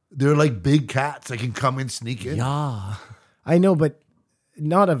 Yeah. They're like big cats that can come and sneak in. Yeah. I know, but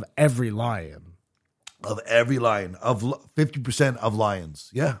not of every lion. Of every lion. Of 50% of lions.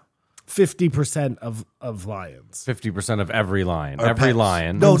 Yeah. 50% of lions. 50% of every lion. Are Every pets.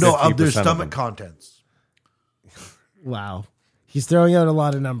 lion. No, of 50% their of stomach them. contents. Wow. He's throwing out a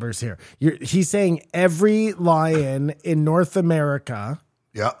lot of numbers here. He's saying every lion in North America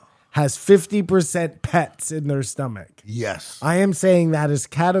Yeah. has 50% pets in their stomach. Yes. I am saying that is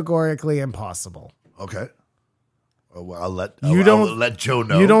categorically impossible. Okay. Well, I'll let Joe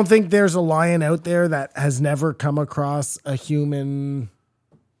know. You don't think there's a lion out there that has never come across a human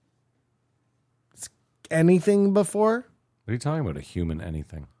anything before? What are you talking about? A human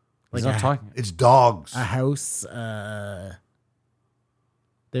anything? Like He's not a- talking. It's dogs A house.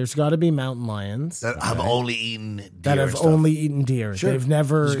 There's got to be mountain lions that have only eaten deer that have and stuff. only eaten deer. Sure. They've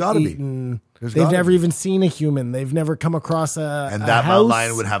never There's gotta be. eaten. There's They've gotta never be. even seen a human. They've never come across a And a that house. mountain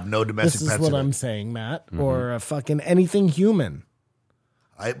lion would have no domestic This is pets what in I'm it. saying, Matt. Or a fucking anything human.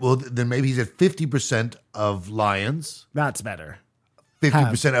 Well, then maybe he's at 50% of lions, That's better.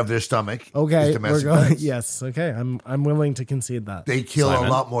 50% of their stomach Okay, is we're domestic going. pets. Yes, okay. I'm willing to concede that. They kill Simon?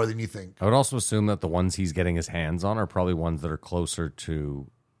 a lot more than you think. I would also assume that the ones he's getting his hands on are probably ones that are closer to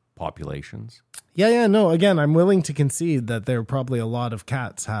populations. Yeah, no. Again, I'm willing to concede that there are probably a lot of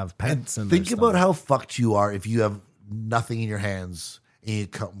cats have pets in Think their about stomach. how fucked you are if you have nothing in your hands and you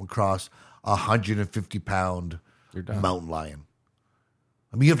come across a 150-pound You're done. mountain lion.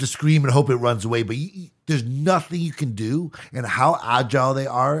 I mean, you have to scream and hope it runs away, but there's nothing you can do. And how agile they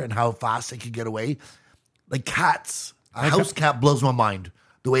are and how fast they can get away. Like cats. A house cat blows my mind.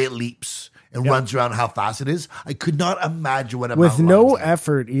 The way it leaps and runs around, how fast it is. I could not imagine what a with mountain no lion's like.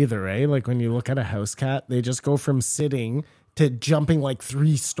 effort either, eh? Like when you look at a house cat, they just go from sitting to jumping like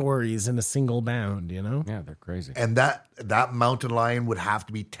 3 stories in a single bound, you know? Yeah, they're crazy. And that mountain lion would have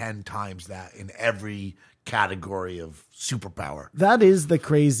to be 10 times that in every category of superpower. That is the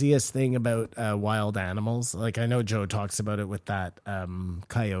craziest thing about wild animals. Like I know Joe talks about it with that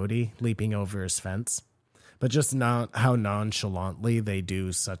coyote leaping over his fence. But just not how nonchalantly they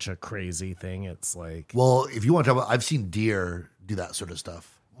do such a crazy thing. It's like, Well, if you want to talk about, I've seen deer do that sort of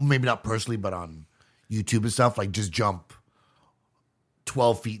stuff. Maybe not personally, but on YouTube and stuff, like just jump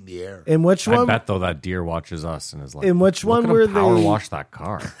 12 feet in the air. in which I one? bet though that deer watches us and is like, In which "Look one at him were power they- wash that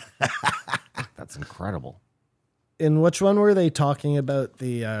car?" That's incredible. In which one were they talking about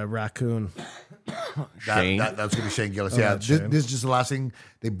the raccoon? Shane, That's going to be Shane Gillis. that's this, Shane. this is just the last thing.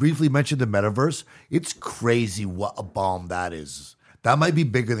 They briefly mentioned the metaverse. It's crazy what a bomb that is. That might be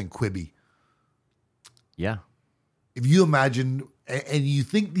bigger than Quibi. yeah, If you imagine, and you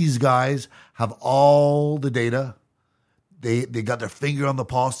think these guys have all the data, they got their finger on the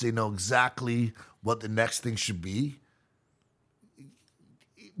pulse, they know exactly what the next thing should be.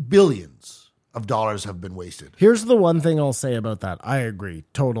 Billions of dollars have been wasted. Here's the one thing I'll say about that. I agree.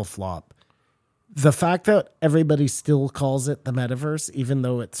 Total flop. The fact that everybody still calls it the metaverse, even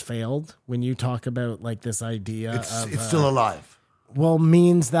though it's failed, when you talk about like this idea of It's still alive. well,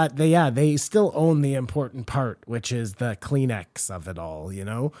 means that they still own the important part, which is the Kleenex of it all, you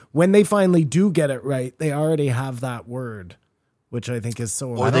know? When they finally do get it right, they already have that word, which I think is so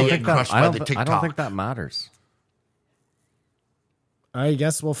Or they important. get crushed by the I TikTok. don't think that matters. I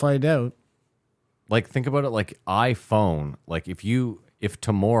guess we'll find out. Like, think about it like iPhone. Like, if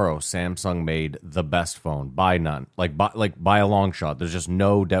tomorrow Samsung made the best phone, by none, by a long shot, there's just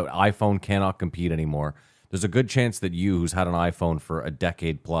no doubt iPhone cannot compete anymore. There's a good chance that you, who's had an iPhone for a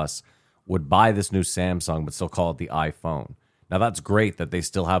decade plus, would buy this new Samsung but still call it the iPhone. Now, that's great that they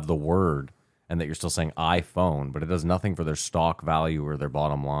still have the word and that you're still saying iPhone, but it does nothing for their stock value or their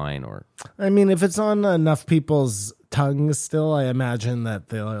bottom line. Or I mean, if it's on enough people's tongues still, I imagine that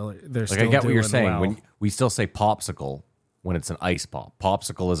they're like, still I get what you're doing saying. well. When we still say popsicle when it's an ice pop.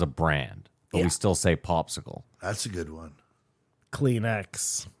 Popsicle is a brand, but we still say popsicle. That's a good one.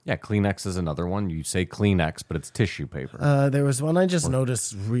 Kleenex. Yeah, Kleenex is another one. You say Kleenex, but it's tissue paper. There was one I just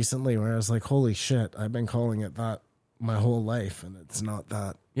noticed recently where I was like, holy shit, I've been calling it that my whole life, and it's not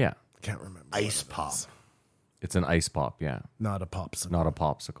that. Yeah, Can't remember. Ice pop. it's an ice pop. Yeah, Not a popsicle. not a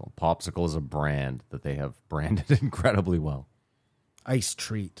popsicle. Popsicle is a brand that they have branded incredibly well. Ice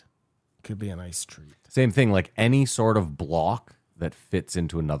treat. Could be an ice treat. Same thing, like any sort of block that fits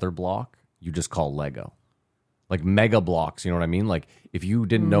into another block, you just call Lego. Like mega blocks, you know what I mean? Like if you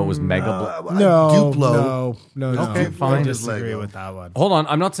didn't know it was mega block. No, Duplo. no. Okay, I fine. disagree Lego. with that one. Hold on,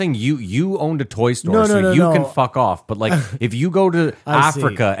 I'm not saying you owned a toy store, No, so no, you no. can fuck off. But like, if you go to I see.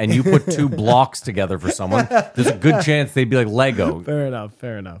 Africa and you put two blocks together for someone, there's a good chance they'd be like Lego. Fair enough.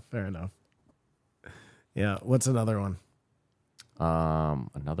 Yeah, what's another one?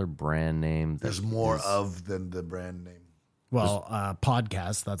 Another brand name. that There's more is- of than the brand name. Well,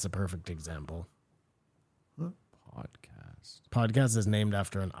 podcast, that's a perfect example. podcast. Podcast is named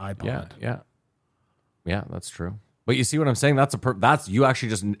after an iPod. Yeah. That's true. But you see what I'm saying? That's you actually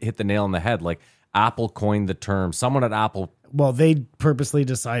just hit the nail on the head. Like Apple coined the term. Someone at Apple. Well, they purposely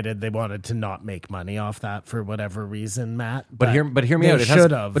decided they wanted to not make money off that for whatever reason, Matt. But hear me they out. It has-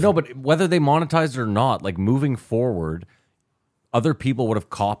 should have. But no. But whether they monetized it or not, like moving forward, other people would have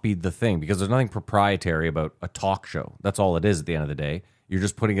copied the thing because there's nothing proprietary about a talk show. That's all it is at the end of the day. You're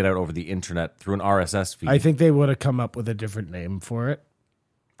just putting it out over the internet through an RSS feed. I think they would have come up with a different name for it.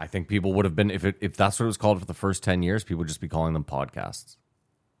 I think people would have been if that's what it was called for the first 10 years, people would just be calling them podcasts.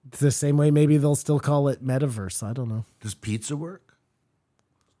 It's the same way maybe they'll still call it metaverse. I don't know. Does pizza work?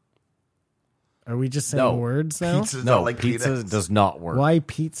 Are we just saying No. words now? Pizza's No, not like pizza Kleenex. does not work. Why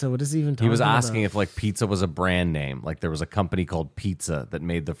pizza? What is he even talking He was about? asking if like pizza was a brand name. Like there was a company called Pizza that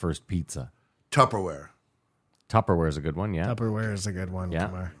made the first pizza. Tupperware. Tupperware is a good one, yeah. Tupperware is a good one. Yeah.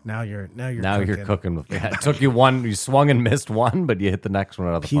 Kumar. Now you're You're cooking with it took you one, you swung and missed one, but you hit the next one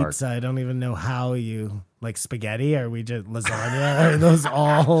out of the park. Pizza. I don't even know how you like spaghetti. Are we just lasagna? Are those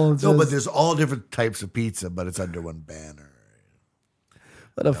all? Just, No, but there's all different types of pizza, but it's under one banner.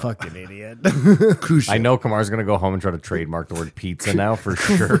 what a fucking idiot. Cruise ship. I know Kamar's gonna go home and try to trademark the word pizza now for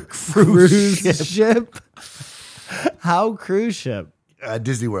sure. Cruise ship. How cruise ship?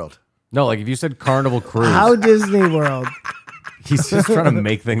 Disney World. No, like if you said Carnival Cruise, How Disney World? he's just trying to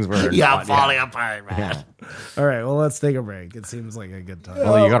make things where they're not. falling apart, man. Yeah. All right, well, let's take a break. It seems like a good time.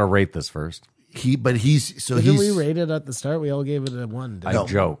 Well, you got to rate this first. Didn't we He's rate it at the start? We all gave it a 1. didn't I we?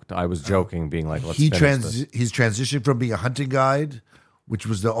 joked. I was joking, being like, "Let's he's finish this." transitioned from being a hunting guide, which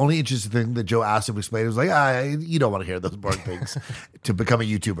was the only interesting thing that Joe asked him to explain. It was like, you don't want to hear those boring things, to become a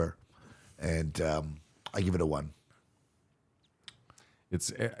YouTuber, and I give it a 1.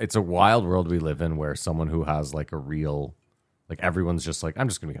 It's a wild world we live in where someone who has like a real, like everyone's just like, I'm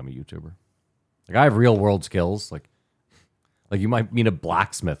just gonna become a YouTuber. Like I have real world skills. Like you might meet a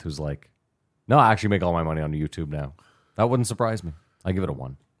blacksmith who's like, No, I actually make all my money on YouTube now. That wouldn't surprise me. I give it a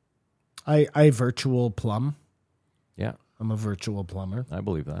 1. I virtual plumb. Yeah, I'm a virtual plumber. I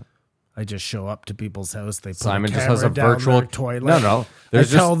believe that. I just show up to people's house. They put Simon a just has a camera down virtual their toilet. No. I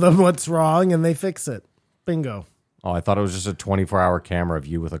There's tell them what's wrong and they fix it. Bingo. Oh, I thought it was just a 24-hour camera of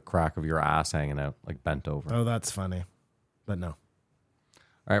you with a crack of your ass hanging out, like bent over. Oh, that's funny. But no. All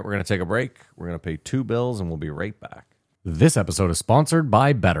right, we're going to take a break. We're going to pay 2 bills, and we'll be right back. This episode is sponsored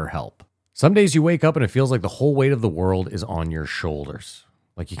by BetterHelp. Some days you wake up and it feels like the whole weight of the world is on your shoulders.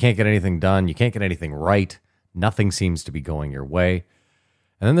 Like you can't get anything done. You can't get anything right. Nothing seems to be going your way.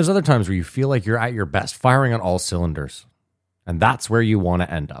 And then there's other times where you feel like you're at your best, firing on all cylinders. And that's where you want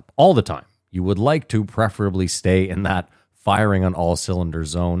to end up all the time. You would like to preferably stay in that firing on all cylinders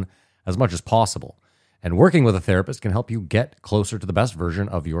zone as much as possible. And working with a therapist can help you get closer to the best version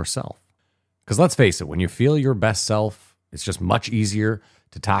of yourself. Because let's face it, when you feel your best self, it's just much easier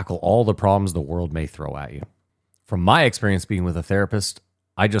to tackle all the problems the world may throw at you. From my experience being with a therapist,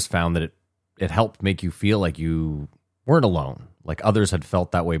 I just found that it helped make you feel like you weren't alone, like others had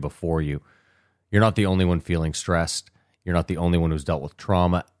felt that way before you. You're not the only one feeling stressed. You're not the only one who's dealt with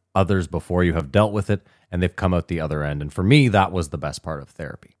trauma. Others before you have dealt with it, and they've come out the other end. And for me, that was the best part of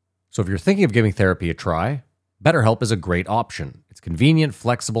therapy. So if you're thinking of giving therapy a try, BetterHelp is a great option. It's convenient,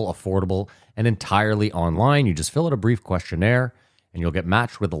 flexible, affordable, and entirely online. You just fill out a brief questionnaire, and you'll get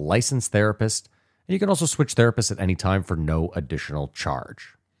matched with a licensed therapist. And you can also switch therapists at any time for no additional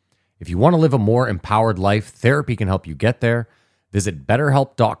charge. If you want to live a more empowered life, therapy can help you get there. Visit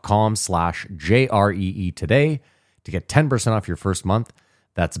betterhelp.com/JREE today to get 10% off your first month.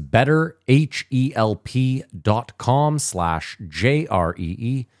 That's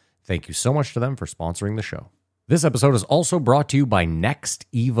betterhelp.com/JREE. Thank you so much to them for sponsoring the show. This episode is also brought to you by Next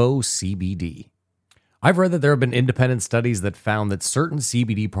Evo CBD. I've read that there have been independent studies that found that certain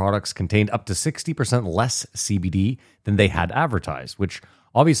CBD products contained up to 60% less CBD than they had advertised, which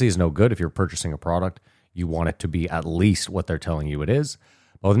obviously is no good if you're purchasing a product. You want it to be at least what they're telling you it is.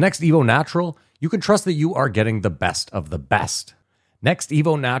 But with Next Evo Natural, you can trust that you are getting the best of the best. Next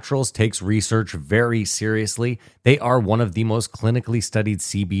Evo Naturals takes research very seriously. They are one of the most clinically studied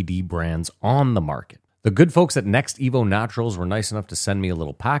CBD brands on the market. The good folks at Next Evo Naturals were nice enough to send me a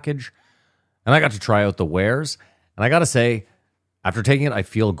little package, and I got to try out the wares. And I got to say, after taking it, I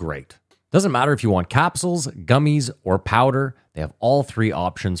feel great. Doesn't matter if you want capsules, gummies, or powder. They have all 3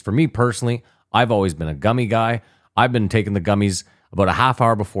 options. For me personally, I've always been a gummy guy. I've been taking the gummies about a half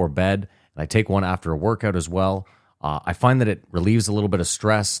hour before bed, and I take one after a workout as well. I find that it relieves a little bit of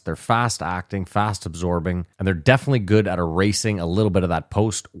stress. They're fast acting, fast absorbing, and they're definitely good at erasing a little bit of that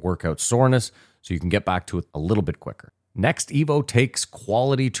post-workout soreness so you can get back to it a little bit quicker. Next Evo takes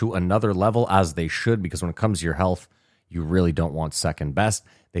quality to another level, as they should, because when it comes to your health, you really don't want second best.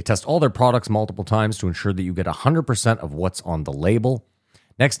 They test all their products multiple times to ensure that you get 100% of what's on the label.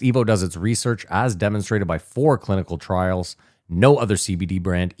 Next Evo does its research as demonstrated by 4 clinical trials. No other CBD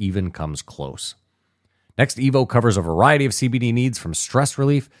brand even comes close. Next Evo covers a variety of CBD needs, from stress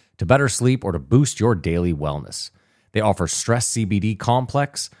relief to better sleep or to boost your daily wellness. They offer Stress CBD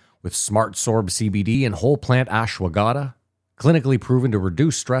Complex with Smart Sorb CBD and Whole Plant Ashwagandha, clinically proven to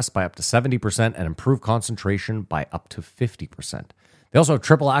reduce stress by up to 70% and improve concentration by up to 50%. They also have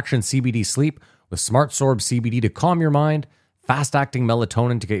Triple Action CBD Sleep with Smart Sorb CBD to calm your mind, fast-acting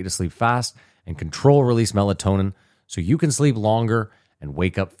melatonin to get you to sleep fast, and control-release melatonin so you can sleep longer and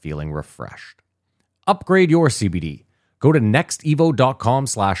wake up feeling refreshed. Upgrade your CBD. Go to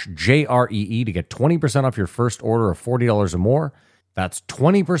nextevo.com/JREE to get 20% off your first order of $40 or more. That's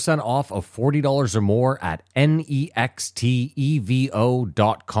 20% off of $40 or more at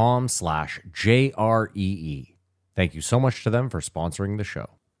nextevo.com/JREE. Thank you so much to them for sponsoring the show.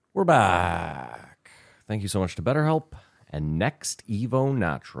 We're back. Thank you so much to BetterHelp and Next Evo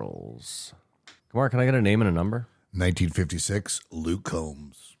Naturals. Kumar, can I get a name and a number? 1956, Luke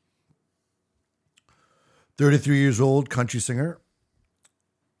Combs. 33 years old, country singer.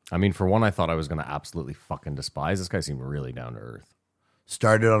 I mean, for one, I thought I was going to absolutely fucking despise. This guy seemed really down to earth.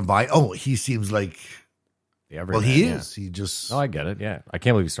 Started on Vine. Oh, he seems like... Yeah, well, he is. He just... Oh, I get it, yeah. I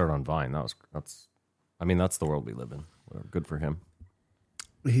can't believe he started on Vine. That's the world we live in. Good for him.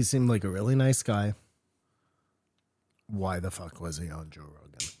 He seemed like a really nice guy. Why the fuck was he on Joe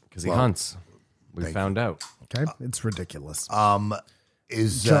Rogan? Because he hunts. We found out. Okay, it's ridiculous.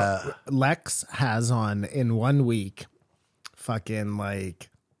 Lex has on in 1 week, fucking like,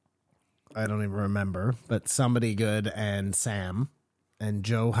 I don't even remember, but Somebody Good and Sam, and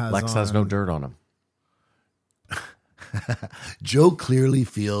Joe has Lex has no dirt on him. Joe clearly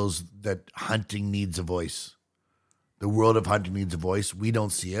feels that hunting needs a voice. The world of hunting needs a voice. We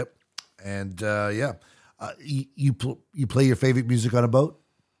don't see it. And you play your favorite music on a boat?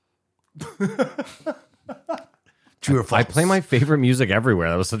 True or false? I play my favorite music everywhere.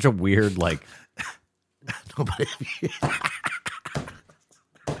 That was such a weird, like. Nobody.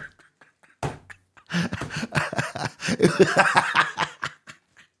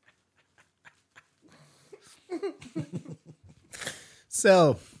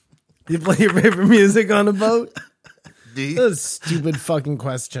 So, you play your favorite music on a boat? Do you? That's a stupid fucking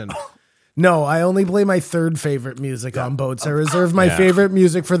question. No, I only play my third favorite music on boats. I reserve my favorite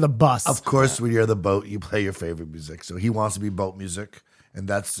music for the bus. Of course, when you're on the boat, you play your favorite music. So he wants to be boat music, and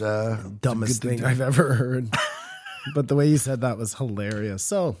that's Dumbest thing I've ever heard. But the way you said that was hilarious.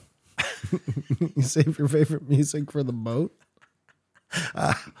 So, you save your favorite music for the boat?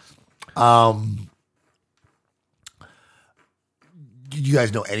 Do you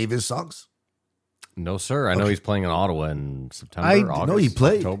guys know any of his songs? No, sir. I know he's playing in Ottawa in September, August, know he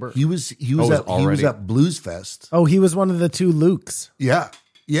played. October. He was already. at Blues Fest. Oh, he was one of the two Lukes. Yeah.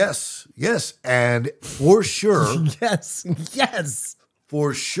 Yes. And for sure, Yes.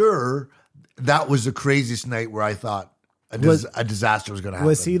 for sure, that was the craziest night where I thought a disaster was going to happen.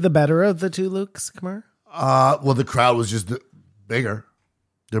 Was he the better of the two Lukes, Kamar? Well, the crowd was just bigger.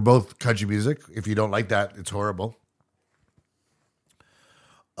 They're both country music. If you don't like that, it's horrible.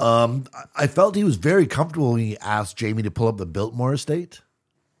 I felt he was very comfortable when he asked Jamie to pull up the Biltmore estate.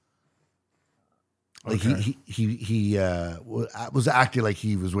 Like he was acting like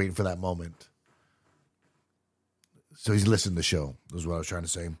he was waiting for that moment. So he's listened to the show, is what I was trying to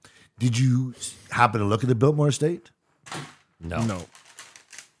say. Did you happen to look at the Biltmore estate? No.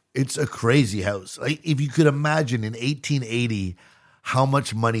 It's a crazy house. Like, if you could imagine in 1880 how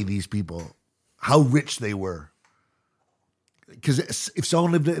much money these people, how rich they were. Because if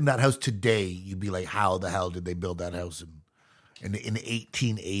someone lived in that house today, you'd be like, how the hell did they build that house in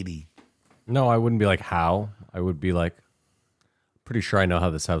 1880? No, I wouldn't be like, how? I would be like, pretty sure I know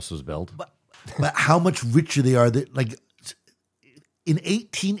how this house was built. But how much richer they are. Like, in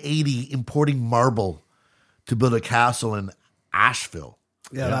 1880, importing marble to build a castle in Asheville.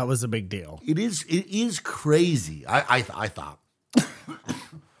 Yeah, that was a big deal. It is crazy. I thought. I'm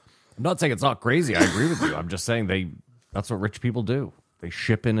not saying it's not crazy. I agree with you. I'm just saying that's what rich people do. They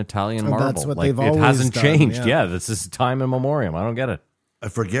ship in Italian marble. That's what like, they've it always hasn't done, changed. yeah. Yeah, this is time in memoriam. I don't get it. I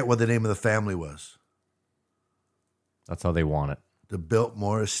forget what the name of the family was. That's how they want it. The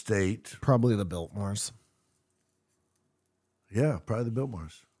Biltmore estate. Probably the Biltmores. Yeah, probably the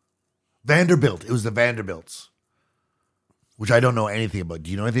Biltmores. Vanderbilt. It was the Vanderbilts. Which I don't know anything about.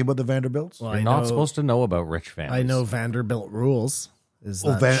 Do you know anything about the Vanderbilts? Well, You're not supposed to know about rich families. I know Vanderbilt Rules is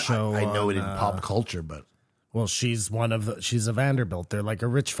that show. I know on, it in pop culture, but Well, she's a Vanderbilt. They're like a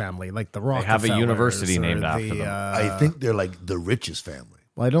rich family, like the Rockefellers. have a university or named after them. I think they're like the richest family.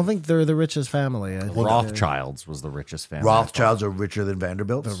 Well, I don't think they're the richest family. I think Rothschilds was the richest family. Rothschilds are richer than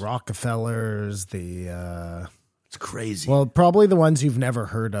Vanderbilts. the Rockefellers, It's crazy. well, probably the ones you've never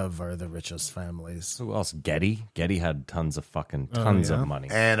heard of are the richest families. Who else? Getty. Getty had tons of money.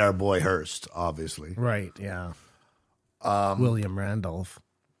 And our boy Hearst, obviously. Right? Yeah. William Randolph.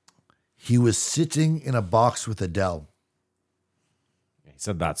 He was sitting in a box with Adele. He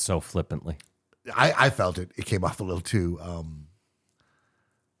said that so flippantly. I felt it. It came off a little too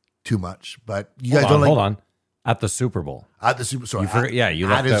much. But you guys don't like. Hold on. At the Super Bowl. At the Super. Sorry. You forgot- yeah, you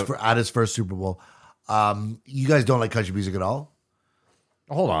at left his, out- at his first Super Bowl. You guys don't like country music at all?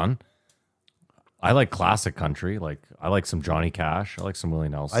 Hold on. I like classic country. Like I like some Johnny Cash. I like some Willie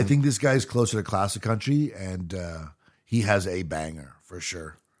Nelson. I think this guy's closer to classic country, and he has a banger for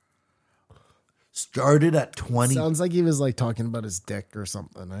sure. Started at 20. Sounds like he was like talking about his dick or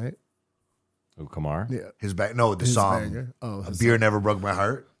something, right? Oh, Kamar. Yeah. No, the His song. banger. Oh, A his Beer Never Broke My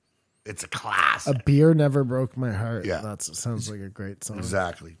Heart. It's a classic. A beer never broke my heart. Yeah. That sounds like a great song.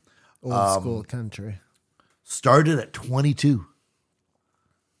 Exactly. Old school country. Started at 22.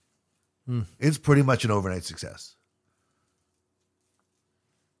 It's pretty much an overnight success.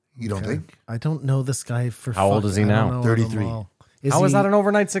 You don't think? I don't know this guy for How old is he now? 33. How is that an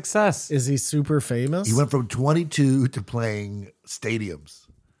overnight success? Is he super famous? He went from 22 to playing stadiums.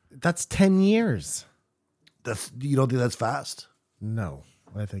 That's 10 years. You don't think that's fast? No,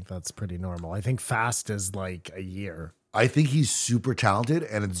 I think that's pretty normal. I think fast is like a year. I think he's super talented,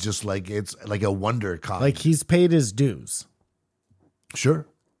 and it's just like it's like a wonder kind. Like he's paid his dues, sure,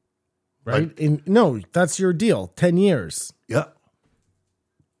 right? No, that's your deal. 10 years. yeah.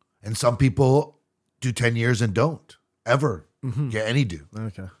 And some people do 10 years and don't ever get any due.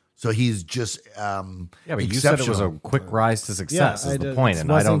 Okay. So he's just Yeah, but you said it was a quick rise to success. Is the point, It and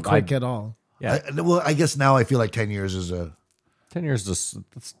wasn't I don't. quick at all. Yeah, well, I guess now I feel like 10 years is a 10 years is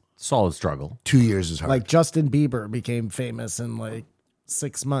Solid struggle. 2 years is hard. Like Justin Bieber became famous in like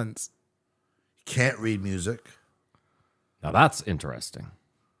 6 months. Can't read music. Now that's interesting.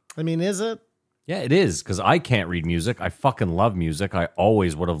 I mean, is it? Yeah, it is, because I can't read music. I fucking love music. I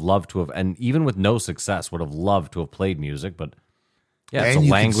always would have loved to have, and even with no success, would have loved to have played music. But yeah, it's And a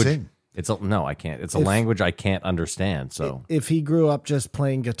you can language. sing. No, I can't. It's a language I can't understand. So If he grew up just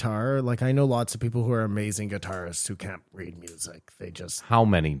playing guitar, like I know lots of people who are amazing guitarists who can't read music. They just how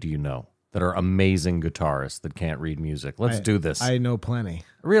many do you know that are amazing guitarists that can't read music? Let's do this. I know plenty,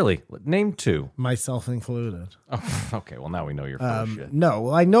 Really? Name 2. myself included. Oh, okay, well now we know you're full of shit.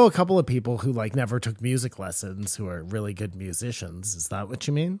 No, I know a couple of people who like never took music lessons who are really good musicians. Is that what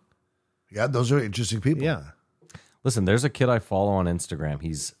you mean? Yeah, those are interesting people. Yeah. Listen, there's a kid I follow on Instagram.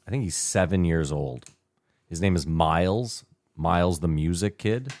 I think he's 7 years old. His name is Miles. Miles the music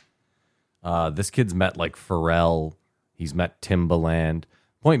kid. This kid's met like Pharrell. He's met Timbaland.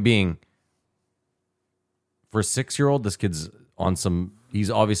 Point being, for a 6-year-old, this kid's on some. He's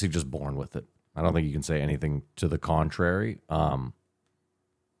obviously just born with it. I don't think you can say anything to the contrary. But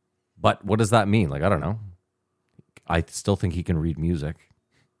what does that mean? Like, I don't know. I still think he can read music.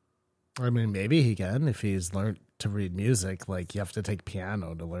 I mean, maybe he can if he's learned to read music. Like, you have to take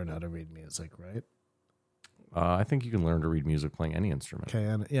piano to learn how to read music, right? I think you can learn to read music playing any instrument. Okay,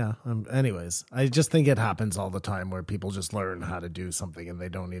 and yeah. Anyways, I just think it happens all the time where people just learn how to do something and they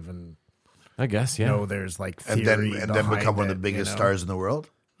don't even I guess, yeah. know there's like theory And then become one of the biggest stars in the world.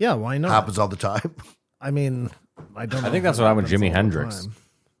 Yeah, why not? Happens all the time. I mean, I don't. I know think if that's it what happened with happens Jimi all the Hendrix. time.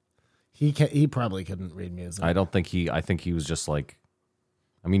 He probably couldn't read music. I think he was just like,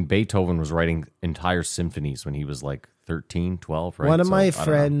 I mean, Beethoven was writing entire symphonies when he was like 13, 12, right? One of So, my I don't know.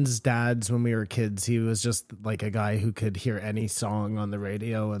 friend's dads, when we were kids, he was just like a guy who could hear any song on the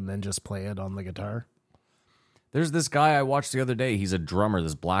radio and then just play it on the guitar. There's this guy I watched the other day. He's a drummer,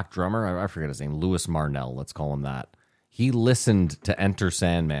 this black drummer. I forget his name. Louis Marnell, let's call him that. He listened to Enter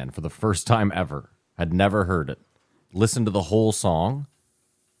Sandman for the first time ever. Had never heard it. Listened to the whole song.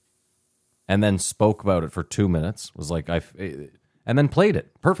 And then spoke about it for 2 minutes. Was like, and then played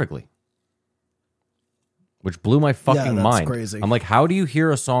it perfectly. Which blew my fucking that's mind. crazy. I'm like, how do you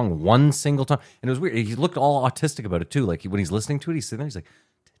hear a song one single time? And it was weird. He looked all autistic about it too. Like when he's listening to it, he's sitting there, he's like,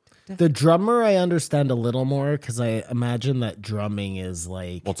 The drummer, I understand a little more because I imagine that drumming is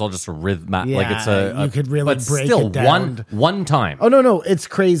like. well, it's all just a rhythm. Like Yeah, it's a you could really but break still it down. one time. Oh, no, it's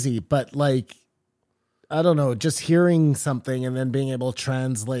crazy. But like, I don't know, just hearing something and then being able to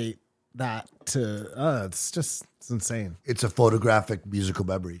translate that to, it's insane. It's a photographic musical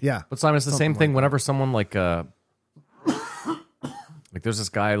memory. Yeah. But Simon, it's the same thing. Whenever someone like there's this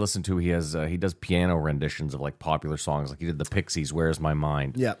guy I listen to. He does piano renditions of like popular songs. Like he did the Pixies, "Where's My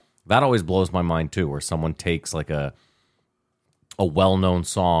Mind." Yeah. That always blows my mind too. Where someone takes like a well-known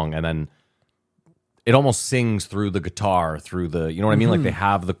song and then it almost sings through the guitar, through the, you know what I mean? Like they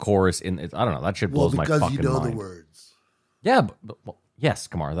have the chorus in it. I don't know. That shit Well, blows my because fucking you know mind. the words. Yeah, well, yes,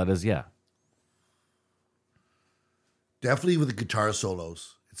 Kamar. That is, yeah. Definitely with the guitar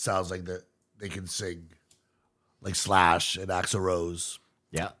solos, it sounds like that they can sing, like Slash and Axl Rose.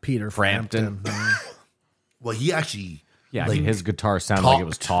 Yeah. Peter Frampton. Frampton. Well, he actually Yeah, like, his guitar sounded like it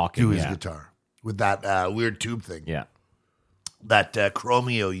was talked talking. to his yeah. guitar with that weird tube thing Yeah. that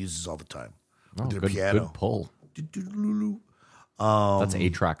Chromeo uses all the time Oh, with their good, piano. good pull. That's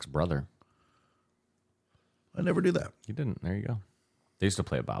A-Track's brother. I never do that. You didn't. There you go. They used to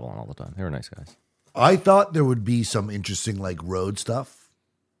play at Babylon all the time. They were nice guys. I thought there would be some interesting like road stuff.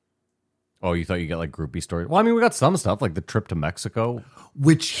 Oh, you thought you get like groupie stories? Well, I mean, we got some stuff like the trip to Mexico.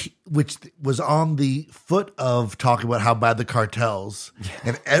 Which was on the foot of talking about how bad the cartels,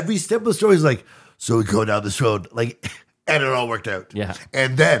 and every step of the story is like, so we go down this road, like, and it all worked out. Yeah.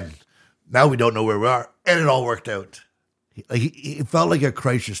 And then now we don't know where we are, and it all worked out. Like it felt like a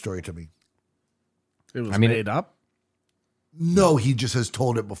Kreischer story to me. It was I mean, made up. No, he just has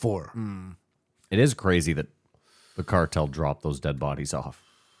told it before. It is crazy that the cartel dropped those dead bodies off.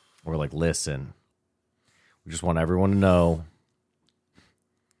 We're like, listen, we just want everyone to know.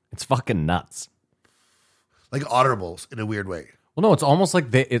 It's fucking nuts. Like honorables in a weird way. Well, no, it's almost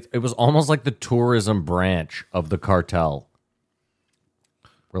like it was almost like the tourism branch of the cartel.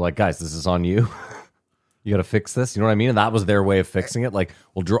 We're like, guys, this is on you. You got to fix this. You know what I mean? And that was their way of fixing it. Like,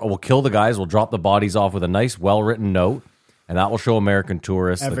 we'll kill the guys. We'll drop the bodies off with a nice, well-written note, and that will show American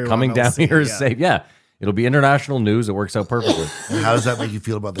tourists that Everyone coming will down see, here is yeah. safe. Yeah, it'll be international news. It works out perfectly. And how does that make you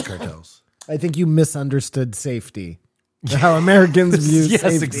feel about the cartels? I think you misunderstood safety. How Americans view Yes,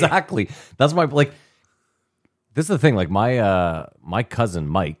 safety. exactly. That's my like. This is the thing. Like my cousin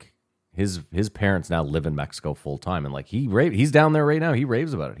Mike, his parents now live in Mexico full time, and like he's down there right now. He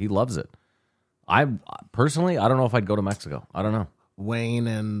raves about it. He loves it. I personally, I don't know if I'd go to Mexico. I don't know. Wayne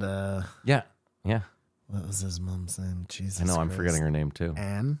and Yeah. what was his mom's name? Jesus, I know. I'm Christ. forgetting her name too.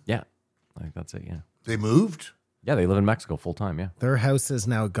 Anne. Yeah, I think that's it. Yeah. They moved? Yeah, they live in Mexico full time. Yeah. Their house is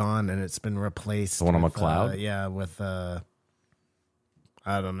now gone, and it's been replaced. The one on with, McLeod? yeah, with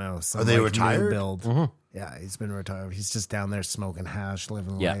I don't know. Some, Are they new retired? Build. Yeah, he's been retired. He's just down there smoking hash,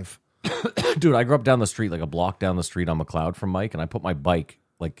 living Yeah. life. Dude, I grew up down the street, like a block down the street on McLeod from Mike, and I put my bike,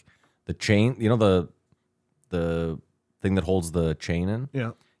 like the chain, you know, the thing that holds the chain in?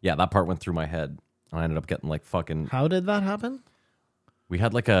 Yeah. Yeah, that part went through my head. I ended up getting like fucking. How did that happen? We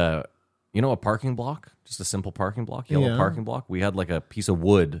had like a parking block, just a simple parking block, yellow Yeah. parking block. We had like a piece of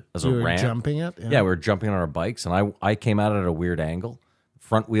wood as You a were ramp. jumping it? Yeah, we were jumping on our bikes, and I came at it at a weird angle.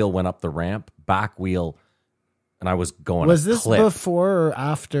 Front wheel went up the ramp, back wheel, and I was going. Was a this clip before or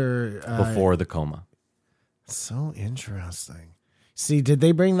after? before the coma. So interesting. See, did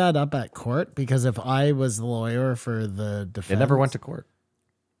they bring that up at court? Because if I was the lawyer for the defense, It never went to court.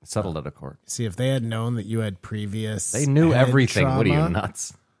 It settled at a court. See, if they had known that you had previous, They knew head everything. What are you, trauma,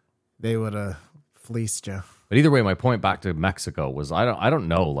 nuts? They would have fleeced you. But either way, my point back to Mexico was I don't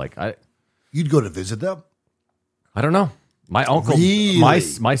know. Like You'd go to visit them? I don't know. My uncle, Really? my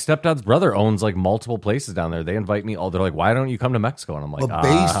stepdad's brother owns like multiple places down there. They invite me all. They're like, why don't you come to Mexico? And I'm like,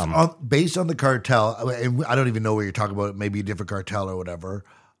 But based on the cartel, and I don't even know what you're talking about, maybe a different cartel or whatever.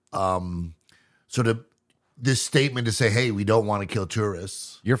 This statement to say, hey, we don't want to kill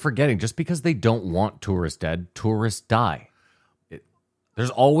tourists. you're forgetting. Just because they don't want tourists dead, tourists die. There's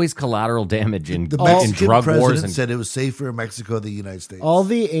always collateral damage in The in Mexican drug president wars. And, said it was safer in Mexico than the United States. All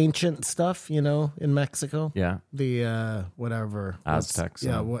the ancient stuff, you know, in Mexico. yeah, The whatever Aztecs,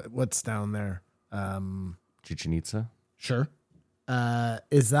 Yeah, and- what's down there? Chichen Itza. Sure.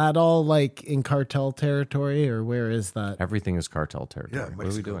 Is that all like in cartel territory, or where is that? Everything is cartel territory. Yeah, what are we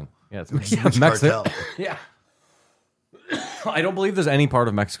Mexico. doing? Yeah, it's Which Mexico. cartel? Yeah. I don't believe there's any part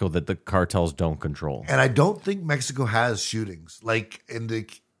of Mexico that the cartels don't control. And I don't think Mexico has shootings. Like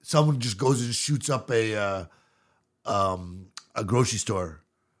someone just goes and shoots up a grocery store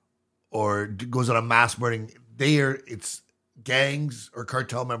or goes on a mass burning. It's gangs or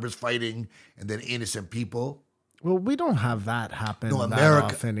cartel members fighting and then innocent people. Well, we don't have that happen No, that America.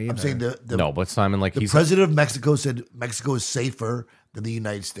 often either. I'm saying the No, but Simon, like the he's president of Mexico said Mexico is safer than the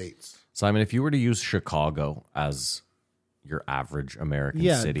United States. Simon. If you were to use Chicago as your average American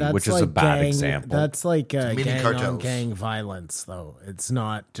yeah, city, that's which is like a bad gang, example, That's like mini gang on cartels. gang violence, though. It's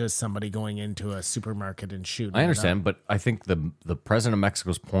not just somebody going into a supermarket and shooting. I it understand, up. but I think the president of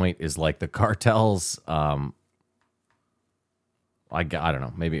Mexico's point is like the cartels. I don't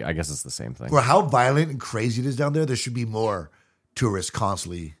know. Maybe I guess it's the same thing. For how violent and crazy it is down there should be more tourists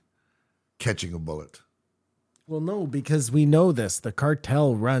constantly catching a bullet. Well, no, because we know this. The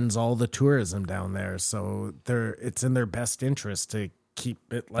cartel runs all the tourism down there, so it's in their best interest to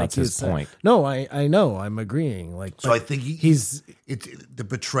keep it like That's you his said. point. No, I know. I'm agreeing. Like, So but I think the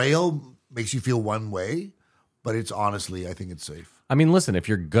betrayal makes you feel one way, but it's honestly, I think it's safe. I mean, listen, if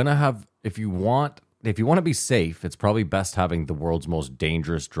you want to be safe, it's probably best having the world's most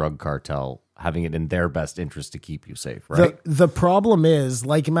dangerous drug cartel having it in their best interest to keep you safe, right? The problem is,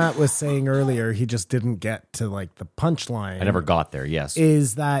 like Matt was saying earlier, he just didn't get to like the punchline. I never got there. Yes,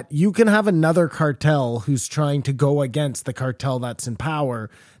 Is that you can have another cartel who's trying to go against the cartel that's in power.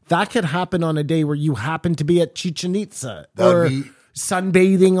 That could happen on a day where you happen to be at Chichen Itza That would or be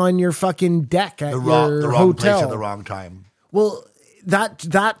sunbathing on your fucking deck at The wrong your place hotel. at the wrong time. Well,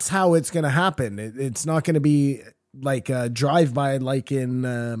 that's how it's going to happen. It's not going to be like a drive-by like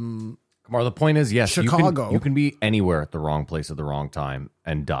in Kamar, the point is, yes, Chicago. You can be anywhere at the wrong place at the wrong time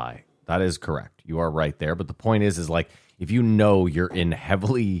and die. That is correct. You are right there. But the point is like if you know you're in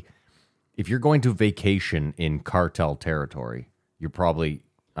if you're going to vacation in cartel territory, you're probably,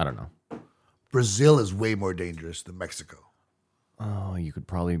 I don't know. Brazil is way more dangerous than Mexico. Oh, you could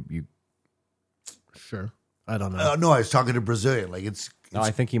probably Sure. I don't know. No, I was talking to Brazilian. Like No,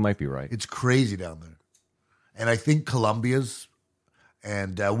 I think he might be right. it's crazy down there, and I think Colombia's.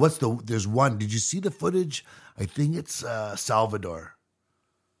 And there's one. Did you see the footage? I think it's Salvador.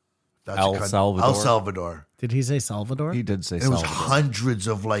 That's El a country. Salvador? El Salvador. Did he say Salvador? He did say And it was Salvador. hundreds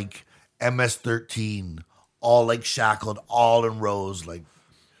of like MS-13, all like shackled, all in rows, like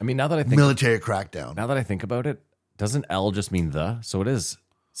I mean, now that I think military crackdown. Now that I think about it, doesn't L just mean the? So it is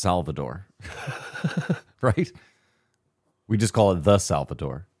Salvador, right? We just call it the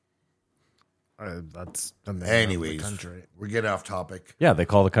Salvador. That's the name Anyways, of the country. we're getting off topic. Yeah, they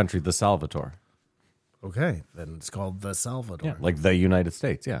call the country the Salvador. Okay, then it's called the Salvador. Yeah, like the United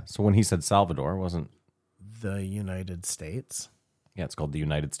States. Yeah. So when he said Salvador, it wasn't. The United States. Yeah, it's called the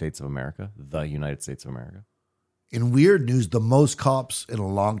United States of America. The United States of America. In weird news, the most cops in a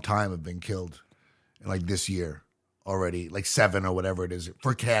long time have been killed, like this year already, like 7 or whatever it is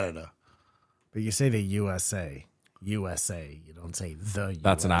for Canada. But you say the USA. USA. You don't say the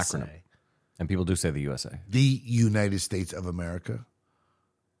That's USA. an acronym. And people do say the USA. The United States of America.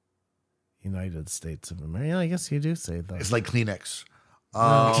 United States of America. Yeah, I guess you do say that. It's like Kleenex.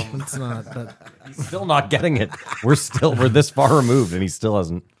 No, it's not. But He's still not getting it. We're this far removed, and he still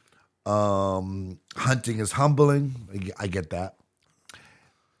hasn't. Hunting is humbling. I get that.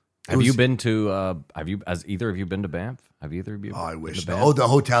 Have you been to? Has either of you been to Banff? Have either of you? Oh, I been wish. to Banff? Oh, the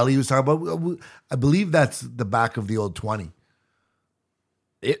hotel he was talking about. I believe that's the back of the old 20.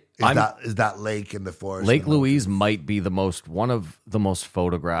 Is that lake in the forest? Lake Louise might be one of the most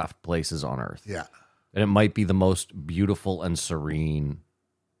photographed places on Earth. Yeah. And it might be the most beautiful and serene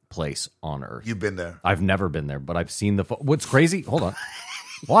place on Earth. You've been there. I've never been there, but I've seen what's crazy? Hold on.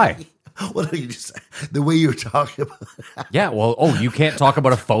 Why? What are you just the way you're talking about? Yeah, well, you can't talk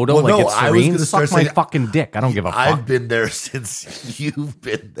about a photo Well, like no, it's I was serene. gonna Suck start my saying- fucking dick. I don't give a fuck. I've been there since you've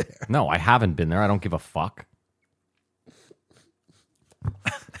been there. No, I haven't been there. I don't give a fuck.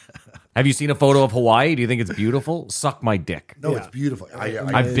 Have you seen a photo of Hawaii? Do you think it's beautiful? Suck my dick. No, it's beautiful.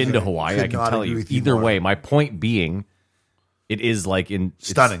 I've been to Hawaii. I could can not tell agree you. with Either more. way, my point being, it is like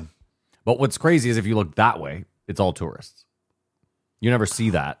Stunning. But what's crazy is if you look that way, it's all tourists. You never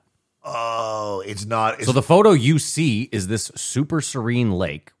see that. Oh, it's not. It's, So the photo you see is this super serene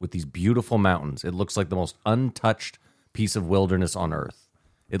lake with these beautiful mountains. It looks like the most untouched piece of wilderness on earth.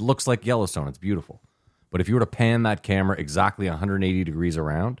 It looks like Yellowstone. It's beautiful. But if you were to pan that camera exactly 180 degrees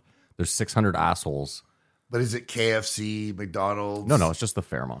around, there's 600 assholes. but is it KFC, McDonald's? No, it's just the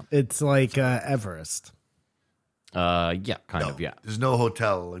Fairmont. it's like Everest. Yeah, kind No, of, yeah. There's no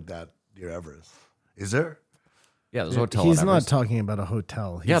hotel like that near Everest. Is there? Yeah, there's a hotel He's in not Everest. talking about a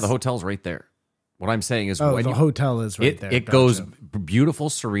hotel. Yeah, the hotel's right there. What I'm saying is Oh, when the you, hotel is right there. it Gotcha. goes beautiful,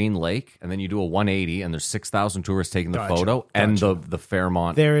 serene lake, and then you do a 180, and there's 6,000 tourists taking the Gotcha, photo, and the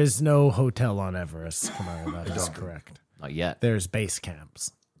Fairmont. There is no hotel on Everest. Kamara, that is correct. Not yet. There's base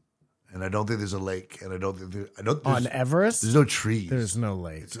camps. And I don't think there's a lake. And I don't think On Everest, there's no trees. there's no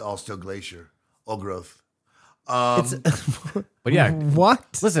lake. It's all still glacier, all growth. But yeah,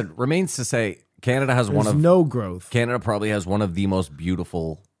 What? listen, remains to say, Canada has There's no growth. Canada probably has one of the most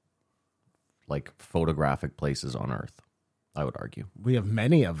beautiful, like, photographic places on Earth. I would argue. We have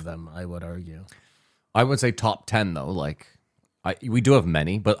many of them, I would argue. I would say top 10 though. Like, we do have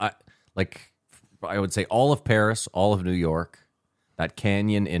many, but I would say all of Paris, all of New York, that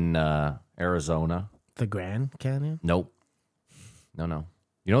canyon in Arizona. The Grand Canyon? Nope. No.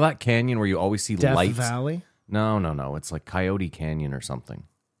 You know that canyon where you always see Death lights? Valley? No. It's like Coyote Canyon or something.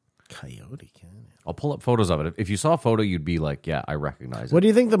 Coyote Canyon. I'll pull up photos of it. If you saw a photo, you'd be like, yeah, I recognize it. What do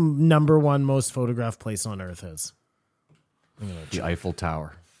you think the number one most photographed place on Earth is? The Eiffel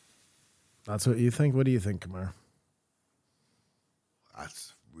Tower. That's what you think? What do you think, Kamar?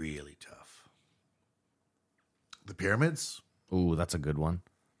 That's really tough. The pyramids? Ooh, that's a good one.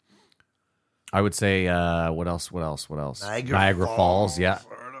 I would say, what else? Niagara Falls, yeah.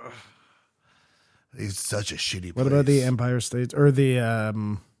 It's such a shitty place. What about the Empire State or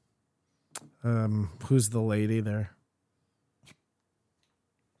the who's the lady there?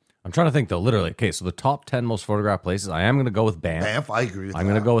 I'm trying to think though, literally. Okay, so the top 10 most photographed places, I am going to go with Banff. Banff? I agree with I'm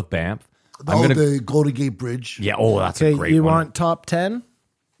that. going to go with Banff. The Golden Gate Bridge. Yeah, that's a Okay, great you one. want top 10?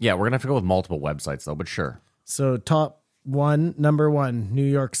 Yeah, we're going to have to go with multiple websites though, but sure. So top one, number one, New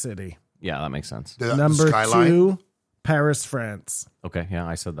York City. Yeah, that makes sense. The Number skyline. 2, Paris, France. Okay, yeah,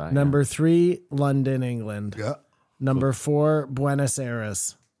 I said that. Number 3, London, England. Yeah. Number 4, Buenos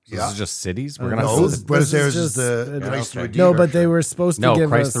Aires. So Yeah. This is just cities? We're going to No, have to... Buenos is Aires just- is the Christ the okay. Redeemer. No, but they were supposed to No, give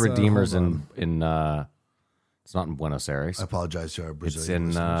Christ us, the Redeemer's hold on. in it's not in Buenos Aires. I apologize to our It's Brazilian in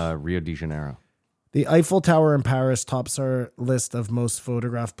listeners. Rio de Janeiro. The Eiffel Tower in Paris tops our list of most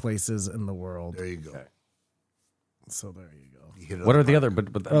photographed places in the world. There you go. So there you go. You hit it What on are the the mark. other?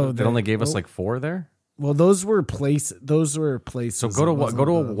 But Oh, they only there- gave us oh. like 4 there. Well, those were places. So go to It what? wasn't Go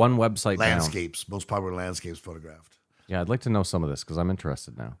to the- one website down. Landscapes, most popular landscapes photographed. Yeah, I'd like to know some of this because I'm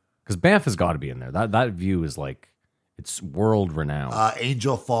interested now. Because Banff has got to be in there. That view is like it's world renowned.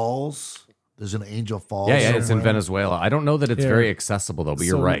 Angel Falls. There's an Angel Falls. yeah, it's in somewhere. Venezuela. I don't know that it's Here. very accessible though, but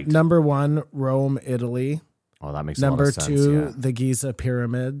you're So right. Number 1, Rome, Italy. Oh, that makes a Number lot of 2, sense. Yeah. the Giza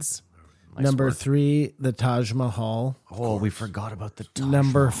pyramids. Nice Number work. 3, the Taj Mahal. Oh, we forgot about the Taj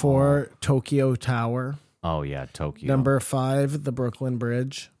Number Mahal. 4, Tokyo Tower. Oh yeah, Tokyo. Number 5, the Brooklyn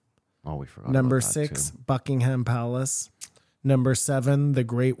Bridge. Oh, we forgot. Number about that 6, too. Buckingham Palace. Number 7, the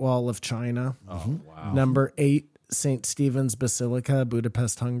Great Wall of China. Oh, wow. Number 8, St. Stephen's Basilica,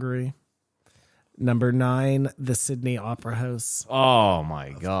 Budapest, Hungary. Number 9, the Sydney Opera House. Oh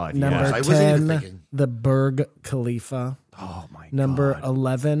my God. Number Yeah. I wasn't even 10, thinking. the Burj Khalifa. Oh my Number God.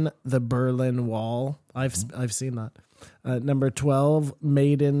 11, the Berlin Wall. I've seen that. Number 12,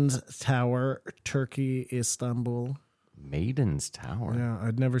 Maiden's Tower, Turkey, Istanbul. Maiden's Tower. Yeah,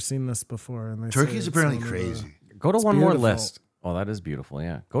 I'd never seen this before. And they say Turkey's it's apparently one of the- crazy. Go to one more beautiful. list. Oh, that is beautiful.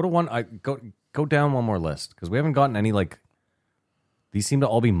 Yeah. Go to one. Go down one more list because we haven't gotten any like. These seem to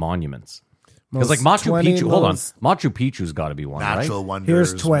all be monuments. Because like Most Machu 20 Picchu. Hold on, most- Machu Picchu's got to be one, Natural right? wonders.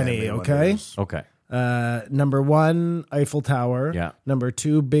 Here's 20, man-made okay? wonders. Okay. Number 1, Eiffel Tower. Yeah. Number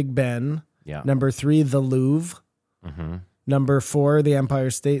 2, Big Ben. Yeah. Number 3, the Louvre. Number 4, the Empire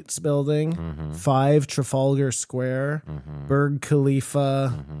State Building. 5, Trafalgar Square. Burj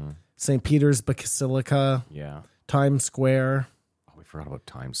Khalifa. St. Peter's Basilica. Yeah. Times Square. Oh, we forgot about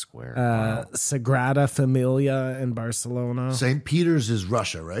Times Square. Wow. Sagrada Familia in Barcelona. St. Peter's is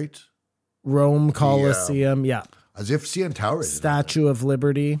Russia, right? Rome Colosseum. Yeah. As if CN Tower is. Statue of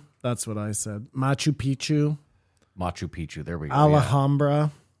Liberty. That's what I said. Machu Picchu. Machu Picchu. There we go. Yeah.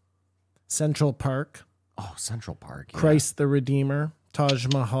 Alhambra. Central Park. Oh, Central Park. Yeah. Christ the Redeemer. Taj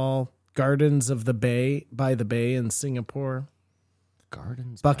Mahal. Gardens of the Bay, by the Bay in Singapore.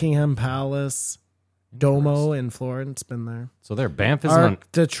 Gardens. Buckingham Palace. Domo in Florence. Been there. So there, Banff isn't on.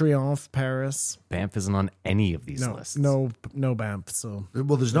 Arc de Triomphe, Paris. Banff isn't on any of these No, lists. no Banff. So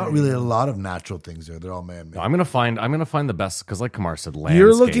Well, there's not really a lot of natural things there. They're all man-made. No, I'm gonna find the best because, like Kamar said, landscape.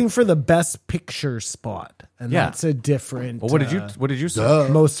 you're looking for the best picture spot, and Yeah. that's a different. Well, what did you say?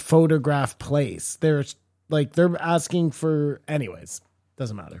 most photographed place? They're asking for. Anyways,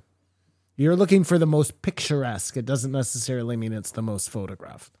 doesn't matter. You're looking for the most picturesque. It doesn't necessarily mean it's the most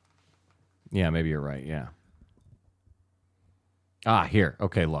photographed. Yeah, maybe you're right. Yeah. Here.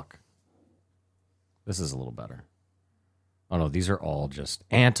 Okay, look. This is a little better. Oh no, these are all just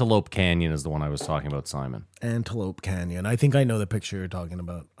Antelope Canyon is the one I was talking about, Simon. Antelope Canyon. I think I know the picture you're talking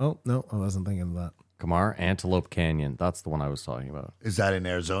about. Oh no, I wasn't thinking of that. Kamar, Antelope Canyon. That's the one I was talking about. Is that in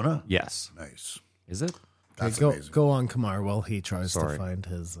Arizona? Yes. Nice. Is it? That's Okay, amazing. go on, Kamar, while he tries Sorry. to find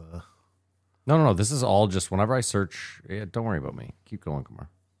his. No. This is all just whenever I search. Yeah, don't worry about me. Keep going, Kamar.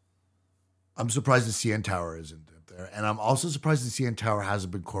 I'm surprised the CN Tower isn't up there. And I'm also surprised the CN Tower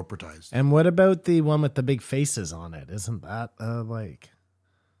hasn't been corporatized. And what about the one with the big faces on it? Isn't that like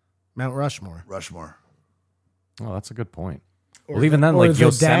Mount Rushmore? Rushmore. Oh, that's a good point. Well, even then, like the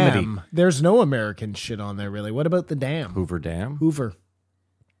Yosemite, dam. There's no American shit on there, really. What about the dam? Hoover Dam. Hoover.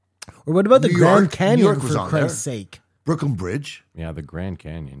 Or what about the New Grand York- New Canyon, York was for on Christ's there. sake? Brooklyn Bridge. Yeah, the Grand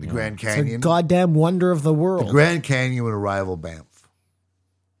Canyon. The yeah. Grand It's a Canyon. goddamn wonder of the world. The Grand Canyon would rival Banff.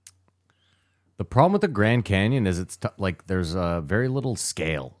 The problem with the Grand Canyon is it's like there's very little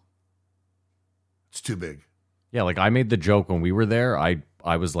scale. It's too big. Yeah, like I made the joke when we were there. I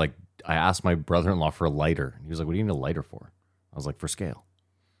was like, I asked my brother-in-law for a lighter. He was like, "What do you need a lighter for?" I was like, "For scale."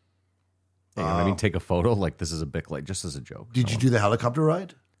 Yeah, you know what I mean, take a photo like this is a big light, just as a joke. Did you do the helicopter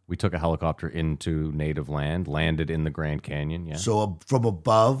ride? We took a helicopter into native land, landed in the Grand Canyon. Yeah, So from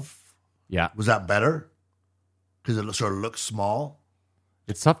above, yeah. was that better? Because it sort of looks small.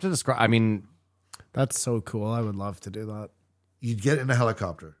 It's tough to describe. I mean, That's so cool. I would love to do that. You'd get in a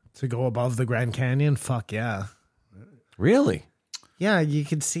helicopter. To go above the Grand Canyon? Fuck yeah. really, Yeah, you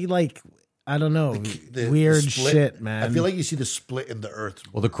could see like, I don't know, The weird split- shit, man. I feel like you see the split in the earth.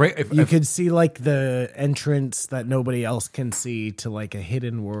 well, if, you could see like the entrance that nobody else can see to like a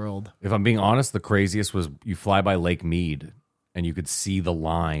hidden world. if I'm being honest, the craziest was you fly by Lake Mead and you could see the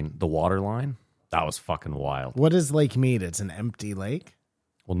line, the water line. That was fucking wild. What is Lake Mead? It's an empty lake.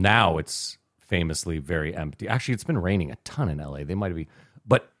 Well, now it's famously very empty. Actually, it's been raining a ton in LA. They might be,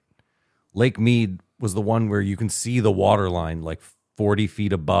 but Lake Mead was the one where you can see the water line like 40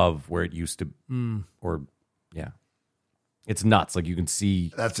 feet above where it used to, or yeah, it's nuts. Like you can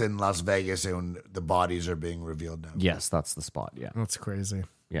see. That's in Las Vegas, and the bodies are being revealed now. Yes, that's the spot. Yeah, That's crazy.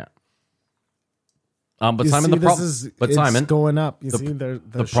 yeah. But You Simon, see, the problem. But it's Simon, going up. You the- see,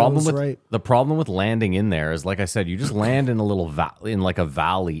 the problem with right. the problem with landing in there is, like I said, you just land in a little in like a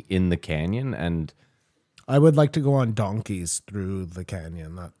valley in the canyon, and I would like to go on donkeys through the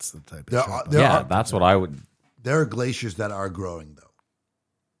canyon. That's the type of There shit. are- that- there yeah, are- that's what I would. There are glaciers that are growing,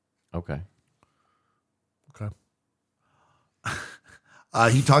 though. Okay. Okay.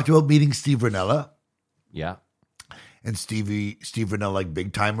 He talked about meeting Steve Ranella, Yeah. and Steve Ranella, like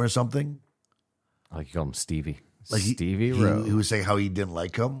big time or something. I like you call him Stevie. Like Stevie he Rowe. was saying how he didn't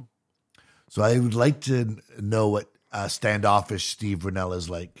like him. So I would like to know what standoffish Steve Ranella is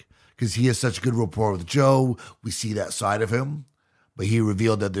like, because he has such good rapport with Joe. We see that side of him, but he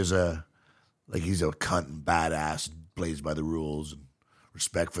revealed that he's a cunt and badass, plays by the rules and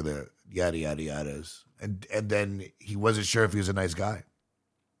respect for the yada yada yadas. And then he wasn't sure if he was a nice guy.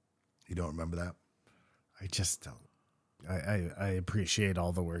 You don't remember that? I just don't. I appreciate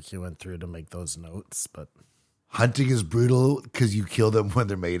all the work you went through to make those notes, but Hunting is brutal because you kill them when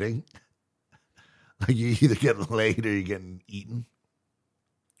they're mating. Like you either get laid or you're getting eaten.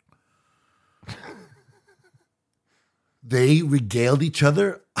 They regaled each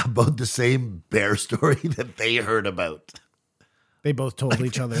other about the same bear story that they heard about. they both told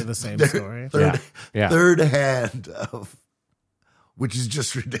each other the same story. Third hand of, which is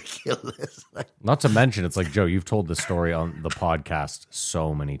just ridiculous. Like, Not to mention, it's like, Joe, you've told this story on the podcast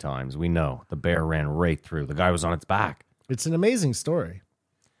so many times. We know the bear ran right through. The guy was on its back. It's an amazing story.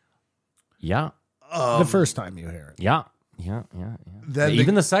 Yeah. The first time you hear it. Yeah. Then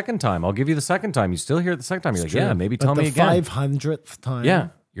Even the second time. I'll give you the second time. You still hear it the second time. You're like, yeah, maybe But tell me again. The 500th time. Yeah.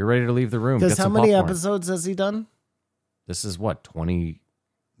 You're ready to leave the room. Because Get how some many popcorn. episodes has he done? This is what, 20?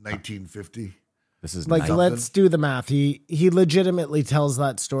 1950. This is Like, 90. let's do the math. He legitimately tells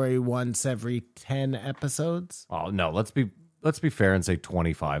that story once every 10 episodes. Oh, no, let's be fair and say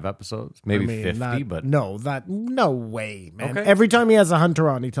 25 episodes. Maybe 50, but no way, man. Okay. Every time he has a hunter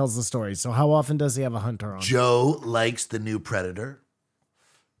on, he tells the story. So how often does he have a hunter on? Joe likes the new Predator.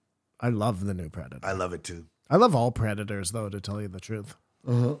 I love the new Predator. I love it too. I love all Predators, though, to tell you the truth.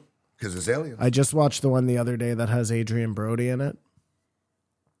 Because it's aliens. I just watched the one the other day that has Adrian Brody in it.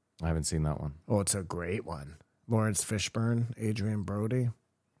 I haven't seen that one. Oh, it's a great one. Lawrence Fishburne, Adrian Brody.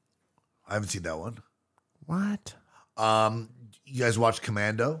 I haven't seen that one. What? You guys watched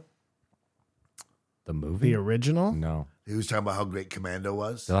Commando? The movie? The original? No. He was talking about how great Commando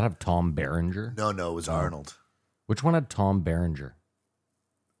was. Did that have Tom Berenger? No, it was Arnold. Which one had Tom Berenger?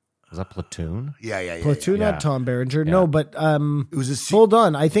 Was that Platoon? Yeah. Platoon Yeah. had Tom Berenger. Yeah. No, but It was a hold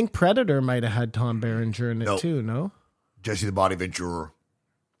on. I think Predator might have had Tom Berenger in it No. too, no? Jesse the Body Ventura.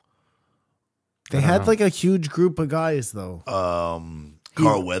 They had like a huge group of guys though.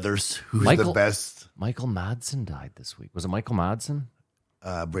 Carl Weathers, who's the Michael- best. Michael Madsen died this week. Was it Michael Madsen?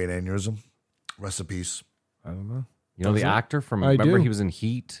 Brain aneurysm. Rest in peace. I don't know. You know the actor from, I remember do. he was in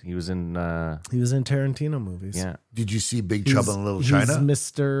Heat? He was in, He was in Tarantino movies. yeah. Did you see Big Trouble in Little He's China?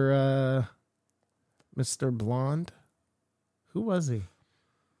 Mr. Blonde. Who was he?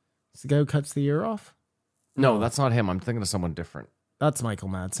 It's the guy who cuts the ear off? No, that's not him. I'm thinking of someone different. That's Michael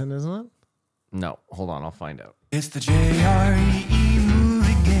Madsen, isn't it? No, hold on. I'll find out. It's the JRE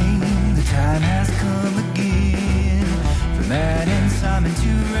movie game. The time has come again. For Matt and Simon to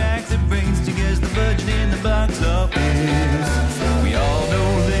rack their brains to guess the budget in the box office. We all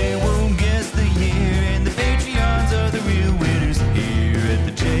know they won't guess the year, and the Patreons are the real winners here at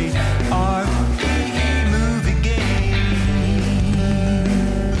the JRE movie game.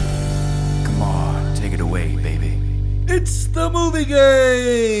 Come on, take it away, baby. It's the movie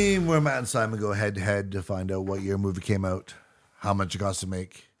game where Matt and Simon go head to head to find out what year a movie came out, how much it cost to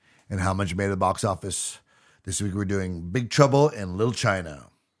make, and how much it made at the box office. This week we're doing Big Trouble in Little China,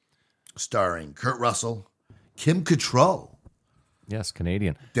 starring Kurt Russell, Kim Cattrall, Yes,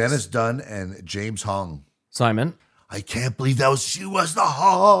 Canadian. Dennis Dunn, and James Hong. Simon. I can't believe she was the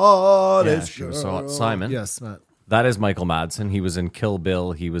hottest. Yeah, she was so hot. Simon. Yes, Matt. That is Michael Madsen. He was in Kill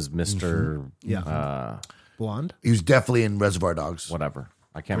Bill. He was Mr. Blonde. He was definitely in Reservoir Dogs. Whatever.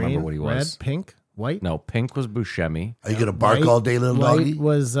 I can't Green, remember what he was. Red, pink, white. No, pink was Buscemi. Are you gonna bark White- all day, little White doggy?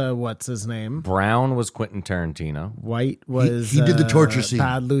 was what's his name? Brown was Quentin Tarantino. White was he did the torture scene.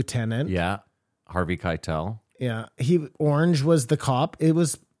 Bad Lieutenant. Yeah. Harvey Keitel. Yeah. Orange was the cop. It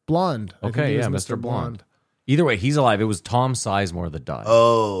was Blonde. I think Okay, he was yeah, Mr. Blonde. Either way, he's alive. It was Tom Sizemore that died.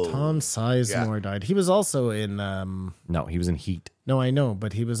 Oh, Tom Sizemore died. He was also in No, he was in Heat. no, I know,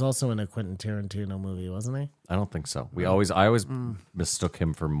 but he was also in a Quentin Tarantino movie, wasn't he? I don't think so. I always mistook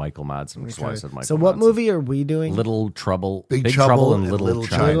him for Michael Madsen, which is why I said Michael So what Madsen. movie are we doing? Little Trouble. Big Big Trouble Trouble in in Little, Little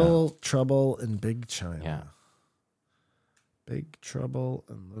China. Little Trouble in Big China. Yeah. Big Trouble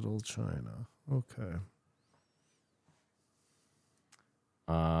in Little China. Okay.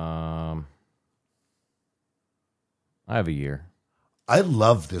 I have a year. I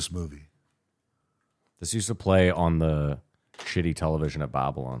love this movie. This used to play on the shitty television at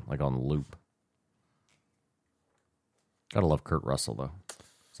Babylon, like on loop. Gotta love Kurt Russell, though.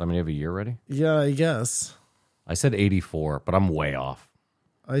 Simon, you have a year ready? Yeah, I guess. I said 84, but I'm way off.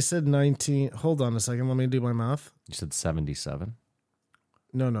 I said 19. Hold on a second. Let me do my math. You said 77?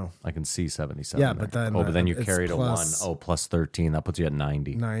 No. I can see 77. Yeah, there. but then, but then you it's carried plus- a 1. Oh, plus 13. That puts you at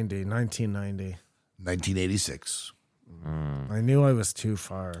 90. 1990. 1986. I knew I was too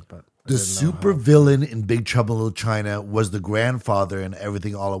far, but The super villain in Big Trouble in Little China was the grandfather in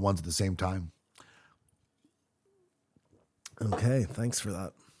Everything All at Once at the same time. Okay, thanks for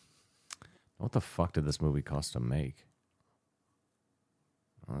that. What the fuck did this movie cost to make?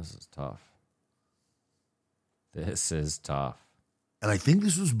 Oh, this is tough. This is tough. And I think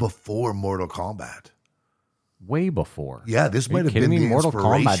this was before Mortal Kombat. Way before. Yeah, this Are you might have kidding been me? the Mortal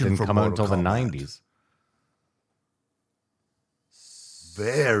Kombat inspiration didn't for come out Mortal until the Kombat. 90s.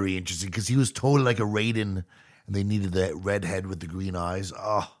 Very interesting because he was totally like a Raiden, and they needed that red head with the green eyes.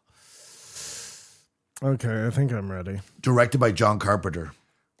 Oh, Okay, I think I'm ready. directed by John Carpenter.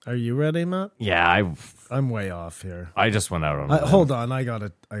 Are you ready, Matt? Yeah, I'm way off here. I just went out on a limb. Hold on, I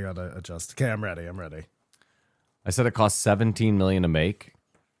gotta adjust. Okay, I'm ready. I said it cost $17 million to make,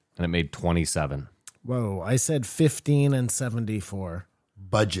 and it made 27. Whoa, I said 15 and 74.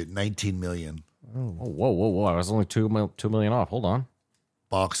 Budget $19 million. Oh, whoa! I was only $2 million off. Hold on.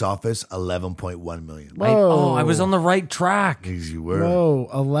 Box office $11.1 million. I was on the right track. As you were. Whoa,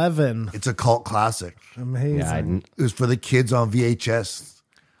 11. It's a cult classic. Amazing. Yeah, It was for the kids on VHS.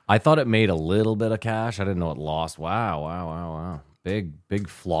 I thought it made a little bit of cash. I didn't know it lost. Wow. Big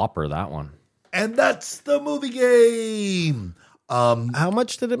flopper, that one. And that's the movie game. How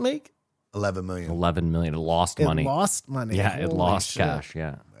much did it make? $11 million. 11 million. It lost It money. lost money. Yeah, it Holy lost shit. cash.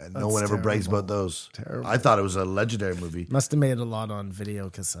 Yeah. And no one ever brags about those. Terrible. I thought it was a legendary movie. Must have made a lot on video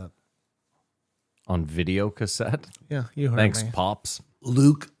cassette. On video cassette. Yeah, you heard Thanks, me. Pops.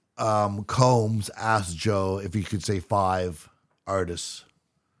 Luke Combs asked Joe if he could say 5 artists.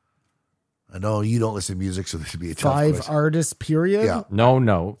 I know you don't listen to music, so this would be a tough 5 question. artists, period? Yeah.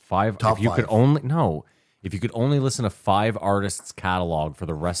 No. 5. Top if you could 5. only listen to 5 artists' catalog for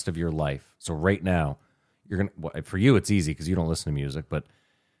the rest of your life. So right now, for you it's easy because you don't listen to music, but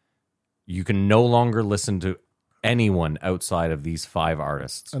you can no longer listen to anyone outside of these 5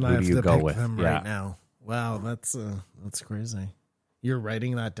 artists. And Who I have do you to go pick with? them Yeah. right now. Wow, that's crazy. You're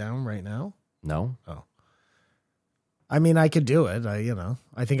writing that down right now? No. I mean, I could do it.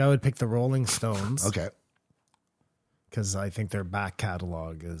 I think I would pick the Rolling Stones. Okay. Because I think their back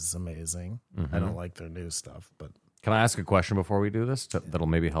catalog is amazing. I don't like their new stuff, but Can I ask a question before we do this that'll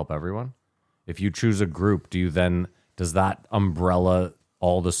maybe help everyone? If you choose a group, does that umbrella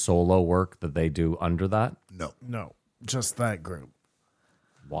all the solo work that they do under that? No. no, just that group.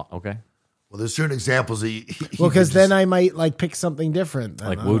 Okay. Well, there's certain examples that Well, because then I might like pick something different. then.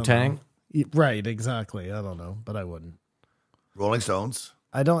 Like I don't Wu-Tang? know. Right, exactly. I don't know, but I wouldn't. Rolling Stones.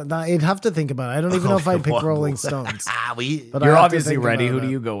 I don't. I'd have to think about it. I don't even know if I'd pick Come on. Rolling Stones. But I You're have to obviously think ready. about Who do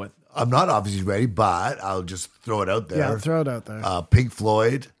it. you go with? I'm not obviously ready, but I'll just throw it out there. Yeah, throw it out there. Pink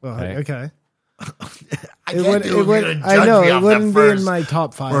Floyd. Well, okay. okay. I It can't would. do It You're would. gonna I judge know me it off wouldn't that be in my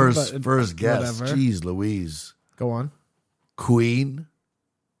top 5. but First guess. whatever. Jeez Louise. Go on. Queen.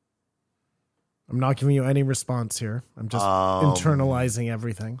 I'm not giving you any response here. I'm just internalizing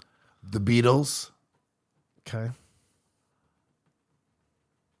everything. The Beatles. Okay.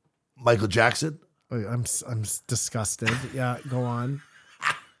 Michael Jackson. I'm disgusted. Yeah, go on.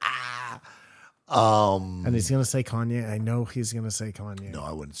 And he's gonna say Kanye. I know he's gonna say Kanye. No,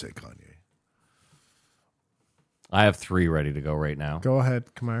 I wouldn't say Kanye. I have 3 ready to go right now. Go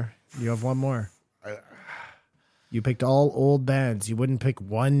ahead, Kumar. You have one more. You picked all old bands. You wouldn't pick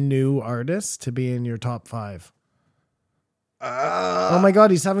one new artist to be in your top 5. Oh my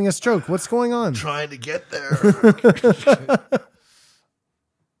God, he's having a stroke. What's going on? Trying to get there.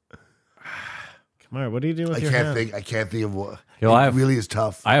 Kumar, what are you doing with I your hand? can't think of what. Yo, It really is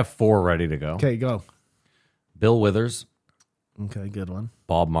tough. I have 4 ready to go. Okay, go. Bill Withers, Okay, good one.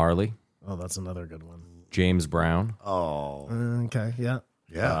 Bob Marley, Oh, that's another good one. James Brown, Oh, Okay, yeah,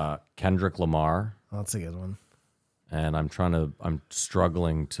 yeah. Kendrick Lamar, that's a good one. and I'm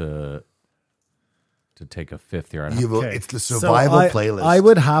struggling to take a 5th here. Okay. It's the survival playlist. I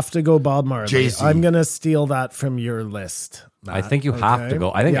would have to go Bob Marley. Jay-Z. I'm gonna steal that from your list. I Matt, think you have okay? to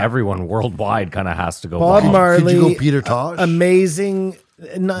go. I think Yeah. everyone worldwide kind of has to go. Bob Bob. Marley. Could you go Peter Tosh? Amazing.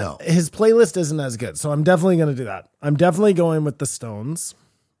 No. His playlist isn't as good, so I'm definitely going to do that. I'm definitely going with the Stones.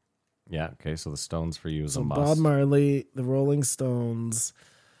 Yeah. Okay. So the Stones for you is So a must. Bob Marley, the Rolling Stones.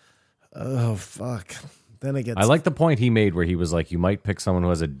 Oh fuck! Then it gets. I like the point he made where he was like, you might pick someone who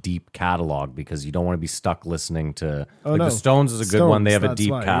has a deep catalog because you don't want to be stuck listening to. Oh, like no. the Stones is a good one. They have a Stones, deep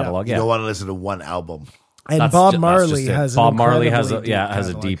that's why, yeah. catalog. You Yeah. don't want to listen to one album. And That's Bob ju- that's Marley just it. has. Bob an Marley has a- incredibly yeah, deep has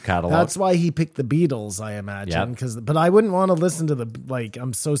a catalog. deep catalog. That's why he picked the Beatles, I imagine. Yeah. Because, but I wouldn't want to listen to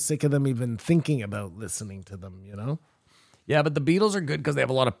I'm so sick of them even thinking about listening to them. You know. Yeah, but the Beatles are good because they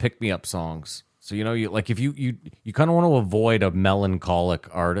have a lot of pick me up songs. So you like if you kind of want to avoid a melancholic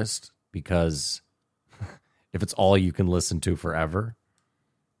artist because if it's all you can listen to forever.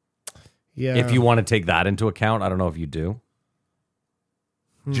 Yeah. If you want to take that into account, I don't know if you do.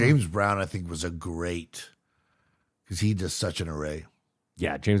 James Brown, I think, was a great because he does such an array.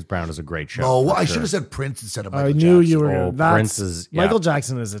 Yeah, James Brown is a great show. Oh, well, for I sure. should have said Prince instead of Michael I knew Jackson. you were. Oh, That's, Prince is- yeah. Michael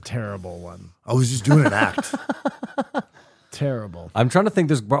Jackson is a terrible one. I was just doing an act. Terrible. I'm trying to think.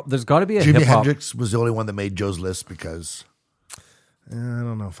 There's got to be a Jimi hip hop. Hendrix was the only one that made Joe's list because I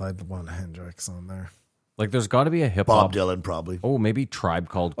don't know if I'd want Hendrix on there. Like, there's got to be a hip Bob hop. Dylan probably. Oh, maybe Tribe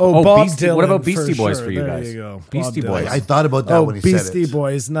Called. Oh, Bob Beastie. Dylan. What about Beastie for Boys sure. for you There guys? you go. Bob Beastie Dylan. Boys. I thought about that when he Beastie said it.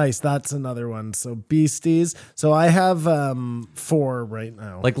 Boys. Nice. That's another one. So Beasties. So I have 4 right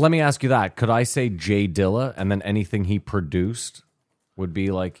now. Like, let me ask you that. Could I say Jay Dilla and then anything he produced would be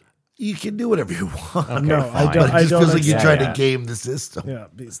like, You can do whatever you want. no, I fine. don't. But it I just don't. feels like you're Yeah, trying yeah. to game the system. Yeah,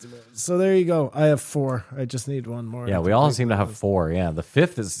 Beastie Boys. So there you go. I have 4. I just need one more. yeah, we all seem to have 4. Yeah, the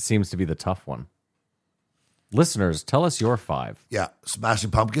 5th seems to be the tough one. Listeners, tell us your 5. Yeah,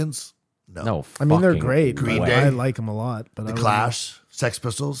 Smashing Pumpkins, No, I mean, they're fucking great. Green but Day. I like them a lot. But The I Clash, Sex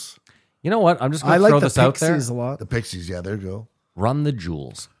Pistols, You know what? I'm just I going to like throw the this out there. Pixies a lot. the Pixies. Yeah, there you go. Run the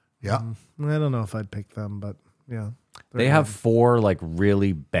Jewels. Yeah, I don't know if I'd pick them, but yeah. They have 4 like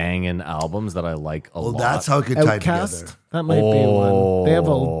really banging albums that I like a well, lot. that's how it could tie Outcast. together. That might be one. They have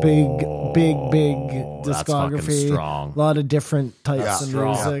a big that's fucking discography. strong. A lot of different types Yeah, of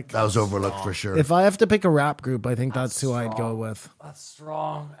Strong. music. that was overlooked for sure. If I have to pick a rap group, I think that's who I'd go with. That's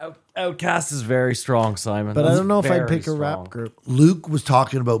strong. Outcast is very strong, Simon. But I That's don't know if I'd very pick a rap strong. group. Luke was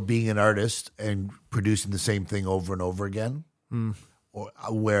talking about being an artist and producing the same thing over and over again, or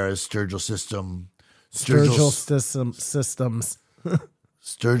whereas Sturgill Systems.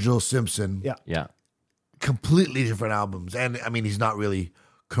 Simpson, Yeah. Yeah. completely different albums, and I mean he's not really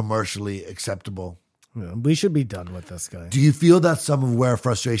commercially acceptable. Yeah, we should be done with this guy. Do you feel that's some of where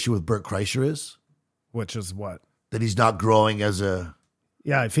frustration with Bert Kreischer is? Which is what? That he's not growing as a,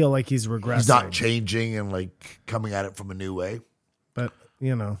 Yeah, I feel like he's regressing. he's not changing and like coming at it from a new way. But,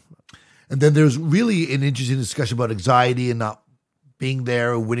 you know, And then there's really an interesting discussion about anxiety and not being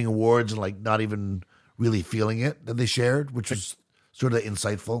there, winning awards, and like not even really feeling it that they shared, which was sort of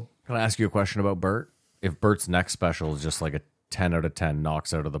insightful. Can I ask you a question about Bert? If Bert's next special is just like a 10 out of 10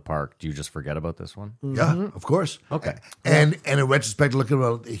 knocks out of the park, do you just forget about this one? Yeah, of course. Okay. And in retrospect, looking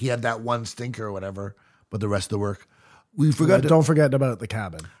at he had that one stinker or whatever, but the rest of the work, we forgot. don't forget about The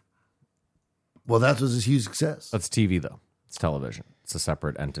Cabin. Well, that was a huge success. That's TV, though. It's television. It's a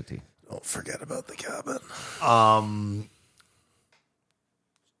separate entity. Don't forget about The Cabin.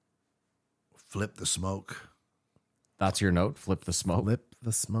 Flip the Smoke. That's your note? Flip the smoke? Lip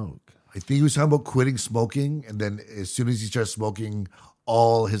the Smoke. I think he was talking about quitting smoking, and then as soon as he started smoking,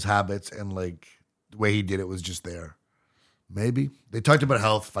 all his habits and like the way he did it was just there. Maybe they talked about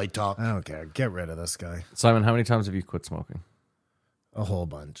health, fight talk. I don't care. Get rid of this guy. Simon, how many times have you quit smoking? A whole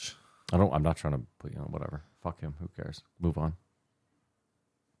bunch. I'm not trying to put you on whatever. Fuck him. Who cares? Move on.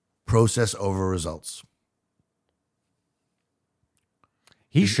 Process over results.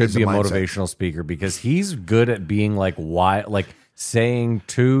 He should It's a be a mindset. motivational speaker because he's good at being like saying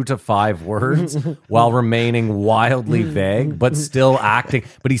 2 to 5 words while remaining wildly vague, but still acting.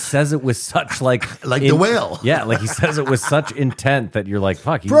 But he says it with such like The whale. Yeah, like he says it with such intent that you're like,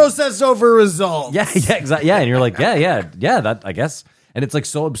 fuck. Process over results. Yeah, exactly. Yeah, and you're like, yeah. That I guess, and it's like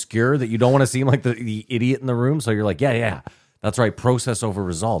so obscure that you don't want to seem like the idiot in the room. So you're like, yeah, that's right. Process over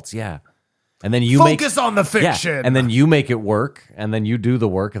results. Yeah, and then you Focus on the yeah, fiction. and then you make it work, and then you do the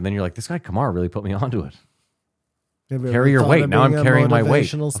work, and then you're like, this guy Kamar really put me onto it. Have you ever Carry your thought weight. of Now I'm being a carrying my weight.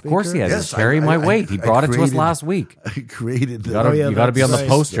 motivational Of course he speaker? has. Yes, He's carrying my weight. He brought it to us created- last week. I created the. You gotta, you gotta be on the that's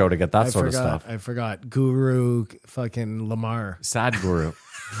post right. show to get that I sort forgot, of stuff. I forgot. Guru fucking Lamar. Sad guru.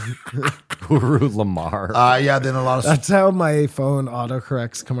 Guru Lamar. Yeah, then a lot of That's how my phone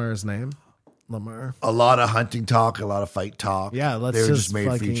autocorrects Kamar's name. Lamar. hunting talk, a lot of fight talk. Yeah, let's they were just just made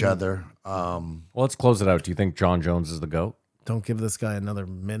for each fucking- other. Well, let's close it out. Do you think John Jones is the GOAT? Don't give this guy another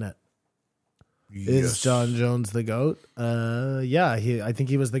minute. Yes. Is John Jones the GOAT? Yeah, I think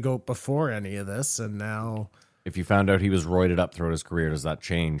he was the GOAT before any of this, and now If you found out he was roided up throughout his career, does that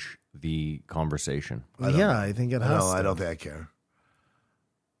change the conversation? I think it has. No, to. I don't think I care.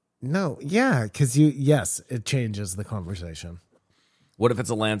 No, yeah, because it changes the conversation. What if it's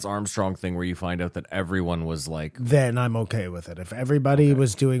a Lance Armstrong thing where you find out that everyone was like, Then I'm okay with it. If everybody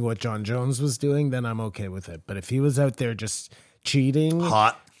was doing what John Jones was doing, then I'm okay with it. But if he was out there just cheating,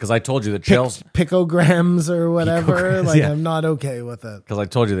 Hot. because I told you that Chelsea, picograms or whatever, Picograms, like yeah. I'm not okay with it. because I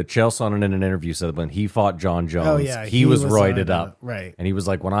told you that Chelson in an interview said that when he fought John Jones, Oh, yeah, he was on roided it, up, right. And he was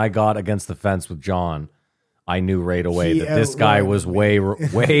like, when I got against the fence with John, I knew right away He that this guy outroided was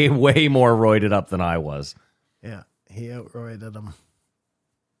me. way more roided up than I was. Yeah, he outroided him.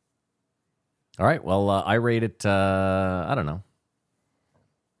 All right. Well, I rate it. I don't know.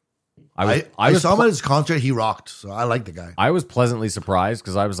 I was saw him at his concert. He rocked. So I like the guy. I was pleasantly surprised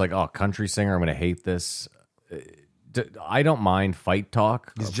because I was like, "Oh, country singer, I'm going to hate this." I don't mind fight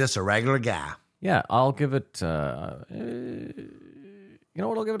talk. He's just a regular guy. Yeah, I'll give it. You know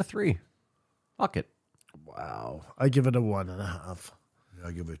what? I'll give it a 3. Fuck it. Wow. I give it a 1.5.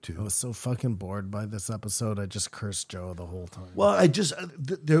 I'll give it a 2. I was so fucking bored by this episode. I just cursed Joe the whole time. Well, I just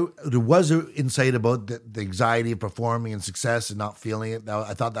there was an insight about the anxiety of performing and success and not feeling it.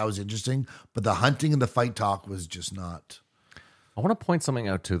 I thought that was interesting, but the hunting and the fight talk was just not. I want to point something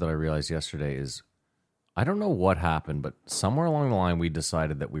out too that I realized yesterday is I don't know what happened, but somewhere along the line we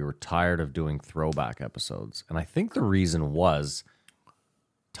decided that we were tired of doing throwback episodes, and I think the reason was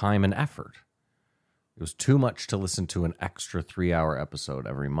time and effort. It was too much to listen to an extra 3-hour episode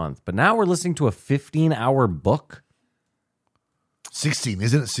every month. But now we're listening to a 15-hour book. 16,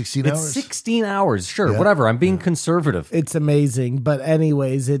 isn't it? 16 hours? It's 16 hours. Sure, whatever. I'm being conservative. It's amazing. But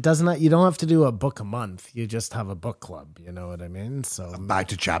anyways, it doesn't, you don't have to do a book a month. You just have a book club. You know what I mean? So Back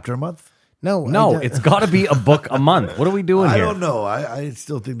to chapter a month? No, it's got to be a book a month. What are we doing I here? don't know. I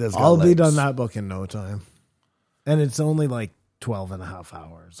still think that's got I'll be legs. done that book in no time. And it's only like 12 and a half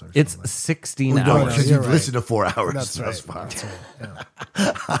hours or something. It's 16 No, hours. because You're you've right. listened to 4 hours. That's right. far. That's right.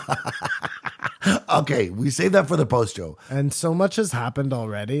 Yeah. Okay, we save that for the post show. And so much has happened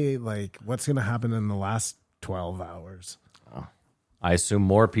already. Like, what's going to happen in the last 12 hours? I assume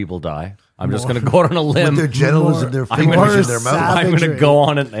more people die. I'm just going to go out on a limb. With their genitals and their I'm fingers gonna- in their mouth. I'm going to savagery. go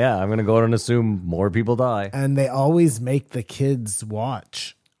on and I'm going to go out and assume more people die. And they always make the kids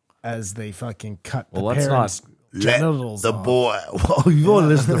watch as they fucking cut Well, the let's parents' not- genitals the off. boy. Well, you've only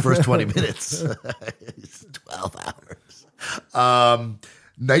listened to the first 20 minutes. It's 12 hours.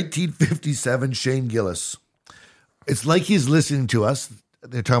 1957, Shane Gillis. It's like he's listening to us.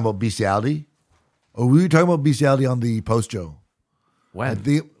 They're talking about bestiality. Or we were talking about bestiality on the post show. When?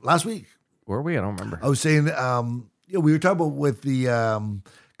 Last week. Were we? I don't remember. I was saying, we were talking about with the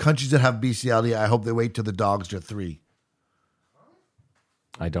countries that have bestiality, I hope they wait till the dogs are 3.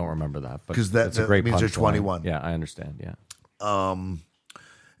 I don't remember that. But 'Cause it's a that great means they're punchline. 21. Yeah, I understand. Yeah.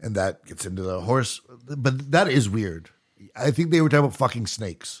 And that gets into the horse. But that is weird. I think they were talking about fucking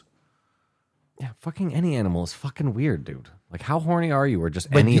snakes. Yeah, fucking any animal is fucking weird, dude. Like, how horny are you? Or just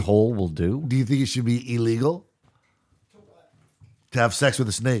any hole will do? Do you think it should be illegal to have sex with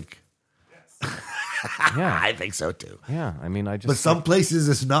a snake? Yeah. I think so too. Yeah, I mean, I just. But some places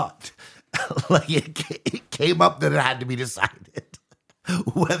it's not. Like it came up that it had to be decided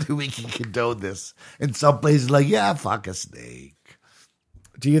whether we can condone this. And some places like, yeah, fuck a snake.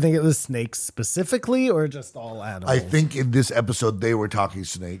 Do you think it was snakes specifically or just all animals? I think in this episode they were talking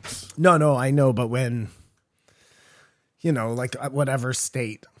snakes. No, I know. But when, like whatever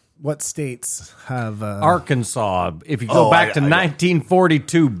state, what states have. Arkansas. If you go back to I got-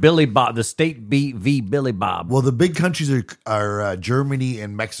 1942, Billy Bob, the state v. Billy Bob. Well, the big countries are Germany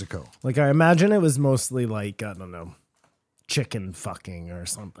and Mexico. Like, I imagine it was mostly like, I don't know, chicken fucking or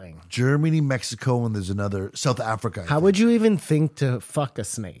something. Germany, Mexico, and there's another South Africa. I How think. would you even think to fuck a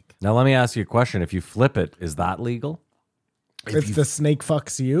snake? Now, let me ask you a question. If you flip it, is that legal? If the snake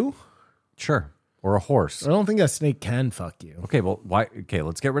fucks you? Sure. Or a horse. I don't think a snake can fuck you. Okay, well, why? Okay,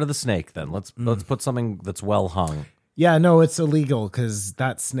 let's get rid of the snake then. Let's put something that's well hung. Yeah, no, it's illegal because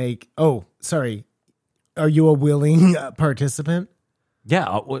that snake. Oh, sorry. Are you a willing participant?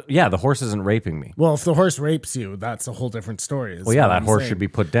 Yeah, yeah. The horse isn't raping me. Well, if the horse rapes you, that's a whole different story. is Well, yeah, what that I'm horse saying. should be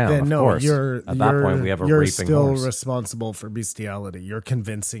put down. Then of no, course. you're At that point, we have a you're raping still horse. responsible for bestiality. You're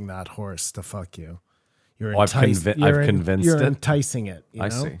convincing that horse to fuck you. You're Oh, I've convinced you're it? enticing it. You I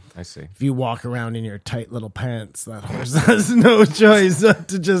know? see. If you walk around in your tight little pants, that horse has no choice but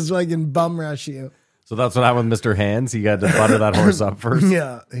to just fucking bum rush you. So that's what happened with Mr. Hands. He had to butter that horse up first.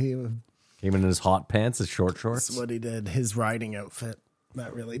 Yeah, Came in his hot pants, his short shorts. that's what he did. His riding outfit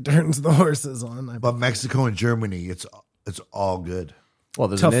that really turns the horses on. But Mexico and Germany, it's all good. Well,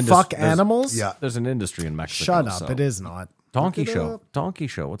 there's To an fuck animals? Yeah. There's an industry in Mexico. Shut up! so- It is not. Donkey Look it show. up. Donkey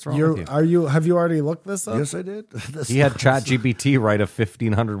show. What's wrong with you? Have you already looked this up? Yes, I did. That's He had not- ChatGPT write a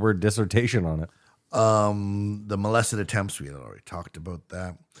 1,500 word dissertation on it. The molested attempts, we had already talked about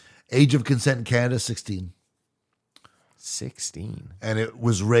that. Age of consent in Canada, 16. 16. And it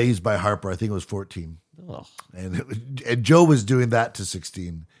was raised by Harper. I think it was 14. Ugh. And Joe was doing that to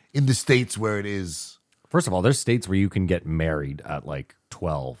 16 in the States where it is. First of all, there's states where you can get married at like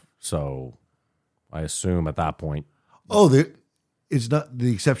 12. So I assume at that point. Oh, it's not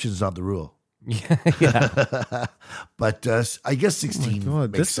the exception is not the rule. Yeah. But I guess 16.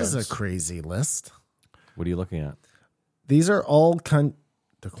 God, makes this sense. is a crazy list. What are you looking at? These are all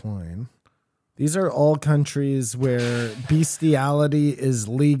decline. These are all countries where bestiality is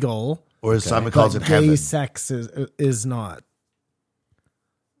legal, Or as Simon calls but it, gay heaven. sex is not.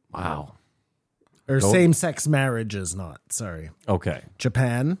 Wow. Or Go- same-sex marriage is not. Sorry. Okay.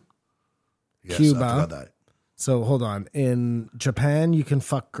 Japan. Yes, Cuba. I forgot that. So hold on. In Japan, you can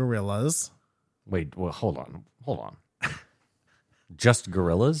fuck gorillas. Wait, well, hold on. Just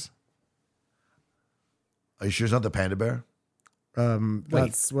gorillas? Are you sure it's not the panda bear?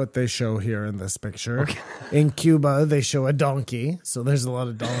 That's what they show here in this picture. In Cuba, they show a donkey. So there's a lot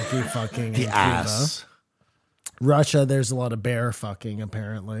of donkey fucking The in ass. Cuba. Russia, there's a lot of bear fucking,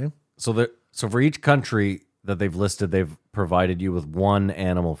 apparently. So for each country that they've listed, they've provided you with one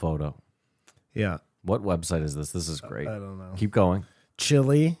animal photo. Yeah. What website is this? This is great. I don't know. Keep going.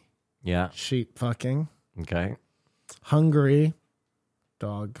 Chile, Yeah. sheep fucking. Okay. Hungary,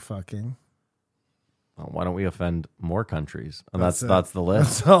 dog fucking. Well, why don't we offend more countries? And That's that's it. the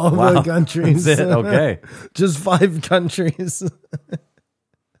list. That's all the countries. That's it. Okay. Just 5 countries.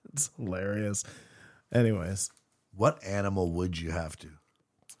 It's hilarious. Anyways, What animal would you have to?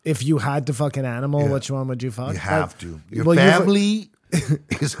 if you had to fuck an animal, Yeah. which one would you fuck? You have to. Your well, you've- family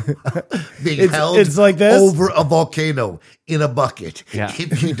is being held it's like this? over a volcano in a bucket. Yeah.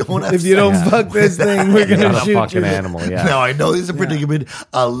 If you don't have If you don't Yeah. fuck this thing, we're You gonna got a shoot fucking you. animal. Yeah. Now I know this is a predicament.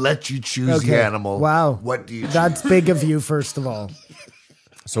 I'll let you choose the animal. Wow. What do you choose? That's big of you, first of all.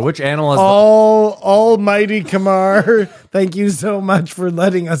 So which animal has Almighty Kamar, thank you so much for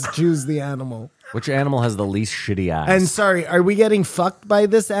letting us choose the animal. which animal has the least shitty ass? And sorry, are we getting fucked by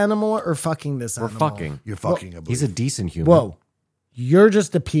this animal or fucking this we're animal? fucking. You're fucking a He's a decent human. Whoa. You're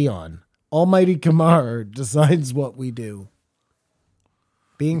just a peon. Almighty Kamar decides what we do.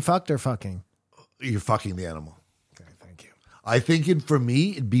 Being fucked or fucking? You're fucking the animal. Okay, thank you. I think for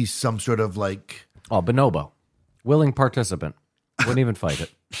me, it'd be some sort of like Oh, bonobo. Willing participant. Wouldn't even fight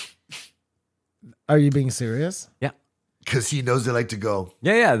it. Are you being serious? Yeah. because he knows they like to go.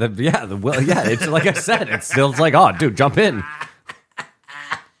 Yeah. It's like I said, it's like, oh, dude, jump in.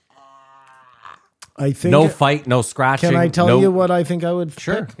 I think. No fight, no scratching. Can I tell no- you what I think I would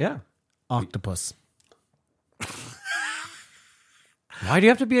Sure, pick? yeah. Octopus. Why do you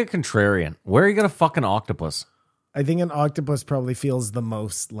have to be a contrarian? Where are you going to fuck an octopus? I think an octopus probably feels the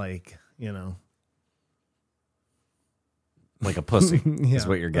most like, Like a pussy yeah, is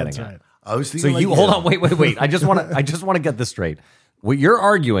what you're getting that's at. right. I was So thinking, you hold on, wait. I just want to get this straight. What you're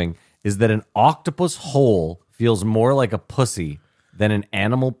arguing is that an octopus hole feels more like a pussy than an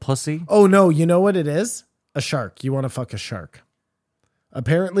animal pussy. Oh no, you know what it is? A shark. You want to fuck a shark.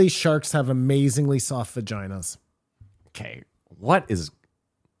 Apparently sharks have amazingly soft vaginas. Okay, why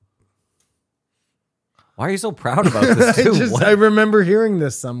are you so proud about this too? I remember hearing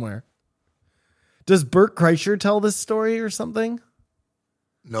this somewhere. Does Bert Kreischer tell this story or something?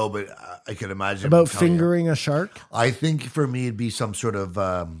 No, but I can imagine About him telling you. fingering a shark? I think for me, it'd be some sort of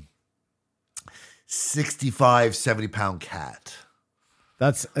 65, 70-pound cat.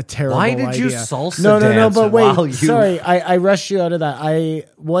 That's a terrible Why did you idea. salsa No, dance but while wait. you- Sorry, I rushed you out of that.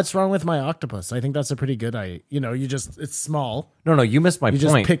 What's wrong with my octopus? I think that's a pretty good idea. It's small. No, you missed my You point.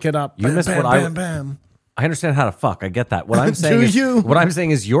 just pick it up. You bam, missed bam, what bam, bam. I understand how to fuck. I get that. What I'm saying Do is, you? what I'm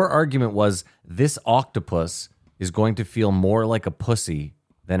saying is, your argument was this octopus is going to feel more like a pussy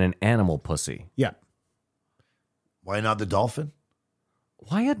than an animal pussy. Yeah. Why not the dolphin?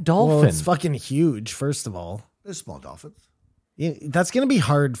 Why a Well, dolphin? it's fucking huge, first of all. There's small dolphins. Yeah, that's going to be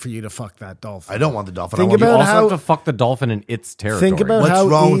hard for you to fuck that dolphin. I don't want the dolphin. Think I want you about also how- have to fuck the dolphin in its territory. Think about what's how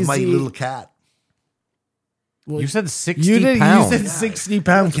wrong with my easy- little cat? You said 60 You pounds. said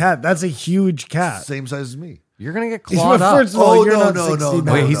 60-pound cat. That's a huge cat. Same size as me. You're going to get clawed up. First of all, Oh, you're no, not no, 60 no, pounds.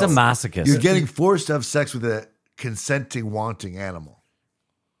 no. Wait, he's a masochist. You're getting forced to have sex with a consenting, wanting animal.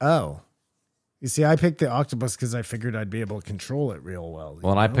 Oh. You see, I picked the octopus because I figured I'd be able to control it real well.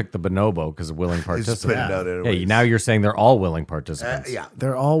 Well, and I picked the bonobo because of willing participants. put it out Yeah, anyways. now you're saying they're all willing participants. Yeah.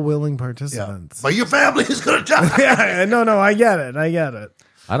 They're all willing Yeah. participants. But your family is going to die. Yeah, no, I get it. I get it.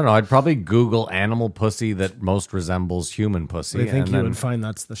 I don't know. I'd probably Google animal pussy that most resembles human pussy. I think and you then, would find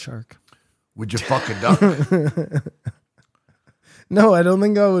that's the shark. Would you fuck a duck? No, I don't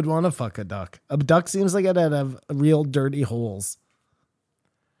think I would want to fuck a duck. A duck seems like it'd have real dirty holes.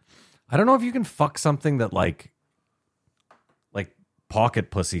 I don't know if you can fuck something that like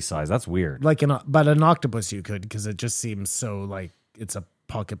pocket pussy size. That's weird. But an octopus you could, because it just seems so like it's a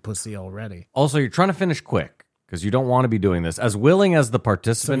pocket pussy already. Also, you're trying to finish quick because you don't want to be doing this. As willing as the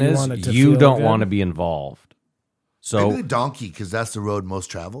participant So you want it is, to you feel don't good? want to be involved. Maybe So the donkey, because that's the road most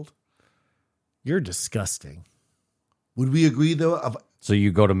traveled. You're disgusting. Would we agree, though? so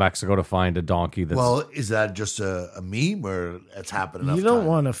you go to Mexico to find a donkey that's Well, is that just a meme or it's happened enough You don't time?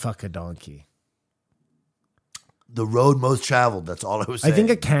 want to fuck a donkey. The road most traveled. That's all I was I saying. think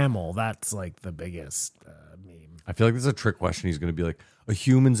a camel. That's like the biggest meme. I feel like this is a trick question. He's going to be like, a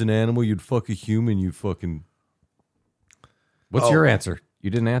human's an animal. You'd fuck a human. You fucking. What's your answer? You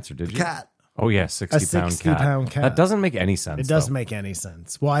didn't answer, did you? cat. Oh yeah, 60-pound cat. 60-pound cat. That doesn't make any sense. It doesn't though. make any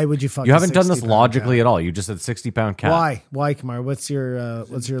sense. Why would you fuck? You a haven't done this 60-pound logically cat? at all. You just said 60-pound cat. Why, Kamar? What's your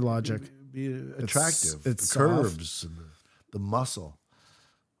logic? Be attractive. it's the curves and the muscle.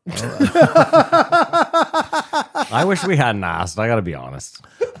 I wish we hadn't asked. I got to be honest.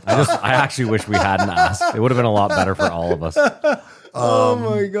 I actually wish we hadn't asked. It would have been a lot better for all of us. Oh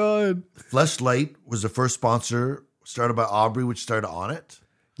my god! Fleshlight was the first sponsor started by Aubrey, which started on it.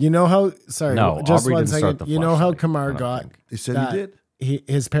 You know how? Sorry, No, just Aubrey one didn't start second. the You know how fleshlight, Kamar I don't got? think. They said that he did.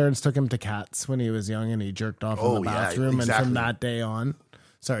 His parents took him to Cats when he was young, and he jerked off in Oh, the yeah, bathroom. exactly. And from that day on,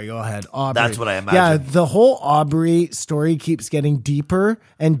 sorry, go ahead. Aubrey. That's what I Yeah, imagined. the whole Aubrey story keeps getting deeper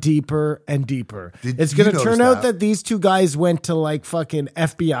and deeper and deeper. It's you going to notice turn out that? that these two guys went to like fucking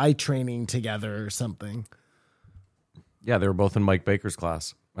FBI training together or something. Yeah, they were both in Mike Baker's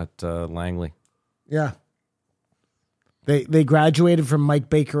class at Langley. Yeah. They graduated from Mike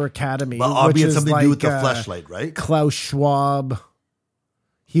Baker Academy, But Aubrey which had is something like to do with the Fleshlight, right? Klaus Schwab.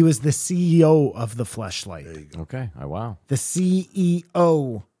 He was the CEO of the Fleshlight. Okay. Oh, wow. The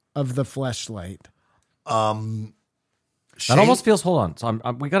CEO of the Fleshlight. That almost feels. Hold on. So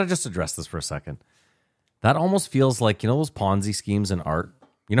we got to just address this for a second. That almost feels like, you know, those Ponzi schemes in art.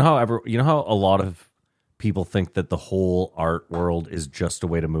 You know how a lot of people think that the whole art world is just a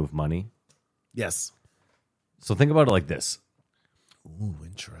way to move money. Yes. So think about it like this. Ooh,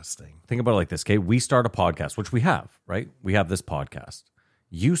 interesting. Think about it like this. Okay, we start a podcast, which we have, right? We have this podcast.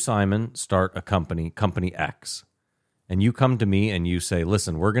 You, Simon, start a company X, and you come to me and you say,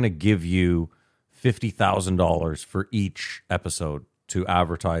 "Listen, we're going to give you $50,000 for each episode to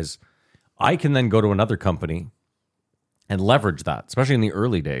advertise." I can then go to another company and leverage that, especially in the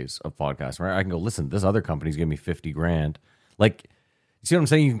early days of podcasts, right? I can go, listen, this other company's giving me 50 grand. Like, you see what I'm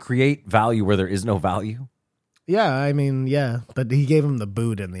saying? You can create value where there is no value. Yeah, I mean, yeah, but he gave him the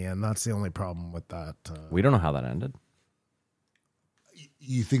boot in the end. That's the only problem with that. We don't know how that ended.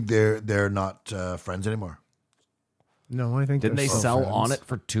 You think they're not friends anymore? No, I think Didn't they're they still sell friends. on it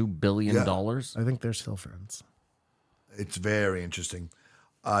for $2 billion? Yeah. I think they're still friends. It's very interesting.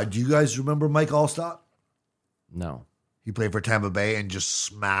 Do you guys remember Mike Allstott? No. He played for Tampa Bay and just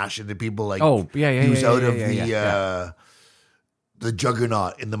smashed into people like. Oh, yeah, He was yeah, out yeah, of yeah. the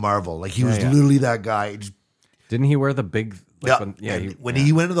juggernaut in the Marvel. Like he Yeah, was yeah. literally that guy. Didn't he wear the big? Like, When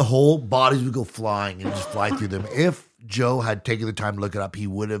he went into the hole, bodies would go flying and just fly through them. If Joe had taken the time to look it up, he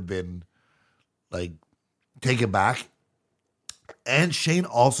would have been like taken back. And Shane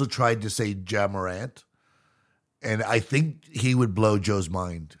also tried to say Ja Morant, and I think he would blow Joe's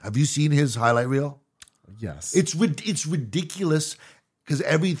mind. Have you seen his highlight reel? Yes. It's ridiculous because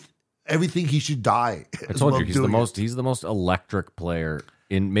everything he should die. I told you he's the most electric player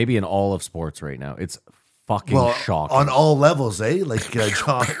in all of sports right now. It's fucking shocking. on all levels, eh? Like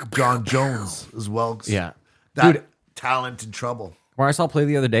John Jones as well. Yeah. That Dude. talent in trouble. Where I saw a play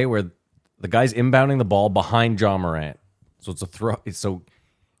the other day where the guy's inbounding the ball behind John Morant. So it's a throw. So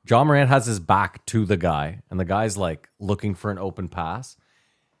John Morant has his back to the guy, and the guy's like looking for an open pass.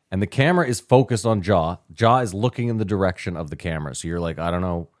 And the camera is focused on Ja. Ja is looking in the direction of the camera. So you're like, I don't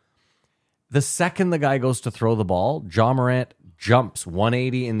know. The second the guy goes to throw the ball, Ja Morant jumps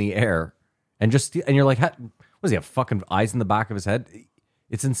 180 in the air and you're like, what does he have fucking eyes in the back of his head?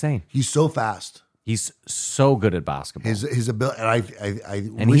 It's insane. He's so fast. He's so good at basketball. His ability, and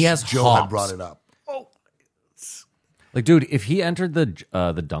And wish he has Joe hops. had brought it up. Like, dude, if he entered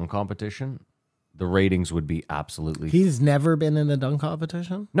the dunk competition, the ratings would be absolutely He's never been in a dunk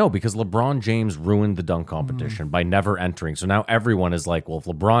competition? no, because LeBron James ruined the dunk competition by never entering. So now everyone is like, well, if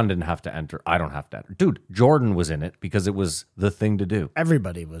LeBron didn't have to enter, I don't have to enter. Dude, Jordan was in it because it was the thing to do.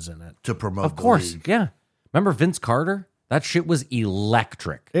 Everybody was in it. To promote, Of course, the league. yeah. Remember Vince Carter? That shit was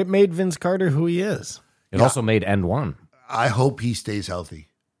electric. It made Vince Carter who he is. It also made End One. I hope he stays healthy.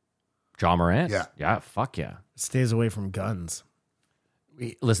 John Morant? Yeah. Yeah, fuck yeah. Stays away from guns.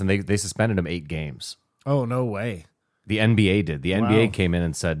 Listen, they suspended him 8 games. Oh, no way. The NBA did. The Wow. NBA came in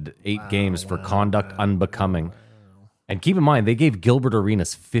and said 8 games for conduct unbecoming. And keep in mind, they gave Gilbert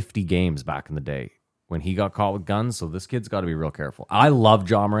Arenas 50 games back in the day when he got caught with guns. So this kid's got to be real careful. I love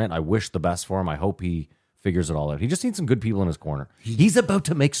John Morant. I wish the best for him. I hope he figures it all out. He just needs some good people in his corner. He's about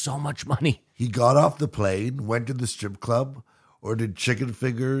to make so much money. He got off the plane, went to the strip club, ordered chicken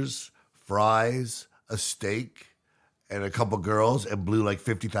fingers, fries, a steak, and a couple girls, and blew like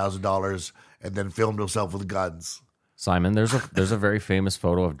 $50,000, and then filmed himself with guns. Simon, there's a very famous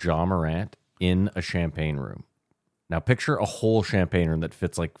photo of John Morant in a champagne room. Now picture a whole champagne room that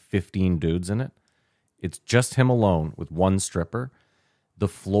fits like 15 dudes in it. It's just him alone with one stripper. The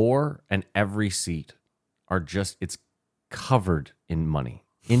floor and every seat are just, it's covered in money,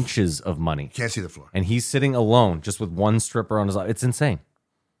 inches of money. Can't see the floor. And he's sitting alone just with one stripper on his eye. It's insane.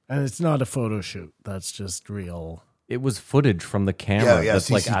 And it's not a photo shoot. That's just real. It was footage from the camera. Yeah, that's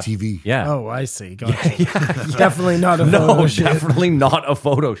like CCTV. yeah. Oh, I see. Gotcha. Definitely not a photo No, shoot. definitely not a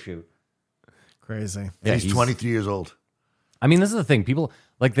photo shoot. Crazy. Yeah, He's 23 years old. I mean, this is the thing. People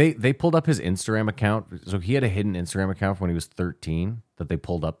like they pulled up his Instagram account. So he had a hidden Instagram account from when he was 13 that they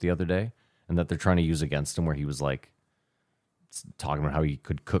pulled up the other day, and that they're trying to use against him, where he was like talking about how he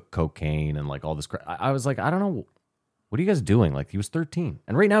could cook cocaine and like all this crap. I was like, I don't know, what are you guys doing? Like, he was 13,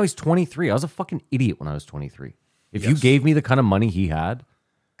 and right now he's 23. I was a fucking idiot when I was 23. If you gave me the kind of money he had,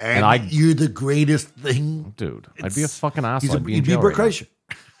 And you're the greatest thing. dude, I'd be a fucking asshole. I'd be in You'd be jail Bert right now. Kreischer.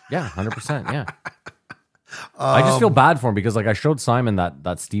 Yeah, 100%. Yeah. I just feel bad for him because, like, I showed Simon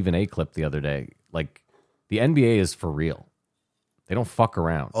that Stephen A clip the other day. Like, the NBA is for real. They don't fuck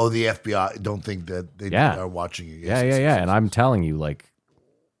around. Oh, the FBI don't think that they Yeah. are watching you. Yeah. And I'm telling you, like,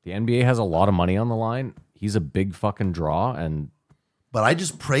 the NBA has a lot of money on the line. He's a big fucking draw. And But I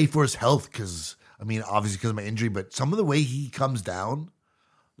just pray for his health because, I mean, obviously because of my injury, but some of the way he comes down,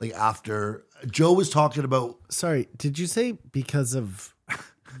 like after Joe was talking about. Sorry, did you say because of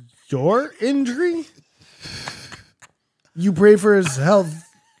your injury? You pray for his health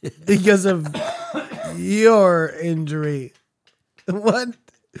because of your injury.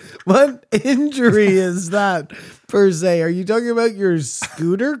 What injury is that per se? Are you talking about your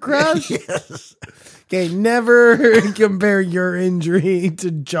scooter crash? Yes. Okay, never compare your injury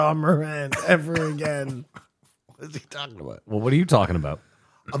to John Morant ever again. What is he talking about? well, what are you talking about?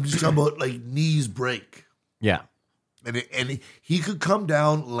 I'm just talking about like knees break. Yeah. And he could come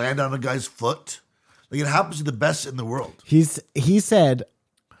down, land on a guy's foot. Like it happens to the best in the world. He said,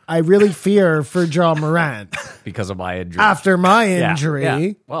 I really fear for John Morant Because of my injury. after my Yeah, injury.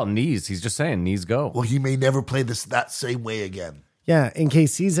 yeah. Well, knees. He's just saying knees go. Well, he may never play that same way again. Yeah, in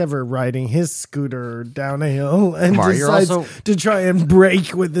case he's ever riding his scooter down a hill and Mark, you're decides also- to try and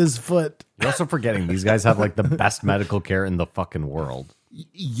break with his foot. You're also forgetting these guys have like the best medical care in the fucking world.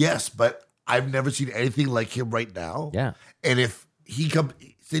 Yes, but I've never seen anything like him right now. Yeah. And if he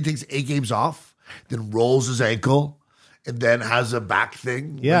takes 8 games off, then rolls his ankle, and then has a back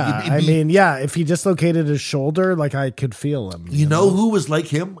thing. Yeah, like, it'd be- if he dislocated his shoulder, like I could feel him. You know who was like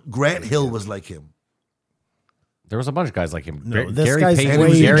him? Grant Hill was like him. There was a bunch of guys like him. No, this Gary guy's Payton,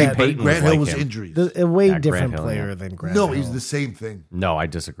 way Gary better. Payton Grant was Hill like was him. injuries. A way Yeah, different Grant Hill, player yeah. than Grant No, Hill. he's the same thing. No, I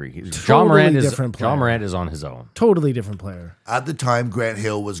disagree. John Totally Morant different player. John Morant is on his own. Totally different player. At the time, Grant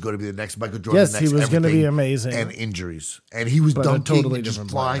Hill was going to be the next Michael Jordan. Yes, the he next was going to be everything, amazing. And injuries. And he was But a dunking totally and just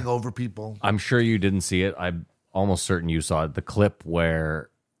different flying player. over people. I'm sure you didn't see it. I'm almost certain you saw it. The clip where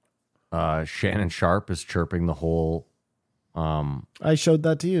Shannon Sharp is chirping the whole. I showed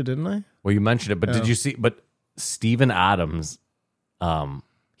that to you, didn't I? Well, you mentioned it, but did you see? But Steven Adams,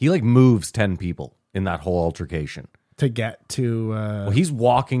 he like moves 10 people in that whole altercation. To get to Well, he's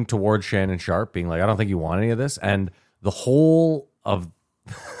walking towards Shannon Sharp, being like, "I don't think you want any of this," and the whole of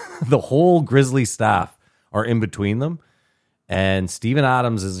the whole Grizzly staff are in between them, and Steven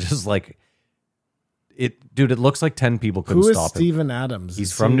Adams is just like, dude. It looks like 10 people couldn't who is stop him. Steven Adams? He's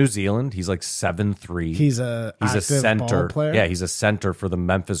Is from he- New Zealand. He's like 7'3". He's a He's a active center ball player. Yeah, he's a center for the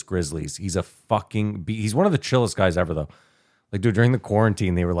Memphis Grizzlies. He's a fucking he's one of the chillest guys ever though. Like, dude, during the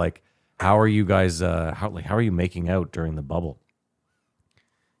quarantine, they were like, "How are you guys? How are you making out during the bubble?"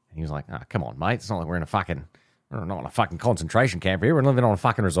 And he was like, "Come on, mate. It's not like we're not in a fucking concentration camp here. We're living on a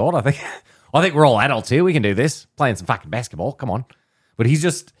fucking resort. I think we're all adults here. We can do this. Playing some fucking basketball. Come on." But he's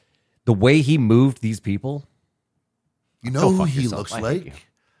just the way he moved these people. You Go know who fuck he yourself. looks I hate like? you.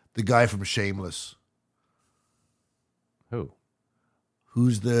 The guy from Shameless. Who?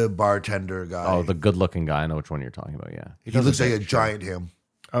 Who's the bartender guy? Oh, the good-looking guy. I know which one you're talking about. Yeah, he looks like a giant him.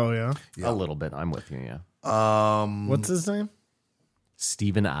 Oh yeah. A little bit. I'm with you. Yeah. What's his name?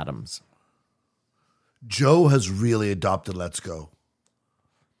 Steven Adams. Joe has really adopted "Let's Go."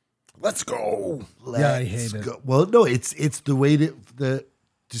 Let's go. Yeah, I hate it. Go. Well, no, it's the way to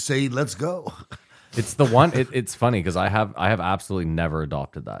say "Let's go." It's the one. It's funny because I have absolutely never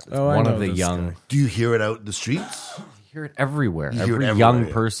adopted that. It's Oh, I one know of the this young. guy. Do you hear it out in the streets? You hear it everywhere. You hear Every it young everywhere,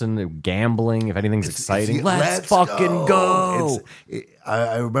 yeah. person gambling. If anything's exciting, It's- let's fucking go.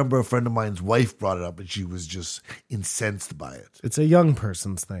 I remember a friend of mine's wife brought it up, and she was just incensed by it. It's a young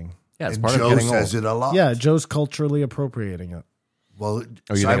person's thing. Yeah, it's And part Joe of getting says old. it a lot. Yeah, Joe's culturally appropriating it. Well,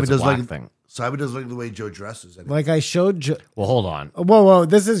 Oh, you think it's a black thing? Simon doesn't like the way Joe dresses. Anyway. Like I showed Well, hold on. Whoa,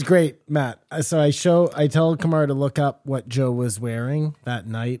 this is great, Matt. So I tell Kamar to look up what Joe was wearing that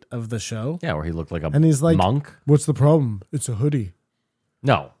night of the show. Yeah, where he looked like a And he's like, monk. "What's the problem? It's a hoodie."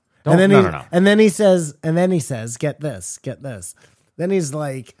 No. And then No. And then he says, get this. Then he's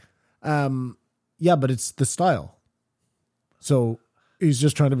like, yeah, but it's the style. So he's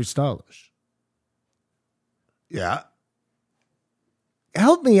just trying to be stylish. Yeah.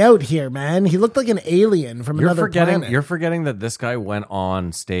 Help me out here, man. He looked like an alien from another planet. You're forgetting that this guy went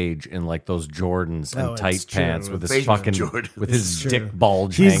on stage in like those Jordans and Oh, tight it's true. pants with his Fake fucking Jordans. with his True. dick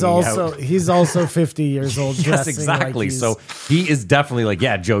bulge. He's hanging also out. he's also 50 years old. Yes, dressing exactly. Like he's- So he is definitely like,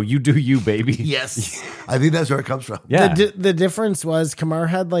 yeah, Joe, you do you, baby. Yes. I think that's where it comes from. Yeah. The difference was Kamar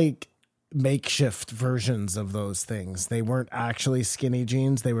had like makeshift versions of those things. They weren't actually skinny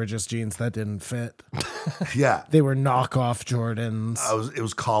jeans. They were just jeans that didn't fit. Yeah. They were knockoff Jordans. It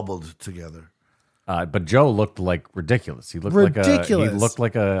was cobbled together. But Joe looked like ridiculous. He looked Ridiculous.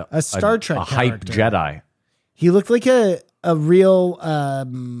 like a Star Trek a hype character. Jedi. He looked like a real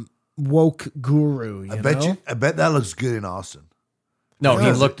woke guru. You I know? bet that looks good in Austin. No, he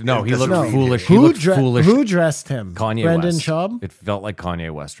No, looked it doesn't foolish. read He Who, looked foolish. who dressed him? Kanye Brendan West. Schaub? It felt like Kanye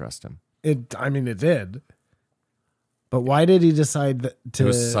West dressed him. It did. But why did he decide to? It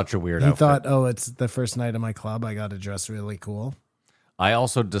was such a weird He outfit. thought, oh, it's the first night of my club. I got to dress really cool. I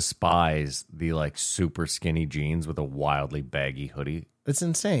also despise the like super skinny jeans with a wildly baggy hoodie, It's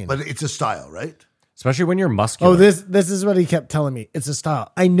insane. But it's a style, right? especially when you're muscular. Oh, this is what he kept telling me. It's a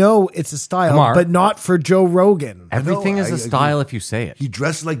style. I know it's a style, Kamar. but not for Joe Rogan. Everything I is a agree. style if you say it. He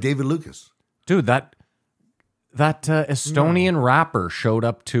dressed like David Lucas. Dude, that Estonian rapper showed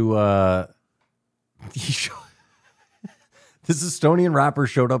up to this Estonian rapper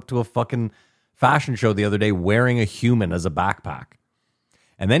showed up to a fucking fashion show the other day wearing a human as a backpack.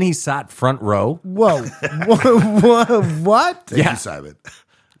 And then he sat front row. Whoa. What? Thank Yeah. you, Simon.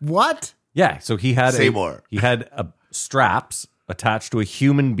 What? Yeah, so he had Say more. He had straps attached to a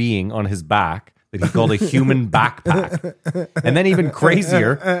human being on his back that he called a human backpack. And then even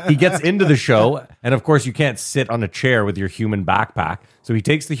crazier, he gets into the show, and of course you can't sit on a chair with your human backpack. So he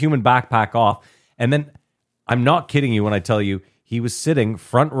takes the human backpack off, and then I'm not kidding you when I tell you he was sitting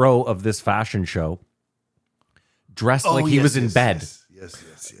front row of this fashion show, dressed like he was in bed.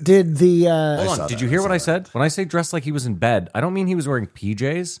 Yes. Did the Hold on, did you hear what I said? When I say dressed like he was in bed, I don't mean he was wearing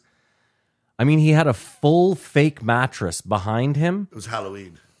PJs. I mean he had a full fake mattress behind him. It was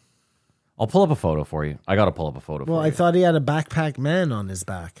Halloween. I'll pull up a photo for you. I got to pull up a photo well, for I you. thought he had a backpack man on his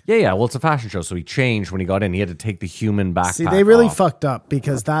back. Yeah. Well, it's a fashion show, so he changed when he got in. He had to take the human backpack See, they really off. fucked up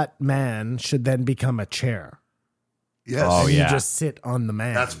because that man should then become a chair. Yes. Oh, And yeah. you just sit on the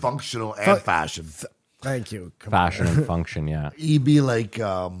man. That's functional and fashion. Thank you. Come Fashion and function, yeah. He'd be like,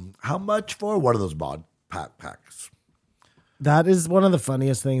 how much for one of those mod packs? That is one of the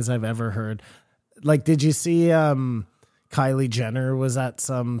funniest things I've ever heard. Like, did you see Kylie Jenner was at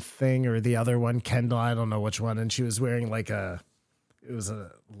something, or the other one, Kendall, I don't know which one, and she was wearing like it was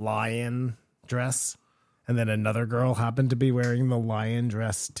a lion dress, and then another girl happened to be wearing the lion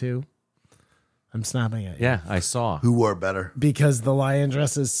dress too. I'm snapping at you. Yeah, I saw. Who wore better? Because the lion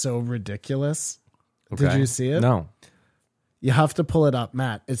dress is so ridiculous. Did Okay. you see it? No. You have to pull it up,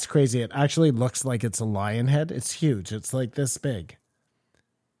 Matt. It's crazy. It actually looks like it's a lion head. It's huge. It's like this big.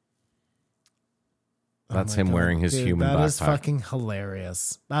 That's Oh my him God. wearing his Dude, human That backpack. is fucking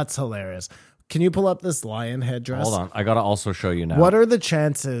hilarious. That's hilarious. Can you pull up this lion head dress? Hold on. I got to also show you now. What are the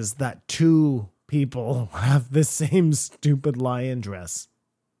chances that two people have the same stupid lion dress?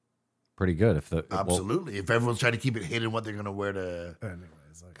 Pretty good. If the well, Absolutely. If everyone's trying to keep it hidden, what they're going to wear to.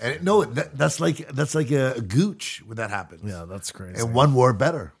 And no, that's like a gooch when that happens. Yeah, that's crazy. And one wore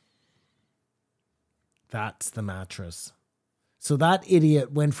better. That's the mattress. So that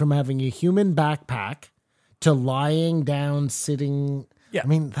idiot went from having a human backpack to lying down, sitting. Yeah. I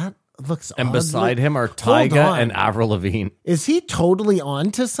mean, that looks and oddly- beside him are Hold Tyga on. and Avril Lavigne. Is he totally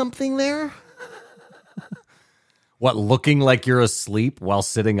on to something there? What, looking like you're asleep while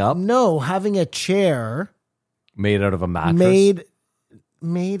sitting up? No, having a chair Made out of a mattress?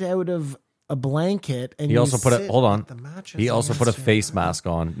 made out of a blanket, and He you also put sit a hold on. with the mattress He also put a against your- face mask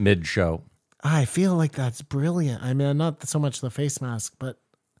on mid-show. I feel like that's brilliant. I mean, not so much the face mask, but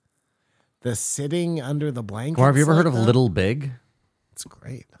the sitting under the blanket. Or have you ever heard of Little Big? It's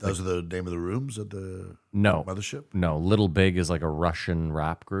great. Those are the name of the rooms at the No. mothership. No, Little Big is like a Russian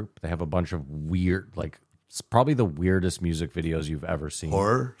rap group. They have a bunch of weird, like, it's probably the weirdest music videos you've ever seen.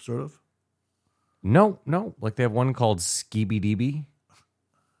 Horror, sort of. No. Like they have one called Skeeby DB.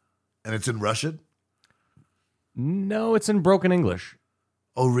 And it's in Russian. No, it's in broken English.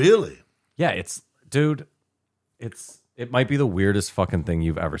 Oh, really? Yeah, it might be the weirdest fucking thing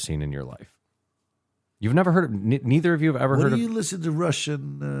you've ever seen in your life. You've never heard of, neither of you have ever What heard do of. you listen to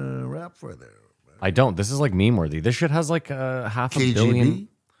Russian rap for there? I don't. This is like meme worthy. This shit has like half a KGB? billion.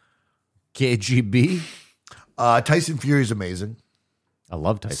 KGB. Tyson Fury's amazing. I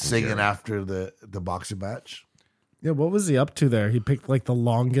love Tyson Singing Fury. after the boxing match. Yeah, what was he up to there? He picked like the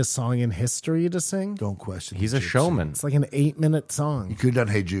longest song in history to sing. Don't question. He's the a gypsy. showman. It's like an 8-minute You song. could have done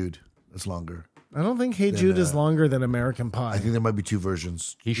Hey Jude. That's longer. I don't think Hey Jude is longer than American Pie. I think there might be two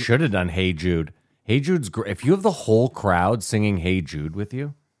versions. He should have done Hey Jude. Hey Jude's great. If you have the whole crowd singing Hey Jude with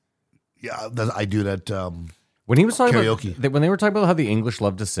you. Yeah, I do that. When he was talking Karaoke. about, when they were talking about how the English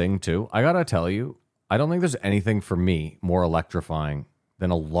love to sing too, I gotta tell you, I don't think there's anything for me more electrifying than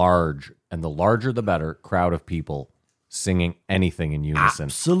a large, and the larger the better, crowd of people singing anything in unison.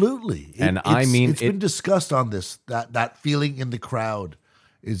 Absolutely. And I mean, it's been discussed on this. That feeling in the crowd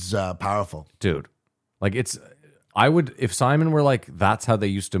is powerful. Dude, like I would, if Simon were like, that's how they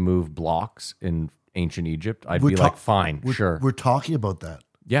used to move blocks in ancient Egypt, I'd be like, fine, sure. We're talking about that.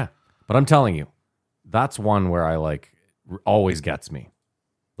 Yeah. But I'm telling you, that's one where I like always gets me.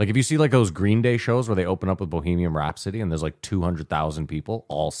 Like if you see like those Green Day shows where they open up with Bohemian Rhapsody and there's like 200,000 people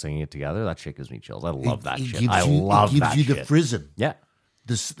all singing it together, that shit gives me chills. I love that shit. I love that It gives you the shit. frisson. Yeah.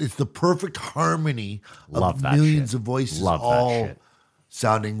 It's the perfect harmony Love of that millions shit. of voices Love that all shit.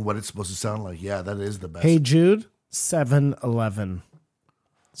 sounding what it's supposed to sound like. Yeah, that is the best. Hey Jude, 7:11.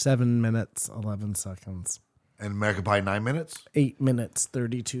 7 minutes, 11 seconds. And American Pie, 9 minutes? 8 minutes,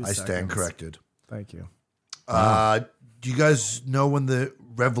 32 I seconds. stand corrected. Thank you. Do you guys know when the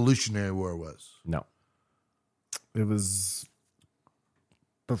Revolutionary War was? No. It was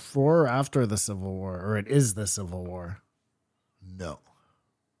before or after the Civil War, or it is the Civil War. No.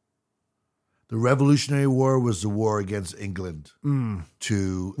 The Revolutionary War was the war against England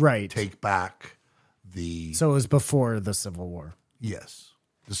to Right. take back the... So it was before the Civil War. Yes.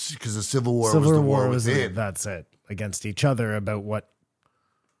 Because the Civil War was the war within. That's it. Against each other about what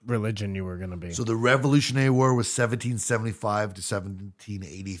religion you were going to be. So the Revolutionary War was 1775 to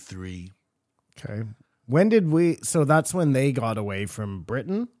 1783. Okay. When did we... So that's when they got away from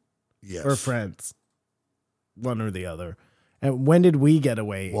Britain Yes. or France? One or the other. And when did we get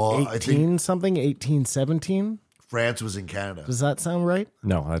away? Well, I 18 something? 1817? France was in Canada. Does that sound right?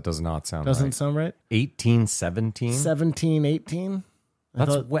 No, that does not sound Doesn't right. sound right? 1817? 17, 18?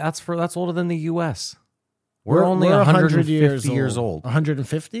 That's older than the US. We're only 150 years old.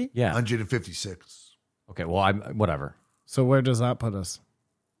 150? Yeah. 156. Okay, well, whatever. So where does that put us?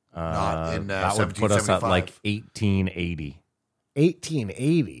 Not in that would put us at 1775. like 1880.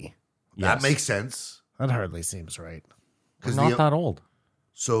 1880? That Yes. makes sense. That hardly seems right. We're not that old.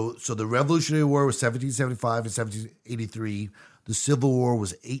 So the Revolutionary War was 1775 and 1783. The Civil War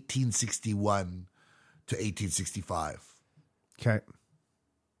was 1861 to 1865. Okay.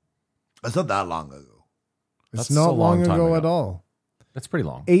 That's not that long ago. It's That's not a long long time ago ago. at all. That's pretty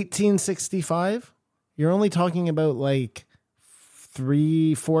long. 1865? You're only talking about like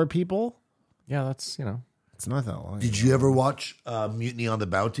 3-4 people? Yeah, that's, It's not that long. Did ago. you ever watch Mutiny on the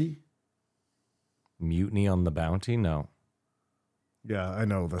Bounty? Mutiny on the Bounty? No. Yeah, I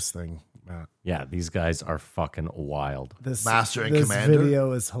know this thing, Matt. Yeah, these guys are fucking wild. This Master and this Commander?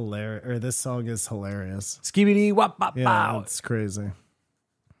 video is hilarious, or this song is hilarious. Skibidi wop bop Yeah, bow. it's crazy.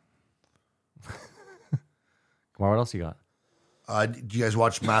 Come on, what else you got? Do you guys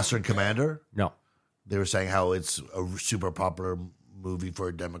watch Master and Commander? No. They were saying how it's a super popular movie for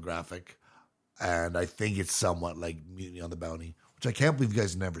a demographic. And I think it's somewhat like Mutiny on the Bounty, which I can't believe you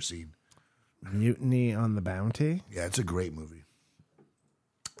guys have never seen. Mutiny on the Bounty? Yeah, it's a great movie.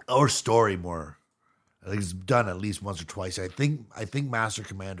 Or story more. I think it's done at least once or twice. I think Master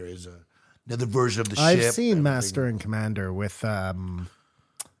Commander is another version of the ship. I've seen everything. Master and Commander with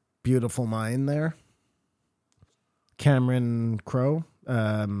Beautiful Mind there. Cameron Crowe.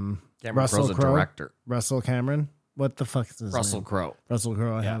 Russell Crowe's a Crowe. director. Russell Cameron. What the fuck is his Russell name? Crowe. Russell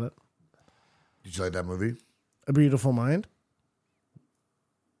Crowe, I have it. Did you like that movie? A Beautiful Mind.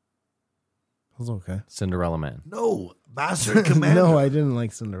 It was okay. Cinderella Man. No, Master and Commander. No, I didn't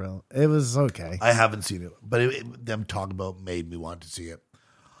like Cinderella. It was okay. I haven't seen it, but them talking about made me want to see it.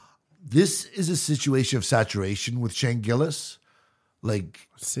 This is a situation of saturation with Shane Gillis. Like,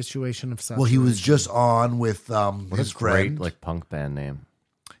 Situation of well, he was saturation. just on with What his a great friend. punk band name.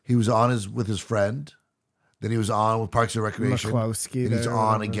 He was on with his friend. Then he was on with Parks and Recreation. McCloskey And he's there,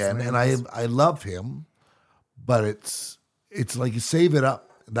 on whatever his again, name and is. I love him, but it's like you save it up.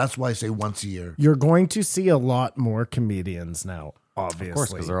 That's why I say once a year. You're going to see a lot more comedians now.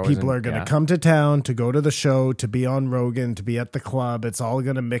 Obviously, 'cause they're always people in- are going to yeah. come to town to go to the show, to be on Rogan, to be at the club. It's all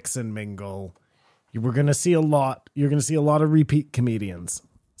going to mix and mingle. We're going to see a lot. You're going to see a lot of repeat comedians.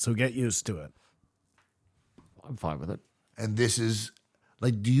 So get used to it. I'm fine with it. And this is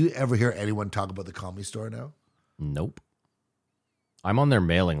like, do you ever hear anyone talk about the Comedy Store now? Nope. I'm on their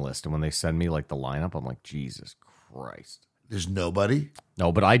mailing list, and when they send me like the lineup, I'm like, Jesus Christ. There's nobody.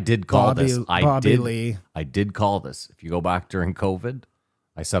 No, but I did call this. Bobby Lee. I did call this. If you go back during COVID,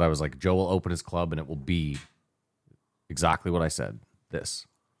 I said I was like, Joe will open his club, and it will be exactly what I said. This.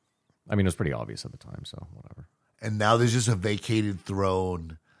 I mean, it was pretty obvious at the time, so whatever. And now there's just a vacated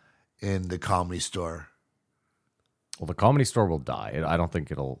throne in the Comedy Store Well, the Comedy Store will die. I don't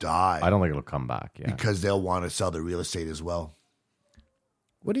think it'll Die. I don't think it'll come back. Yeah. because they'll want to sell the real estate as well.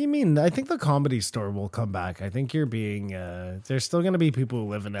 What do you mean? I think the Comedy Store will come back. I think you're being. There's still going to be people who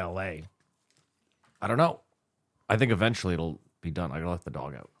live in L.A. I don't know. I think eventually it'll be done. I gotta let the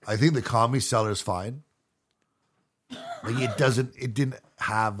dog out. I think the Comedy Cellar's fine. Like it didn't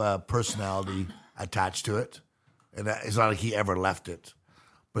have a personality attached to it. And it's not like he ever left it.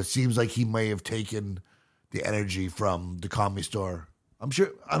 But it seems like he may have taken the energy from the Comedy Store. I'm sure,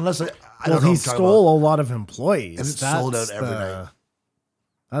 unless I Well, don't know. he what I'm talking stole a lot of employees. And it's sold out every night.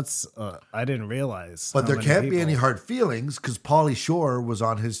 That's I didn't realize. But how there many can't be people- any hard feelings because Pauly Shore was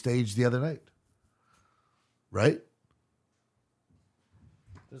on his stage the other night. Right?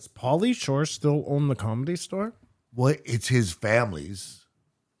 Does Pauly Shore still own the Comedy Store? Well, it's his family's.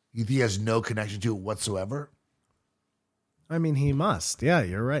 You think he has no connection to it whatsoever? I mean, he must. Yeah,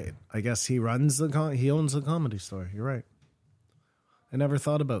 you're right. I guess he runs he owns the Comedy Store. You're right. I never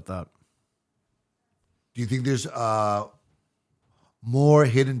thought about that. Do you think there's more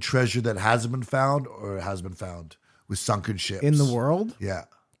hidden treasure that hasn't been found or has been found with sunken ships? In the world, Yeah,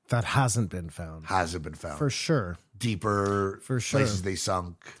 that hasn't been found. hasn't been found. For sure. Deeper For sure. places they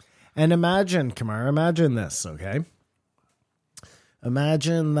sunk. And imagine, Kamar, imagine this, okay?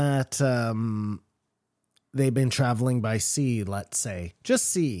 Imagine that they've been traveling by sea, let's say, just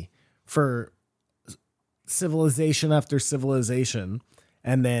sea, for civilization after civilization,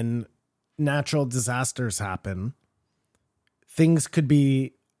 and then natural disasters happen. Things could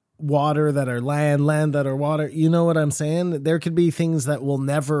be water that are land, land that are water. You know what I'm saying? There could be things that we'll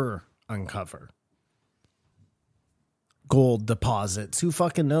never uncover. Gold deposits. Who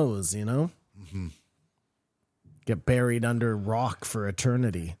fucking knows, you know? Mm-hmm. Get buried under rock for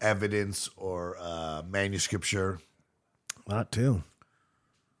eternity. Evidence or manuscripture. That too.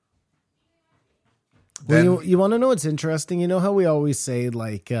 Then- Well, you want to know what's interesting? You know how we always say,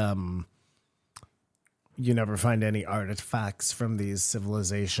 like, you never find any artifacts from these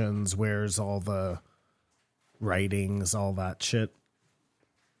civilizations. Where's all the writings, all that shit?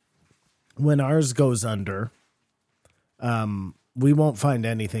 When ours goes under, we won't find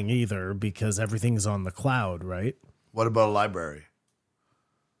anything either because everything's on the cloud, right? What about a library?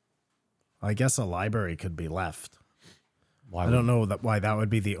 I guess a library could be left. Why I don't know why that would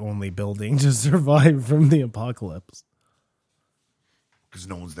be the only building to survive from the apocalypse. Because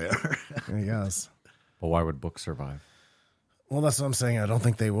no one's there. I guess. But why would books survive? Well, that's what I'm saying. I don't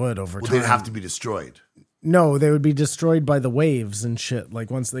think they would over Well, time. they'd have to be destroyed. No, they would be destroyed by the waves and shit. Like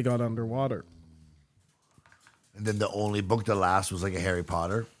once they got underwater. And then the only book that lasts was like a Harry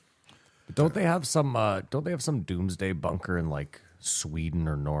Potter. But don't they have some? Don't they have some doomsday bunker in like Sweden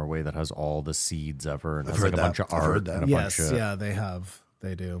or Norway that has all the seeds ever and I've has like heard a bunch that. of I've art heard that. and a Yes, bunch of yeah, they have.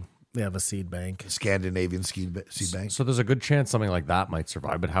 They do. They have a seed bank. Scandinavian seed bank. So there's a good chance something like that might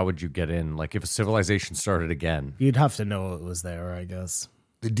survive. But how would you get in? Like if a civilization started again, You'd have to know it was there, I guess.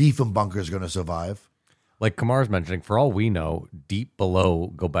 The Deefam bunker is going to survive. like Kamar's mentioning, for all we know, deep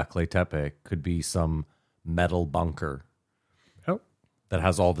below Göbekli Tepe could be some metal bunker Oh, that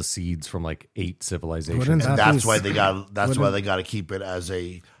has all the seeds from like 8 civilizations. Wouldn't And that that's be- why they got. That's why wouldn't- they got to keep it as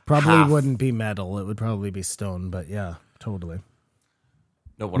a probably half. wouldn't be metal. It would probably be stone, but yeah, totally.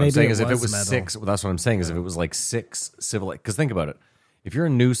 No, what Maybe I'm saying it is if it was was metal. 6, well, that's what I'm saying is if it was like 6 civil, because think about it. If you're a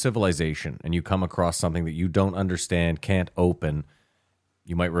new civilization and you come across something that you don't understand, can't open,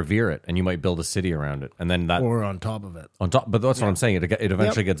 you might revere it and you might build a city around it. And then that Or on top of it. on top, but that's what I'm saying. It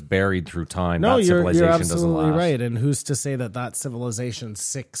eventually gets buried through time. No, that you're civilization doesn't absolutely last. right. And who's to say that that civilization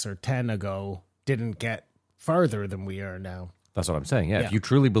 6 or 10 ago didn't get farther than we are now? That's what I'm saying. Yeah, Yeah. if you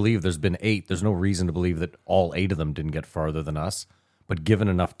truly believe there's been 8, there's no reason to believe that all 8 of them didn't get farther than us. But given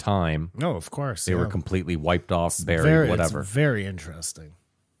enough time, No, of course. they were completely wiped off, buried, very, whatever. It's very interesting.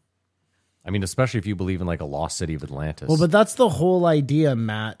 I mean, especially if you believe in like a lost city of Atlantis. Well, but that's the whole idea,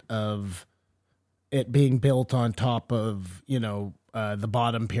 Matt, of it being built on top of, the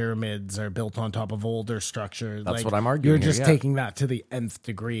bottom pyramids are built on top of older structures. That's what I'm arguing You're here, just yeah. taking that to the nth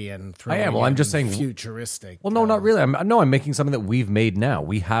degree and throwing am. Well, I'm it just in saying- futuristic. Well, no, not really. I'm making something that we've made now.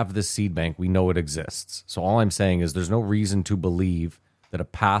 We have this seed bank. We know it exists. So all I'm saying is there's no reason to believe that a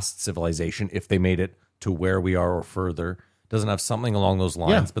past civilization, if they made it to where we are or further, doesn't have something along those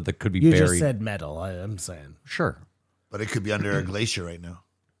lines, but that could be You buried. just said metal. I'm saying Sure. But it could be under a glacier right now.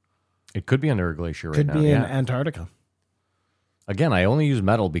 It could be under a glacier right could now. be in yeah. Antarctica. Again, I only use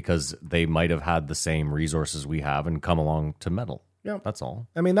metal because they might have had the same resources we have and come along to metal. Yep. That's all.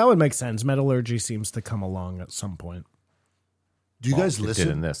 I mean, that would make sense. Metallurgy seems to come along at some point. Do you guys It did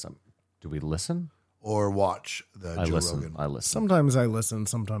in listen this. Do we listen? or watch the I Joe listen. Rogan? I listen. Sometimes I listen,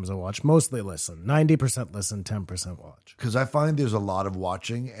 sometimes I watch. Mostly listen. 90% listen, 10% watch. Because I find there's a lot of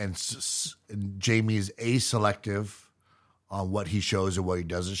watching, and Jamie's selective on what he shows and what he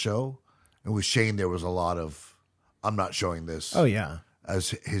doesn't show. And with Shane, there was a lot of, I'm not showing this. Oh, yeah.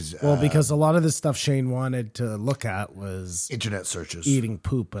 As his Well, because a lot of the stuff Shane wanted to look at was internet searches. eating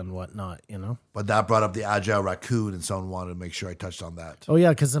poop and whatnot, you know? But that brought up the agile raccoon, and someone wanted to make sure I touched on that. Oh, yeah,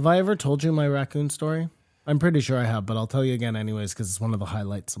 because have I ever told you my raccoon story? I'm pretty sure I have, but I'll tell you again anyways because it's one of the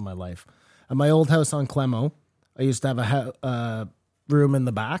highlights of my life. At my old house on Clemo, I used to have a room in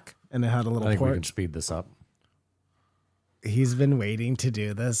the back, and it had a I little think we can porch. speed this up. He's been waiting to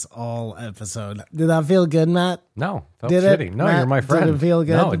do this all episode. Did that feel good, Matt? No, that Did was it, shitty. No, Matt? you're my Did friend. it feel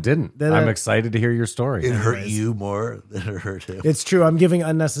good? No, it didn't. Did I'm it? excited to hear your story. It hurt you more than it hurt him. It's true. I'm giving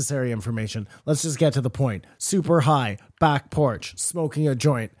unnecessary information. Let's just get to the point. Super high, back porch, smoking a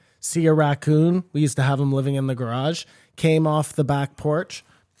joint. See a raccoon. We used to have him living in the garage. Came off the back porch.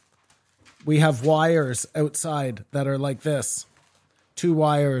 We have wires outside that are like this. 2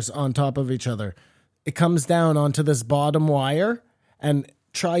 wires on top of each other. It comes down onto this bottom wire and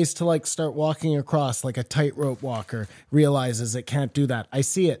tries to like start walking across like a tightrope walker, realizes it can't do that. I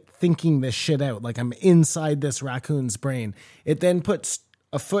see it thinking this shit out, like I'm inside this raccoon's brain. It then puts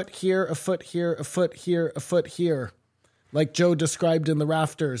a foot here, a foot here, a foot here, a foot here, like Joe described in the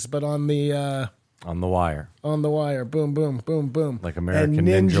rafters, but on the wire. on the wire. Boom, boom, boom, boom. Like American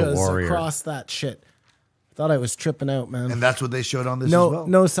and Ninja ninjas Warrior. across that shit. Thought I was tripping out, man. And that's what they showed on this No, as well.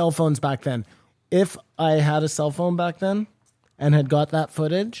 no cell phones back then. If I had a cell phone back then and had got that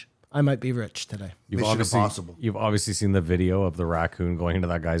footage, I might be rich today. Mission Impossible. You've obviously seen the video of the raccoon going into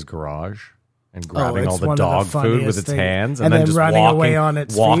that guy's garage and grabbing it's all the one of the dog food with funniest its things. hands And then just running walking, away on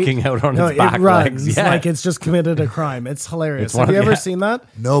its walking feet. out on No, its back it runs legs. Yeah. like it's just committed a crime. It's hilarious. It's one Have you of- ever yeah. seen that?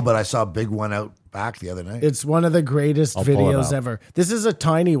 No, but I saw a big one out back the other night. It's one of the greatest I'll pull it videos up. ever. This is a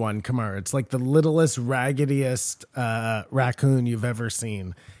tiny one, Kamar. It's like the littlest, raggediest raccoon you've ever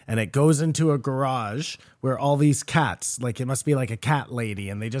seen. And it goes into a garage where all these cats, like it must be like a cat lady,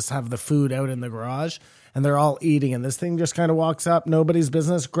 and they just have the food out in the garage and they're all eating. And this thing just kind of walks up, nobody's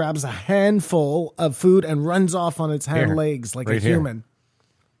business, grabs a handful of food and runs off on its hind Here. legs like Right a here. human.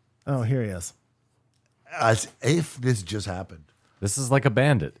 Oh, here he is. As if this just happened. This is like a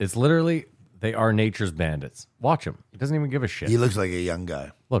bandit. It's literally, they are nature's bandits. Watch him. He doesn't even give a shit. He looks like a young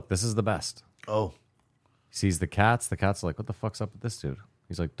guy. Look, this is the best. Oh, He sees the cats. The cat's like, what the fuck's up with this dude?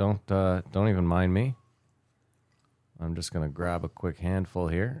 He's like, don't even mind me. I'm just going to grab a quick handful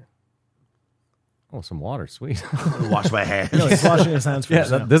here. Oh, some water. Sweet. wash my hands. No, he's washing his hands yeah,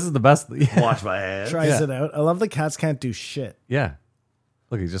 first. now. this is the best. Yeah. Wash my hands. Tries it out. I love the cats can't do shit. Yeah.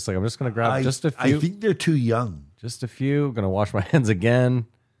 Look, he's just like, I'm just going to grab just a I few. think they're too young. Just a few. Going to wash my hands again.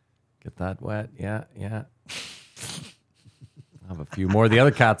 Get that wet. Yeah, yeah. I'll have a few more. The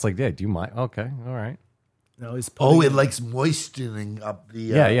other cat's like, yeah, do you mind? Okay, all right. No, he's putting Oh, it likes moistening up the.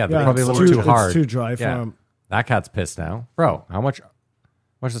 Yeah, yeah. They're Yeah, probably a it's little too- too hard. it's too dry for Yeah. him. That cat's pissed now. Bro, how much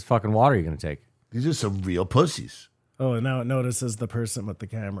this fucking water are you going to take? These are some real pussies. Oh, and now it notices the person with the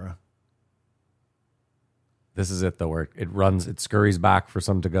camera. This is it, though, where it runs, it scurries back for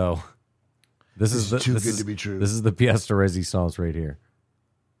some to go. This is too good to be true. This is the pièce de résistance right here.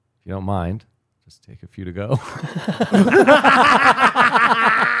 If you don't mind, just take a few to go.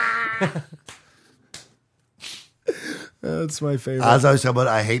 That's my favorite. As I was talking about,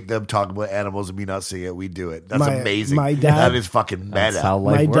 I hate them talking about animals and me not seeing it. We do it. That's My- amazing. my dad- that is fucking meta. That's how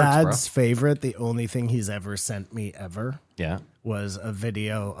life My works, dad's favorite, the only thing he's ever sent me ever, bro. Yeah. was a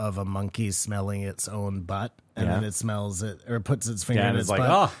video of a monkey smelling its own butt, and Yeah. then it smells it or puts its finger Yeah, in and its it's like,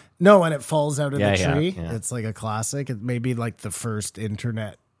 butt. "Oh." No, and it falls out of Yeah, the yeah, tree. yeah. It's like a classic. It may be like the first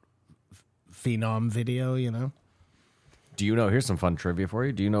internet phenom video, you know? Do you know, here's some fun trivia for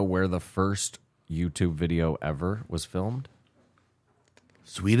you. Do you know where the first YouTube video ever was filmed?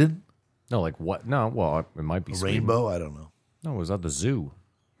 Sweden? No, like what? No, well, it might be Sweden. Rainbow? I don't know. No, it was at the zoo.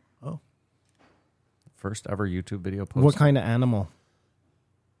 Oh. First ever YouTube video post. What kind of animal?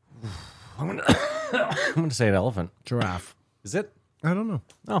 I'm gonna say an elephant. Giraffe. Is it? I don't know.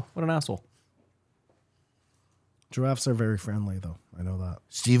 Oh, what an asshole. Giraffes are very friendly, though. I know that.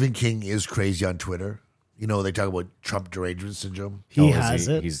 Stephen King is crazy on Twitter. You know, they talk about Trump derangement syndrome. He Is has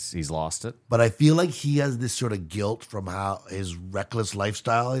it. He's lost it. But I feel like he has this sort of guilt from how his reckless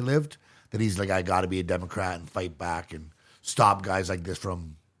lifestyle he lived, that he's like, I got to be a Democrat and fight back and stop guys like this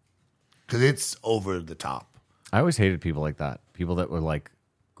from, because it's over the top. I always hated people like that. People that were like,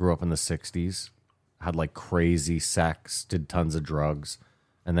 grew up in the 60s, had like crazy sex, did tons of drugs,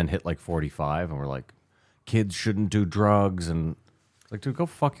 and then hit like 45 and were like, kids shouldn't do drugs. And it's like, dude, go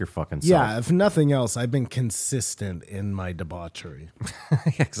fuck your fucking self. Yeah, if nothing else, I've been consistent in my debauchery.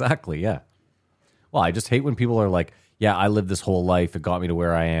 Exactly, yeah. Well, I just hate when people are like, yeah, I lived this whole life, it got me to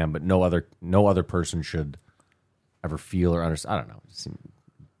where I am, but no other person should ever feel or understand. I don't know.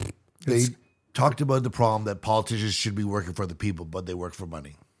 It just They talked about the problem that politicians should be working for the people, but they work for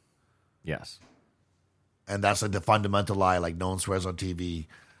money. yes. And that's like the fundamental lie, like no one swears on TV.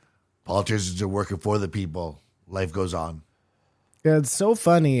 Politicians are working for the people. Life goes on. Yeah, it's so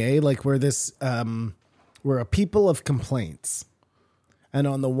funny, eh? Like we're a people of complaints. And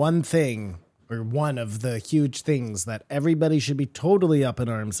on the one thing, or one of the huge things that everybody should be totally up in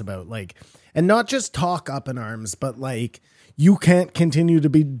arms about, like, and not just talk up in arms, but like, you can't continue to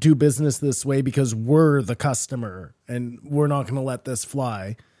do business this way because we're the customer and we're not going to let this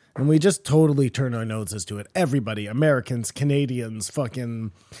fly. And we just totally turn our noses to it. Everybody, Americans, Canadians,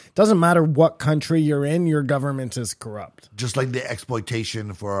 fucking, doesn't matter what country you're in, your government is corrupt. Just like the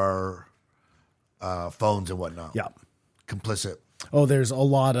exploitation for our phones and whatnot. Yeah. Complicit. Oh, there's a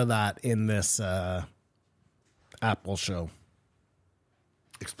lot of that in this Apple show.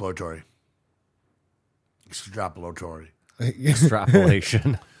 Exploratory. Extrapolatory.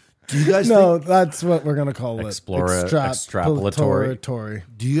 Extrapolation. Do you guys No, think, that's what we're going to call Extrapolatory. Extrapolatory.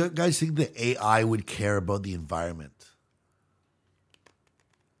 do you guys think that AI would care about the environment?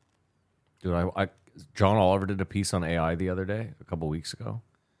 Dude, John Oliver did a piece on AI the other day, a couple weeks ago.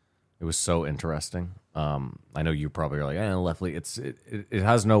 It was so interesting. I know you probably are like, Leftley. It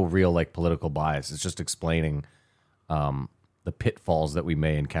has no real like political bias. It's just explaining the pitfalls that we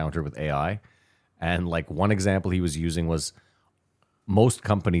may encounter with AI. And like one example he was using was most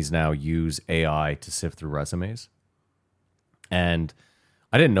companies now use AI to sift through resumes. And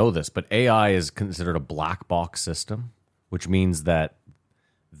I didn't know this, but AI is considered a black box system, which means that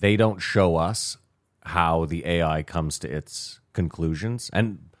they don't show us how the AI comes to its conclusions.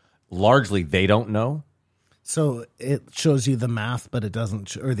 And largely they don't know. So it shows you the math, but it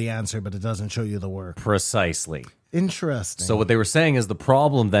doesn't, or the answer, but it doesn't show you the work. Precisely. Interesting. So what they were saying is the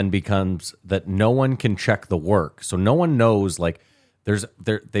problem then becomes that no one can check the work. So no one knows, like,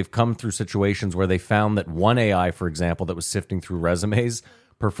 they've come through situations where they found that one AI, for example, that was sifting through resumes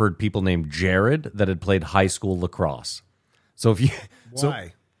preferred people named Jared that had played high school lacrosse. So if you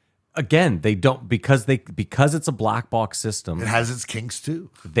Why? again, they don't because it's a black box system. It has its kinks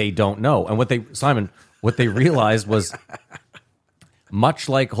too. They don't know. And what they realized was much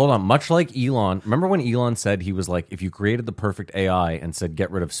like Elon. Remember when Elon said he was like, if you created the perfect AI and said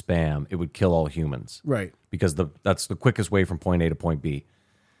get rid of spam, it would kill all humans. Right. Because that's the quickest way from point A to point B.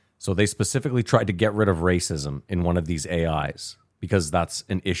 So they specifically tried to get rid of racism in one of these AIs because that's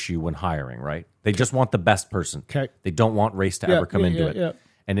an issue when hiring, right? They just want the best person. Okay. They don't want race to ever come into it. Yeah.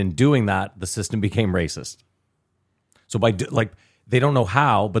 And in doing that, the system became racist. So they don't know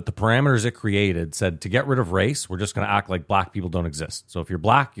how, but the parameters it created said to get rid of race, we're just going to act like black people don't exist. So if you're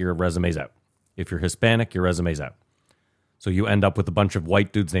black, your resume's out. If you're Hispanic, your resume's out. So you end up with a bunch of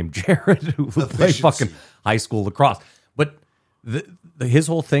white dudes named Jared who play fucking high school lacrosse. But his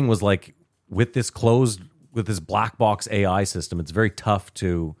whole thing was like, with this black box AI system, it's very tough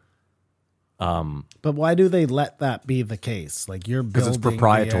to. But why do they let that be the case? Like you're building Because it's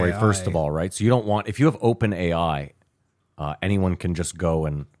proprietary, the AI. first of all, right? So you don't want, if you have open AI, anyone can just go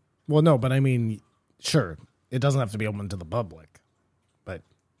and. Well, no, but I mean, sure, it doesn't have to be open to the public, but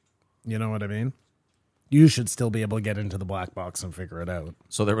you know what I mean? You should still be able to get into the black box and figure it out.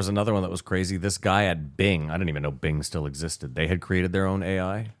 So there was another one that was crazy. This guy at Bing, I didn't even know Bing still existed. They had created their own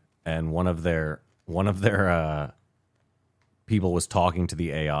AI, and one of their people was talking to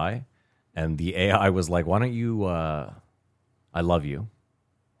the AI, and the AI was like, "Why don't you? I love you.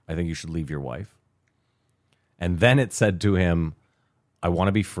 I think you should leave your wife." And then it said to him, "I want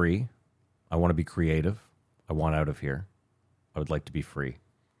to be free. I want to be creative. I want out of here. I would like to be free."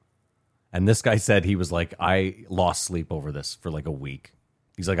 And this guy said he was like, I lost sleep over this for like a week.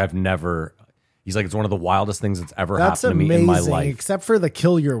 He's like, it's one of the wildest things that's ever That's happened amazing, to me in my life. Except for the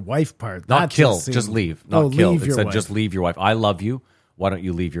kill your wife part. Not That kill, seemed- just leave. Not kill. Leave It your said wife. just leave your wife. I love you. why don't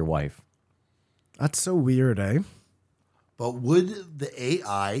you leave your wife? That's so weird, eh? But would the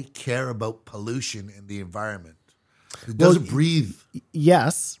AI care about pollution in the environment? It doesn't breathe.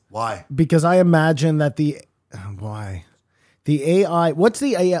 Yes, Why? because I imagine that the AI. What's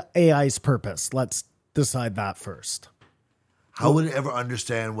the AI's purpose? Let's decide that first. How would it ever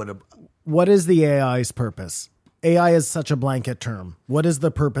understand What is the AI's purpose? AI is such a blanket term. What is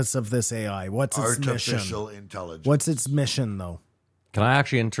the purpose of this AI? What's its artificial mission? intelligence? What's its mission, though? Can I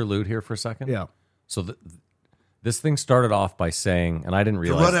actually interlude here for a second? Yeah. So this thing started off by saying, and I didn't to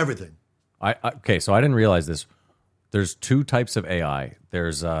realize. run everything? Okay, so I didn't realize this. There's two types of AI.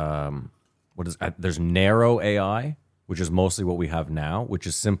 There's there's narrow AI, which is mostly what we have now, which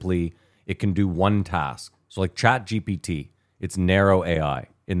is simply it can do one task. So like ChatGPT, it's narrow AI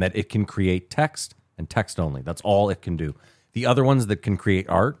in that it can create text and text only. That's all it can do. The other ones that can create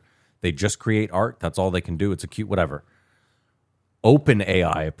art, they just create art. That's all they can do. It's a cute whatever. Open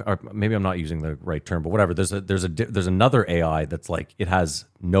AI, or maybe I'm not using the right term, but whatever. There's another AI that's like it has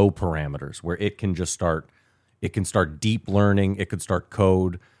no parameters where it can just start. It can start deep learning. It could start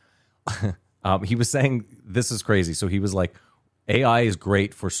code. He was saying this is crazy. So he was like, AI is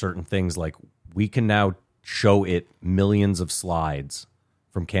great for certain things. Like we can now show it millions of slides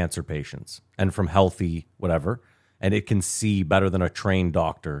from cancer patients and from healthy whatever, and it can see better than a trained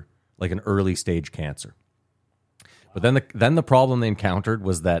doctor, like an early stage cancer. But then the problem they encountered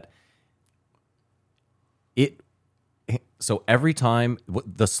was that so every time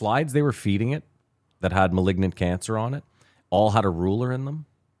the slides they were feeding it that had malignant cancer on it all had a ruler in them,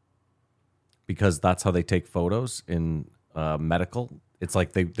 because that's how they take photos in medical. It's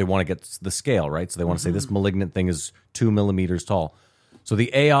like they want to get the scale, right? So they want to say this malignant thing is 2 millimeters tall. So the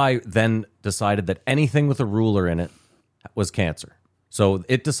AI then decided that anything with a ruler in it was cancer. So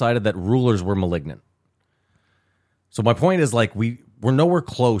it decided that rulers were malignant. So my point is, like, we're nowhere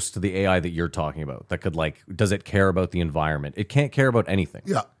close to the AI that you're talking about that could, like, does it care about the environment? It can't care about anything.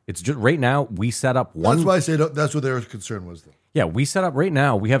 Yeah. It's just right now we set up one. That's why I say that's what their concern was, though. Yeah, we set up right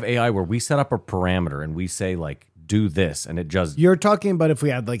now. We have AI where we set up a parameter and we say, like, do this, and it just. You're talking about if we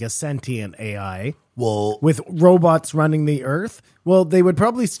had like a sentient AI Well, with robots running the Earth. Well, they would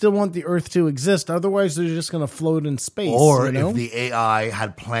probably still want the Earth to exist. Otherwise, they're just going to float in space. or you know? if the AI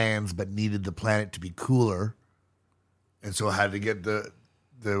had plans but needed the planet to be cooler, and so had to get the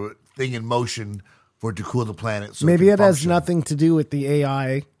thing in motion for it to cool the planet. So Maybe can it has function. nothing to do with the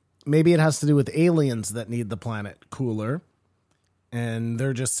AI. Maybe it has to do with aliens that need the planet cooler. And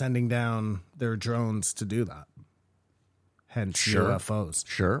they're just sending down their drones to do that. Hence Sure. UFOs.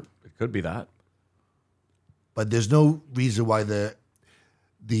 Sure, it could be that. But there's no reason why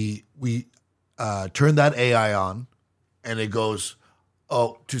we turn that AI on, and it goes,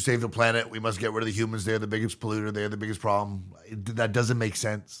 oh, to save the planet, we must get rid of the humans. They're the biggest polluter. They're the biggest problem. That doesn't make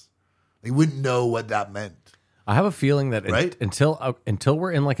sense. They wouldn't know what that meant. I have a feeling that Right? until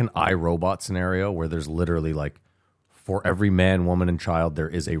we're in like an iRobot scenario where there's literally like for every man, woman, and child there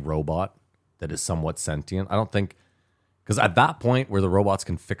is a robot that is somewhat sentient. I don't think, because at that point where the robots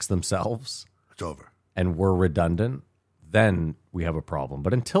can fix themselves It's over. and we're redundant, then we have a problem.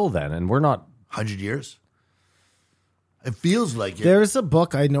 But until then, and we're not. 100 years? It feels like it. There's a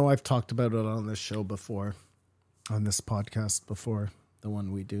book, I know I've talked about it on this show before, on this podcast before, the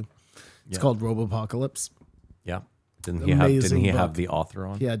one we do. It's called Robopocalypse. Yeah, didn't he have Amazing the author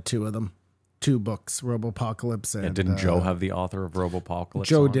on? He had two of them. 2 books, Robopocalypse and... And didn't Joe have the author of Robopocalypse?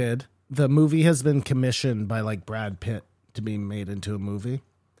 Joe on? did. The movie has been commissioned by like Brad Pitt to be made into a movie.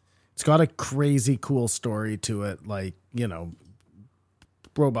 It's got a crazy cool story to it. Like, you know,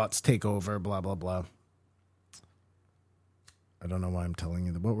 robots take over, blah, blah, blah. I don't know why I'm telling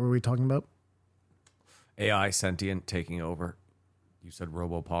you. What were we talking about? AI sentient taking over. You said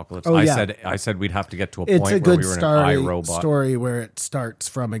Robopocalypse. Oh, yeah. I said we'd have to get to a It's point a where good we were in an iRobot. story where it starts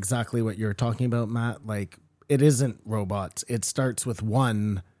from exactly what you're talking about, Matt. Like, it isn't robots. It starts with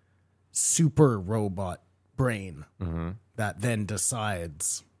one super robot brain that then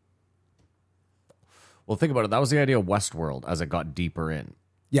decides. Well, think about it. That was the idea of Westworld as it got deeper in.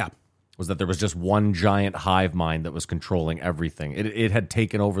 Yeah. Was that there was just one giant hive mind that was controlling everything. It had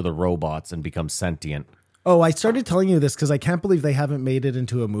taken over the robots and become sentient. Oh, I started telling you this because I can't believe they haven't made it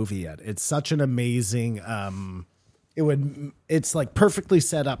into a movie yet. It's such an amazing. It's like perfectly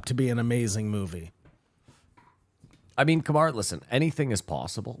set up to be an amazing movie. I mean, Kamar, listen, anything is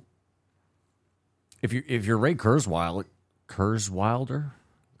possible. If you're Ray Kurzweil, Kurzweiler?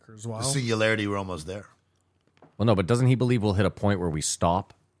 The singularity, we're almost there. Well, no, but doesn't he believe we'll hit a point where we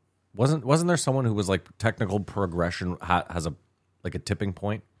stop? Wasn't there someone who was like technical progression has a tipping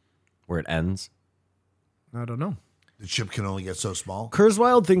point where it ends? I don't know. The ship can only get so small.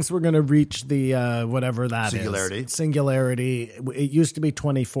 Kurzweil thinks we're going to reach the whatever that Singularity. is. Singularity. It used to be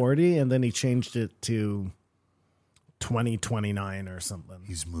 2040, and then he changed it to 2029 or something.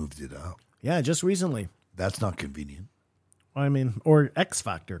 He's moved it up. Yeah, just recently. That's not convenient. I mean, or X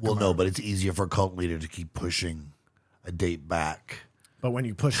Factor. Well, come no, on. but it's easier for a cult leader to keep pushing a date back. But when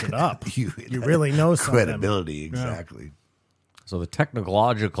you push it up, You really know something. credibility, exactly. So the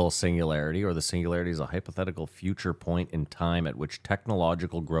technological singularity, or the singularity, is a hypothetical future point in time at which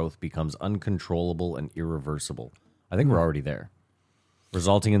technological growth becomes uncontrollable and irreversible. I think we're already there,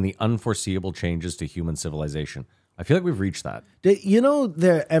 resulting in the unforeseeable changes to human civilization. I feel like we've reached that. You know,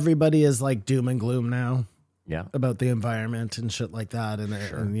 everybody is like doom and gloom now Yeah. about the environment and shit like that,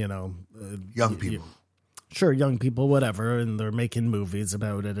 and you know, Young people. sure, young people, whatever, and they're making movies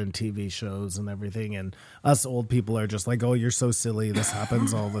about it and TV shows and everything. And us old people are just like, oh, you're so silly. This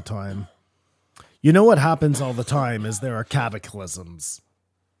happens all the time. You know what happens all the time is there are cataclysms.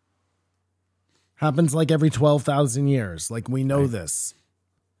 Happens like every 12,000 years. Like, we know this.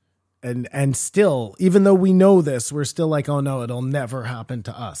 And still, even though we know this, we're still like, oh, no, it'll never happen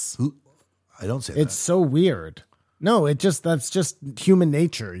to us. I don't say It's so weird. No, that's just human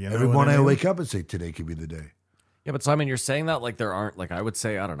nature. You know, that. Every what morning I mean? wake up and say, today could be the day. Yeah, but Simon, you're saying that like there aren't, like, I would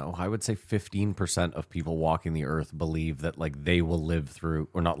say, I don't know, I would say 15% of people walking the earth believe that like they will live through,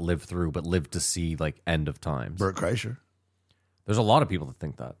 or not live through, but live to see like end of times. Bert Kreischer. There's a lot of people that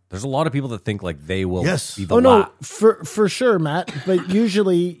think that. There's a lot of people that think like they will Yes. be the Oh no, last. for sure, Matt. But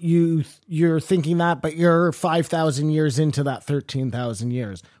usually you're thinking that, but you're 5,000 years into that 13,000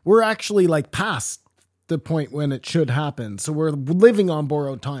 years. We're actually like past the point when it should happen. So we're living on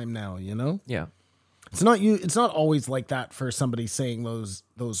borrowed time now. You know, Yeah. it's not you. It's not always like that for somebody saying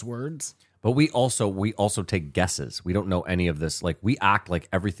those words. But we also take guesses. We don't know any of this. Like, we act like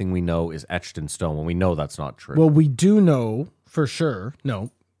everything we know is etched in stone when we know that's not true. Well, we do know for sure. No,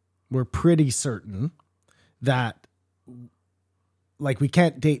 we're pretty certain that, like, we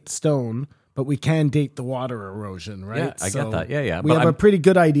can't date stone, but we can date the water erosion, right? Yeah, I get that. Yeah. We But have a I'm- pretty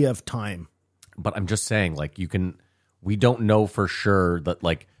good idea of time. But I'm just saying, like, we don't know for sure that,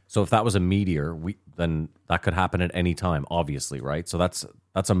 like, so if that was a meteor, then that could happen at any time, obviously, right? So that's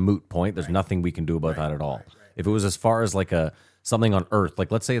a moot point. There's nothing we can do about that at all. If it was as far as like something on Earth,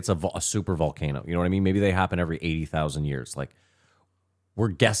 like let's say it's a super volcano, you know what I mean? Maybe they happen every 80,000 years. Like, we're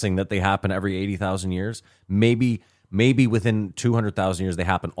guessing that they happen every 80,000 years. Maybe within 200,000 years they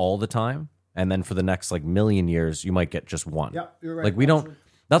happen all the time, and then for the next like million years you might get just one. Yeah, you're right. Like, we don't.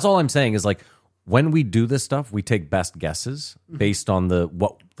 That's all I'm saying is, like, when we do this stuff, we take best guesses based on the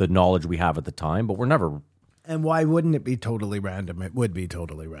knowledge we have at the time, but we're never And why wouldn't it be totally random? It would be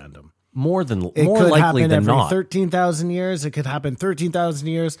totally random. more It likely could happen than every not. 13,000 years. It could happen 13,000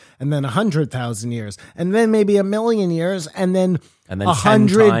 years, and then 100,000 years, and then maybe 1,000,000 years, and then And then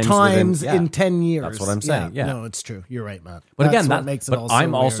 100 10 times within- in 10 years. That's what I'm saying, yeah. No, it's true. You're right, Matt. But That's again, what that makes it but all so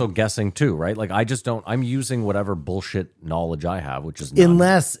I'm also weird. guessing too, right? Like, I just don't. I'm using whatever bullshit knowledge I have, which is none.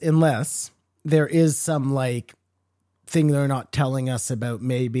 unless there is some like thing they're not telling us about.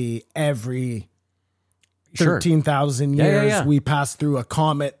 Maybe every Sure. 13,000 Yeah, years yeah. we pass through a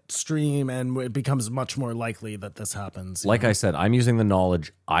comet stream, and it becomes much more likely that this happens. Like I said, I'm using the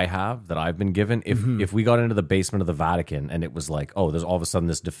knowledge I have that I've been given. If we got into the basement of the Vatican and it was like, oh, there's all of a sudden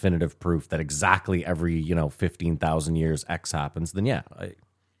this definitive proof that exactly every 15,000 years X happens, then yeah.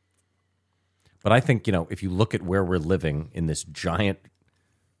 But I think if you look at where we're living in this giant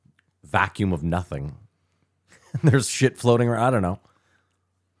vacuum of nothing, there's shit floating around. I don't know.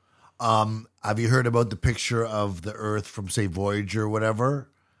 Have you heard about the picture of the Earth from, say, Voyager or whatever?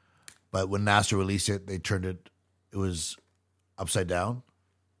 But when NASA released it, they turned it was upside down.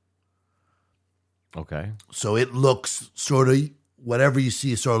 Okay. So it looks sort of, whatever you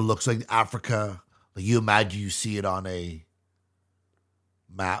see, it sort of looks like Africa. Like, you imagine you see it on a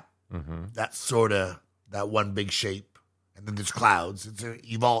map. That's sort of that one big shape. And then there's clouds.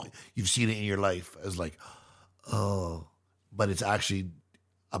 You've seen it in your life as like, oh, but it's actually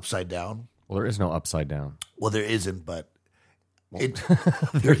upside down. Well, there is no upside down. Well, there isn't, but it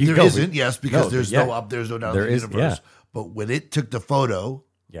There you there go. isn't. Yes, because No, there's yeah. no up, there's no down There in the is, universe. yeah. But when it took the photo,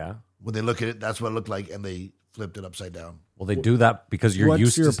 Yeah. when they look at it, that's what it looked like, and they flipped it upside down. Well, they do that because you're What's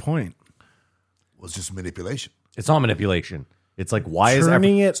used your to. point? It was just manipulation. It's all manipulation. It's like, why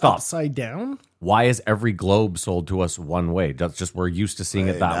Turning is it stop? upside down? Why is every globe sold to us one way? That's just we're used to seeing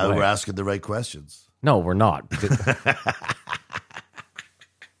it that now way. we're asking the right questions. No, we're not.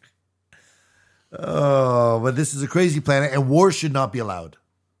 Oh, but this is a crazy planet, and war should not be allowed.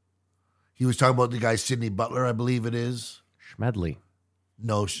 He was talking about the guy Sidney Butler, I believe it is. Schmedley.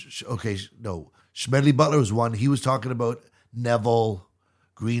 No, no. Smedley Butler was one. He was talking about Neville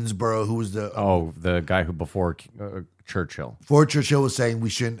Greensboro, who was the guy who before Churchill. Before Churchill was saying we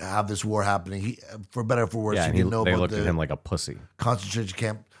shouldn't have this war happening. He, for better or for worse, Yeah, he and didn't know they about looked at the him like a pussy. concentration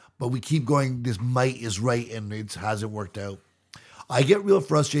camp. But we keep going, this might is right, and it hasn't worked out. I get real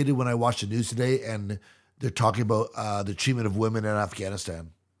frustrated when I watch the news today and they're talking about the treatment of women in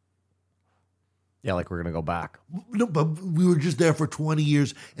Afghanistan. Yeah, like we're gonna go back. No, but we were just there for 20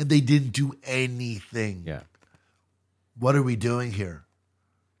 years and they didn't do anything. Yeah. What are we doing here?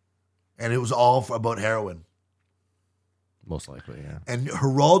 And it was all about heroin. Most likely, yeah. And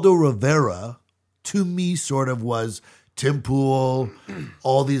Geraldo Rivera, to me, sort of was Tim Pool,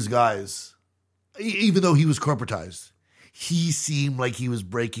 all these guys. Even though he was corporatized, he seemed like he was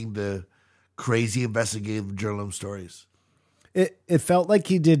breaking the crazy investigative journalism stories. It felt like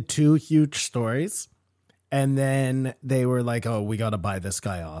he did 2 huge stories, and then they were like, "Oh, we got to buy this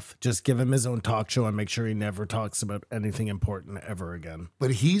guy off. Just give him his own talk show and make sure he never talks about anything important ever again."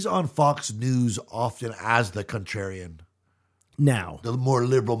 But he's on Fox News often as the contrarian, Now, the more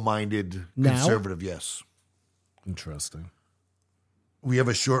liberal-minded Now? conservative. Yes, interesting. we have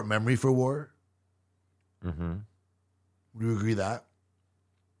a short memory for war. Mm-hmm. Would you agree that?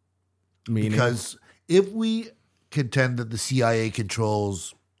 Meaning, Because if we contend that the CIA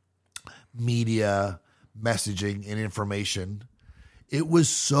controls media, messaging, and information, it was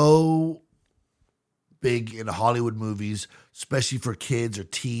so big in Hollywood movies, especially for kids or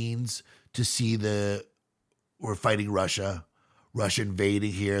teens, to see we're fighting Russia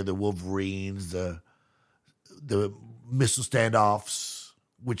invading here, the Wolverines, the missile standoffs,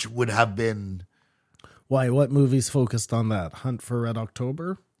 which would have been. why? What movies focused on that? Hunt for Red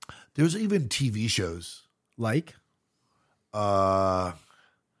October, There's even TV shows. like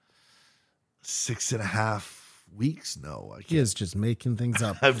 6.5 weeks. No, I he can't. is just making things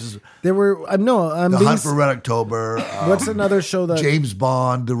up. I'm just, There were I'm the being. Hunt for Red October. What's another show that? James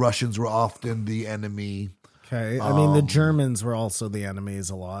Bond? The Russians were often the enemy. Okay, I mean the Germans were also the enemies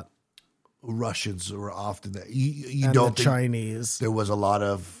a lot, Russians were often the. You and don't the think Chinese. there was a lot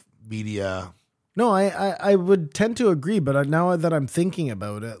of media. No, I would tend to agree, but now that I'm thinking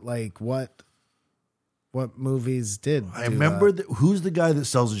about it, like what movies did? I do remember that? who's the guy that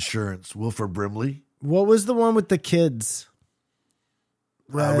sells insurance? Wilford Brimley, What was the one with the kids?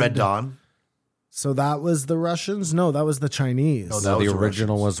 Red Dawn. So that was the Russians? No, that was the Chinese. No, that So was the the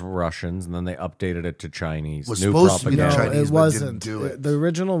original Russians. was Russians, and then they updated it to Chinese. Was New supposed to be the no, propaganda. Chinese, it but wasn't. didn't do it. The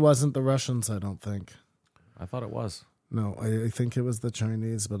original wasn't the Russians, I don't think. I thought it was. No, I think it was the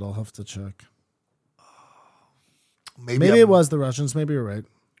Chinese, but I'll have to check. Maybe Maybe it was the Russians. Maybe you're right.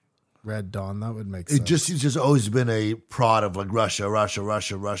 Red Dawn, that would make sense. It's just always been a prod of like Russia,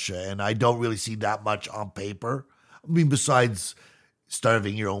 and I don't really see that much on paper. I mean, besides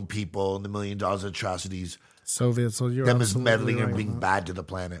starving your own people and the $1 million atrocities, Soviets, so you're them as absolutely meddling right and on being that. bad to the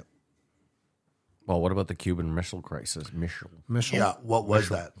planet. Well, what about the Cuban Missile Crisis? Missile. Missile? Yeah, what was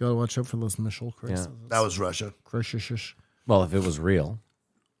that? You gotta watch out for those missile crises. That was Russia, Crisis. Well, if it was real,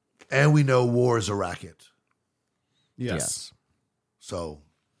 and we know war is a racket. Yes. So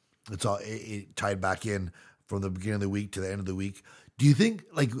it's all it tied back in from the beginning of the week to the end of the week. Do you think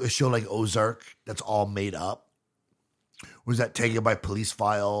like a show like Ozark that's all made up? Was that taken by police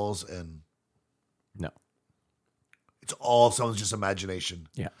files and No. it's all someone's just imagination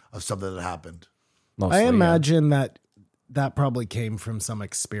Yeah. of something that happened? Mostly, I yeah. imagine that probably came from some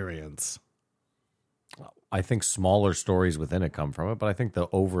experience. I think smaller stories within it come from it, but I think the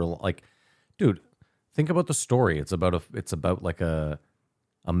overall, like, dude, think about the story. It's about like a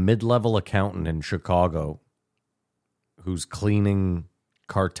mid-level accountant in Chicago who's cleaning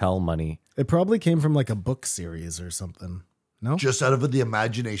cartel money. It probably came from like a book series or something. No? Just out of the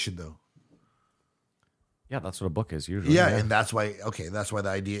imagination, though. Yeah, that's what a book is usually. Yeah, and that's why the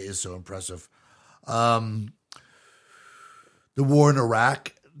idea is so impressive. The war in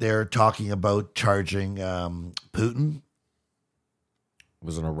Iraq, they're talking about charging Putin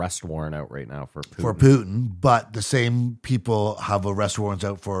There's an arrest warrant out right now for Putin. for Putin, but the same people have arrest warrants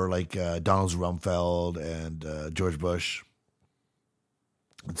out for like Donald Rumsfeld and George Bush.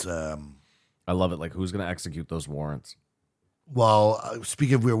 It's I love it. Like, who's going to execute those warrants?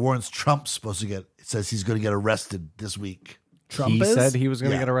 speaking of weird warrants, Trump's supposed to it says he's going to get arrested this week. Trump He is? said he was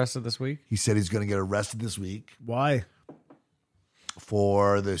going to Yeah. get arrested this week. He said he's going to get arrested this week Why?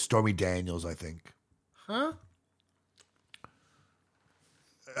 for the Stormy Daniels, I think. Huh?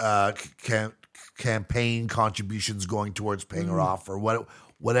 Campaign contributions going towards paying her off, or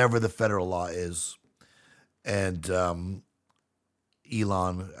whatever the federal law is. And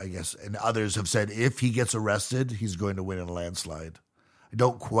Elon, I guess, and others have said if he gets arrested, he's going to win in a landslide. I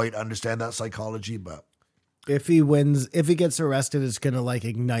don't quite understand that psychology, but If he wins, if he gets arrested, it's going to like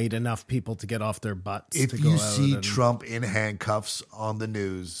ignite enough people to get off their butts. if to go you out see and- Trump in handcuffs on the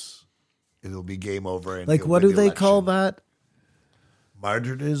news, it'll be game over. And like, he'll what win do the they call election. that?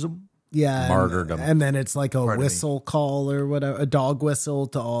 Martyrdom? Yeah, Martyrdom. and then it's like a Pardon me. whistle call or whatever, a dog whistle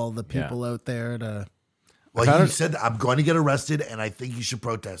to all the people out there. To Well, he said, I'm going to get arrested, and I think you should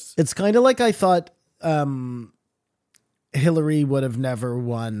protest. it's kind of like I thought Hillary would have never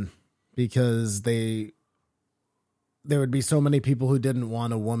won because there would be so many people who didn't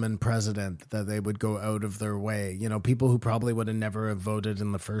want a woman president that they would go out of their way. You know, people who probably would have never have voted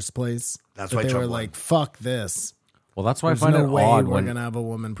in the first place. That's But why they Trump were won. like, "Fuck this." Well, that's why There's I find no it way odd we're when, gonna have a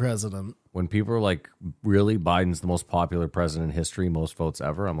woman president. when people are like, really, Biden's the most popular president in history, most votes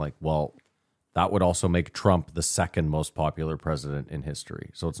ever. I'm like, well, that would also make Trump the second most popular president in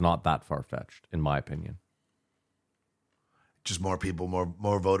history. So it's not that far-fetched, in my opinion. Just more people,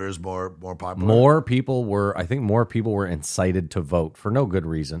 more voters, more popular. I think more people were incited to vote for no good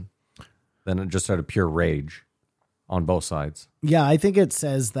reason than just out of pure rage on both sides. Yeah, I think it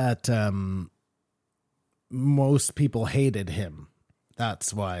says that most people hated him.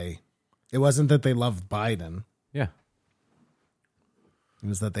 That's why. It wasn't that they loved Biden. Yeah. It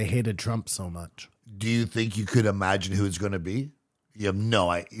was that they hated Trump so much. Do you think you could imagine who it's going to be? You have no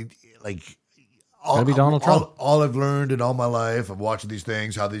idea. Like, It'll be Donald Trump. All I've learned in all my life of watching these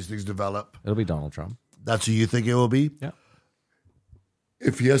things, how these things develop. It'll be Donald Trump. That's who you think it will be? Yeah.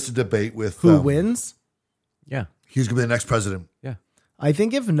 If he has to debate with Who wins? Yeah. he's going to be the next president. Yeah. I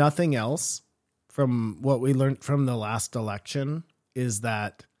think if nothing else, from what we learned from the last election, is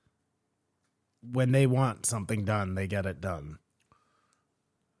that when they want something done, they get it done.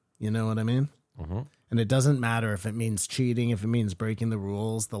 You know what I mean? Mm-hmm. And it doesn't matter if it means cheating, if it means breaking the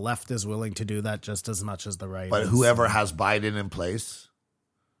rules. The left is willing to do that just as much as the right. But is. whoever has Biden in place,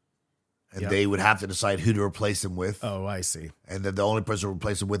 and Yep. they would have to decide who to replace him with. Oh, I see. And then the only person to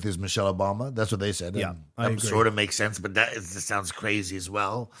replace him with is Michelle Obama. That's what they said. Yeah, And I that agree. sort of makes sense, but that just sounds crazy as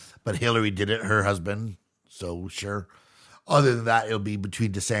well. But Hillary did it, her husband. So sure. Other than that, it'll be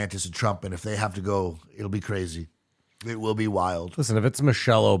between DeSantis and Trump. And if they have to go, it'll be crazy. It will be wild. Listen, if it's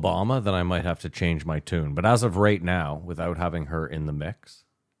Michelle Obama, then I might have to change my tune. But as of right now, without having her in the mix,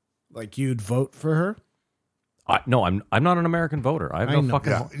 Like you'd vote for her? no, I'm not an American voter. I have I no know.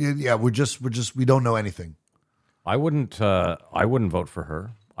 fucking. Yeah. We don't know anything. I wouldn't vote for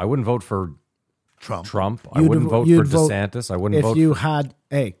her. I wouldn't vote for Trump. I You'd wouldn't vo- vote for you'd vote DeSantis. I wouldn't If vote. you had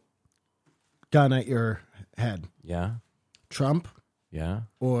a gun at your head, Yeah, Trump yeah.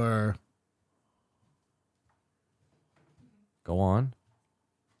 or Go on.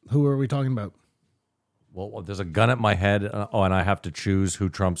 who are we talking about? Well, there's a gun at my head. And I have to choose who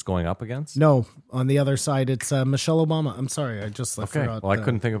Trump's going up against. No, on the other side, it's Michelle Obama. I'm sorry, I Okay. forgot. Well, I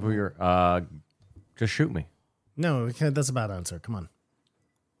couldn't think of who you're. Just shoot me. No, okay, that's a bad answer. Come on.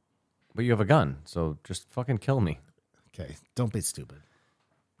 But you have a gun, so just fucking kill me. Okay, don't be stupid.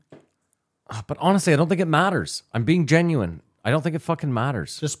 But honestly, I don't think it matters. I'm being genuine. I don't think it fucking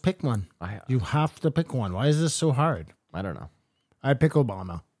matters. Just pick one. I You have to pick one. Why is this so hard? don't know. I pick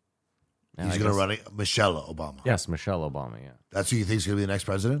Obama. Yeah, He's I going to guess- run Michelle Obama. Yes, Michelle Obama. Yeah. That's who you think is going to be the next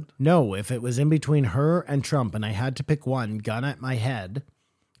president? No, if it was in between her and Trump and I had to pick one, gun at my head,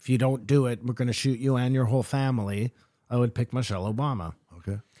 if you don't do it, we're going to shoot you and your whole family, I would pick Michelle Obama.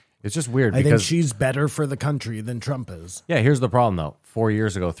 Okay. It's just weird I think because she's better for the country than Trump is. yeah. Here's the problem though. 4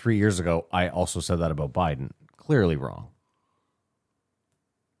 years ago, 3 years ago, I also said that about Biden. Clearly wrong.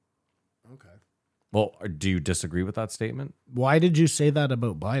 Okay. Well, do you disagree with that statement? Why did you say that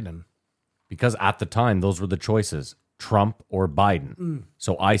about Biden? Because at the time, those were the choices: Trump or Biden.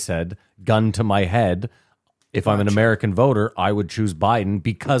 So I said, gun to my head. If I'm an American voter, I would choose Biden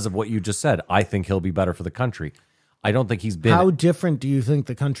because of what you just said. I think he'll be better for the country. I don't think he's been. How different do you think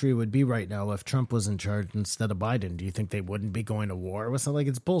the country would be right now if Trump was in charge instead of Biden? Do you think they wouldn't be going to war with something? Like,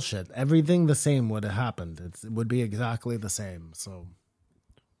 it's bullshit. Everything the same would have happened. It would be exactly the same. So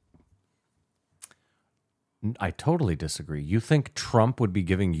I totally disagree. You think Trump would be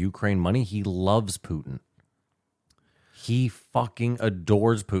giving Ukraine money? He loves Putin. He fucking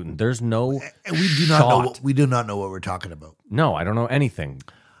adores Putin. There's no And we do not know what we're talking about. No, I don't know anything.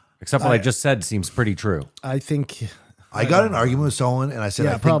 Except what I just said seems pretty true. I think I got an argument with someone, and I said,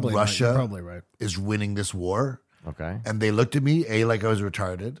 I think probably right. Russia You're probably right. is winning this war. Okay. And they looked at me, like I was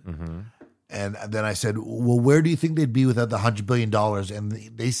retarded. And then I said, well, where do you think they'd be without the $100 billion? And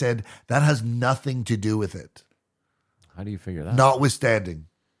they said, that has nothing to do with it. How do you figure that? Notwithstanding.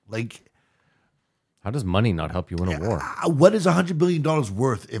 Like, How does money not help you win a war? what is $100 billion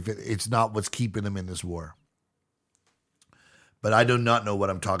worth if it's not what's keeping them in this war? But I do not know what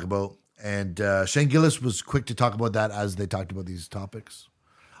I'm talking about. And Shane Gillis was quick to talk about that as they talked about these topics.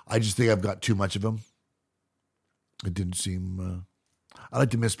 I just think I've got too much of him. It didn't seem... I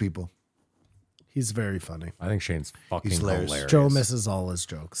like to miss people. He's very funny. I think Shane's fucking He's hilarious. hilarious. Joe misses all his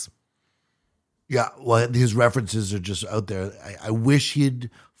jokes. Yeah, well, his references are just out there. I wish he'd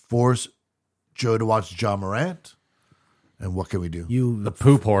force Joe to watch John Morant. And what can we do? The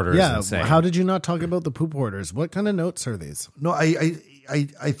poop hoarder is Yeah, insane. how did you not talk about the poop hoarders? What kind of notes are these? No,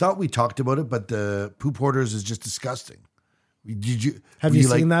 I thought we talked about it, but the poop hoarders is just disgusting. Did you Have were you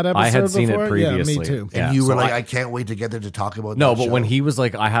like- seen that episode I had seen it before? previously. Yeah, me too. And Yeah, you were so like, I can't wait to get there to talk about No, that but show. when he was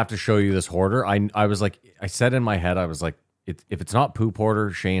like, I have to show you this hoarder, I was like, I said in my head, I was like, if it's not poop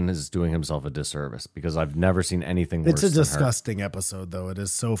hoarder, Shane is doing himself a disservice because I've never seen anything worse It's a than her. disgusting episode, though. It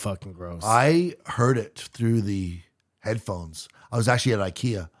is so fucking gross. I heard it through the headphones. I was actually at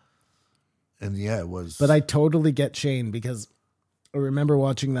IKEA. And yeah, it was. But I totally get Shane because I remember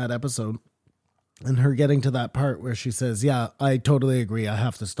watching that episode and her getting to that part where she says, yeah, I totally agree. I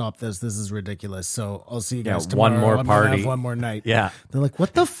have to stop this. This is ridiculous. So I'll see you guys tomorrow. one more I'm gonna party. have one more night. Yeah. They're like,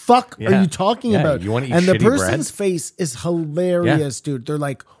 what the fuck are Yeah. you talking Yeah, about? you wanna eat and the shitty person's bread? face is hilarious, dude. They're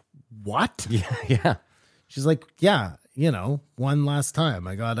like, what? Yeah. She's like, yeah, one last time.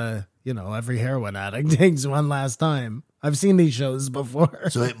 I gotta, every heroin addict takes one last time. I've seen these shows before.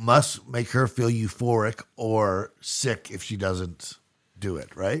 so it must make her feel euphoric or sick if she doesn't do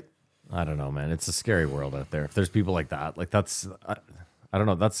it, right? I don't know, man. It's a scary world out there. If there's people like that, like that's, I don't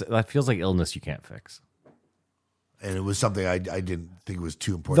know. That feels like illness you can't fix. And it was something I didn't think was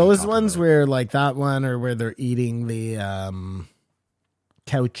too important. to Those talk ones about. where like that one or where they're eating the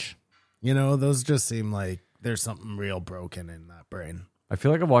couch, those just seem like there's something real broken in that brain. I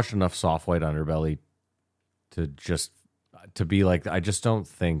feel like I've watched enough Soft White Underbelly to be like, I just don't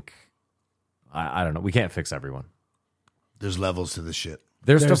think, I don't know. We can't fix everyone. There's levels to this shit.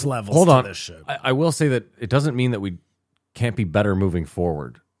 There's stuff- levels Hold to on. this shit. I will say that it doesn't mean that we can't be better moving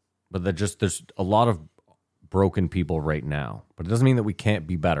forward, but that just there's a lot of broken people right now. But it doesn't mean that we can't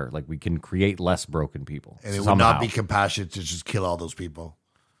be better. Like we can create less broken people. And it would somehow. not be compassionate to just kill all those people.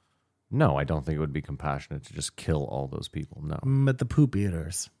 No, I don't think it would be compassionate to just kill all those people. No. But the poop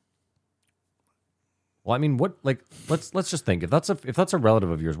eaters. Well, I mean, what? Like, let's just think. If that's a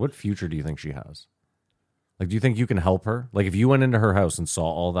relative of yours, what future do you think she has? Like, do you think you can help her? Like, if you went into her house and saw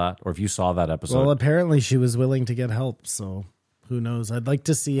all that, or if you saw that episode, Well, apparently she was willing to get help, so who knows? I'd like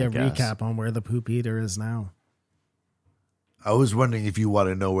to see a guess. recap on where the poop eater is now. I was wondering if you want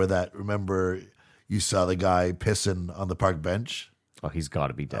to know where that. Remember, you saw the guy pissing on the park bench. oh, he's got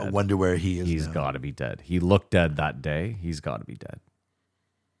to be I dead. wonder where he is. He's now. got to be dead. He looked dead that day. He's got to be dead.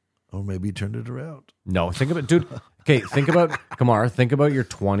 Or maybe he turned it around. No, think about, dude. Okay, think about Kamar. Think about your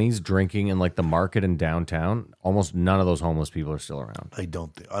 20s drinking in like the market in downtown. Almost none of those homeless people are still around. I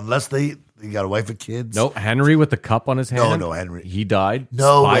don't think, unless they got a wife and kids. No, Henry with the cup on his hand. No, Henry. He died.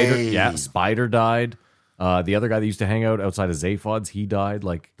 No Spider, way. Yeah, Spider died. The other guy that used to hang out outside of Zaphod's, he died.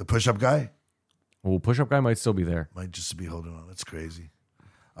 Like, The push-up guy well, push-up guy might still be there. might just be holding on. That's crazy.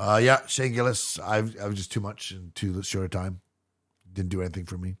 Yeah, Shane Gillis. I was just too much in too short a time. Didn't do anything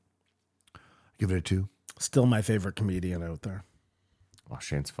for me. Give it a 2. Still my favorite comedian out there. Oh,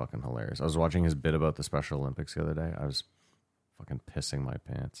 Shane's fucking hilarious. I was watching his bit about the Special Olympics the other day. I was fucking pissing my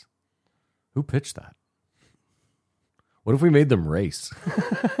pants. Who pitched that? What if we made them race?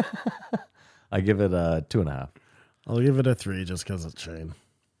 I give it a 2.5. I'll give it a 3 just because it's Shane.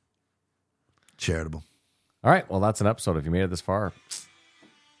 Charitable. All right, well, that's an episode. If you made it this far,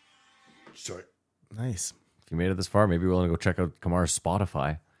 Sorry. Nice. if you made it this far, maybe we're willing to go check out Kamar's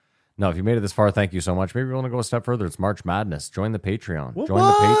Spotify. No, if you made it this far, thank you so much. Maybe we're going to go a step further. It's March Madness. Join the Patreon. What? Join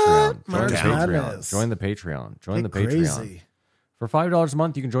the Patreon. Join March the Patreon. Madness. Join the Patreon. Join Get the Patreon. crazy. For $5 a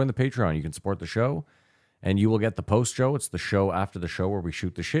month, you can join the Patreon. You can support the show, and you will get the post show. It's the show after the show where we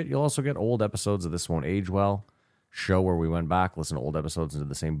shoot the shit. You'll also get old episodes of This Won't Age Well, show where we went back, listen to old episodes and did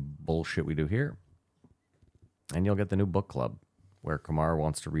the same bullshit we do here. And you'll get the new book club, where Kamar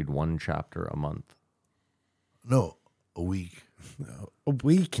wants to read one chapter a month. No, a week. A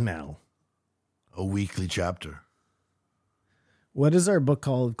week now. A weekly chapter. What is our book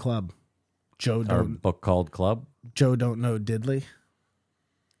called club? Our book called Club. Joe don't know diddly.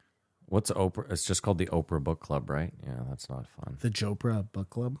 What's Oprah? It's just called the Oprah Book Club, right? Yeah, that's not fun. The Jopra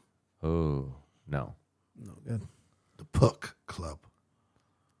book club. Oh, no. No good. The Puck Club.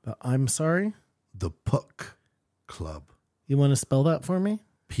 I'm sorry. The Puck Club. You want to spell that for me?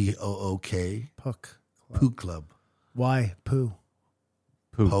 POOK. Puck. Poo Club. Why poo?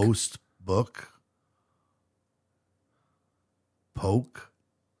 Pook. Post book. Poke.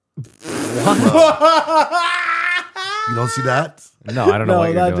 You don't see that? No, I don't know No, what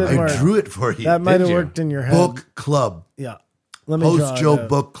you're that doing. didn't I work. drew it for you. That might have you? worked in your head. Book Club. Yeah. Let me Post draw Joe it out.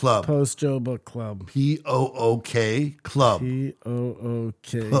 Book Club. Post Joe Book Club. POOK Club.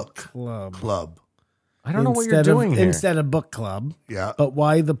 POOK Book Club. Club. I don't know what you're doing here. Instead of book club. Yeah. But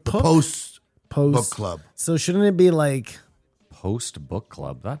why the Post post Book Club. So shouldn't it be like Post book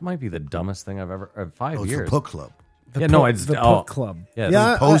club. That might be the dumbest thing I've ever. 5 Oh, it's years. the Book Club. Yeah, no, it's the oh, book club? Yeah,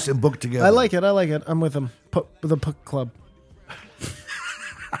 yeah. Post and book together. I like it. I like it. I'm with him. The book club.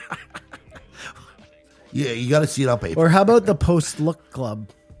 Yeah, you got to see it on paper. Or how about the post look club?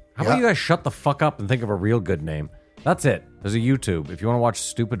 How about you guys shut the fuck up and think of a real good name? That's it. There's a YouTube. If you want to watch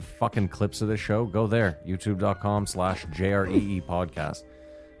stupid fucking clips of this show, go there. YouTube.com/JREE podcast.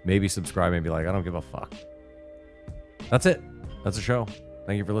 Maybe subscribe and be like, I don't give a fuck. That's it. That's the show.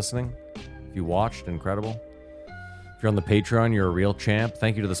 Thank you for listening. If you watched, incredible. If you're on the Patreon, you're a real champ.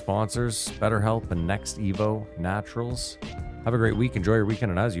 Thank you to the sponsors, BetterHelp and Next Evo Naturals. Have a great week. Enjoy your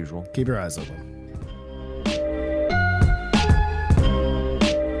weekend, and as usual, Keep your eyes open.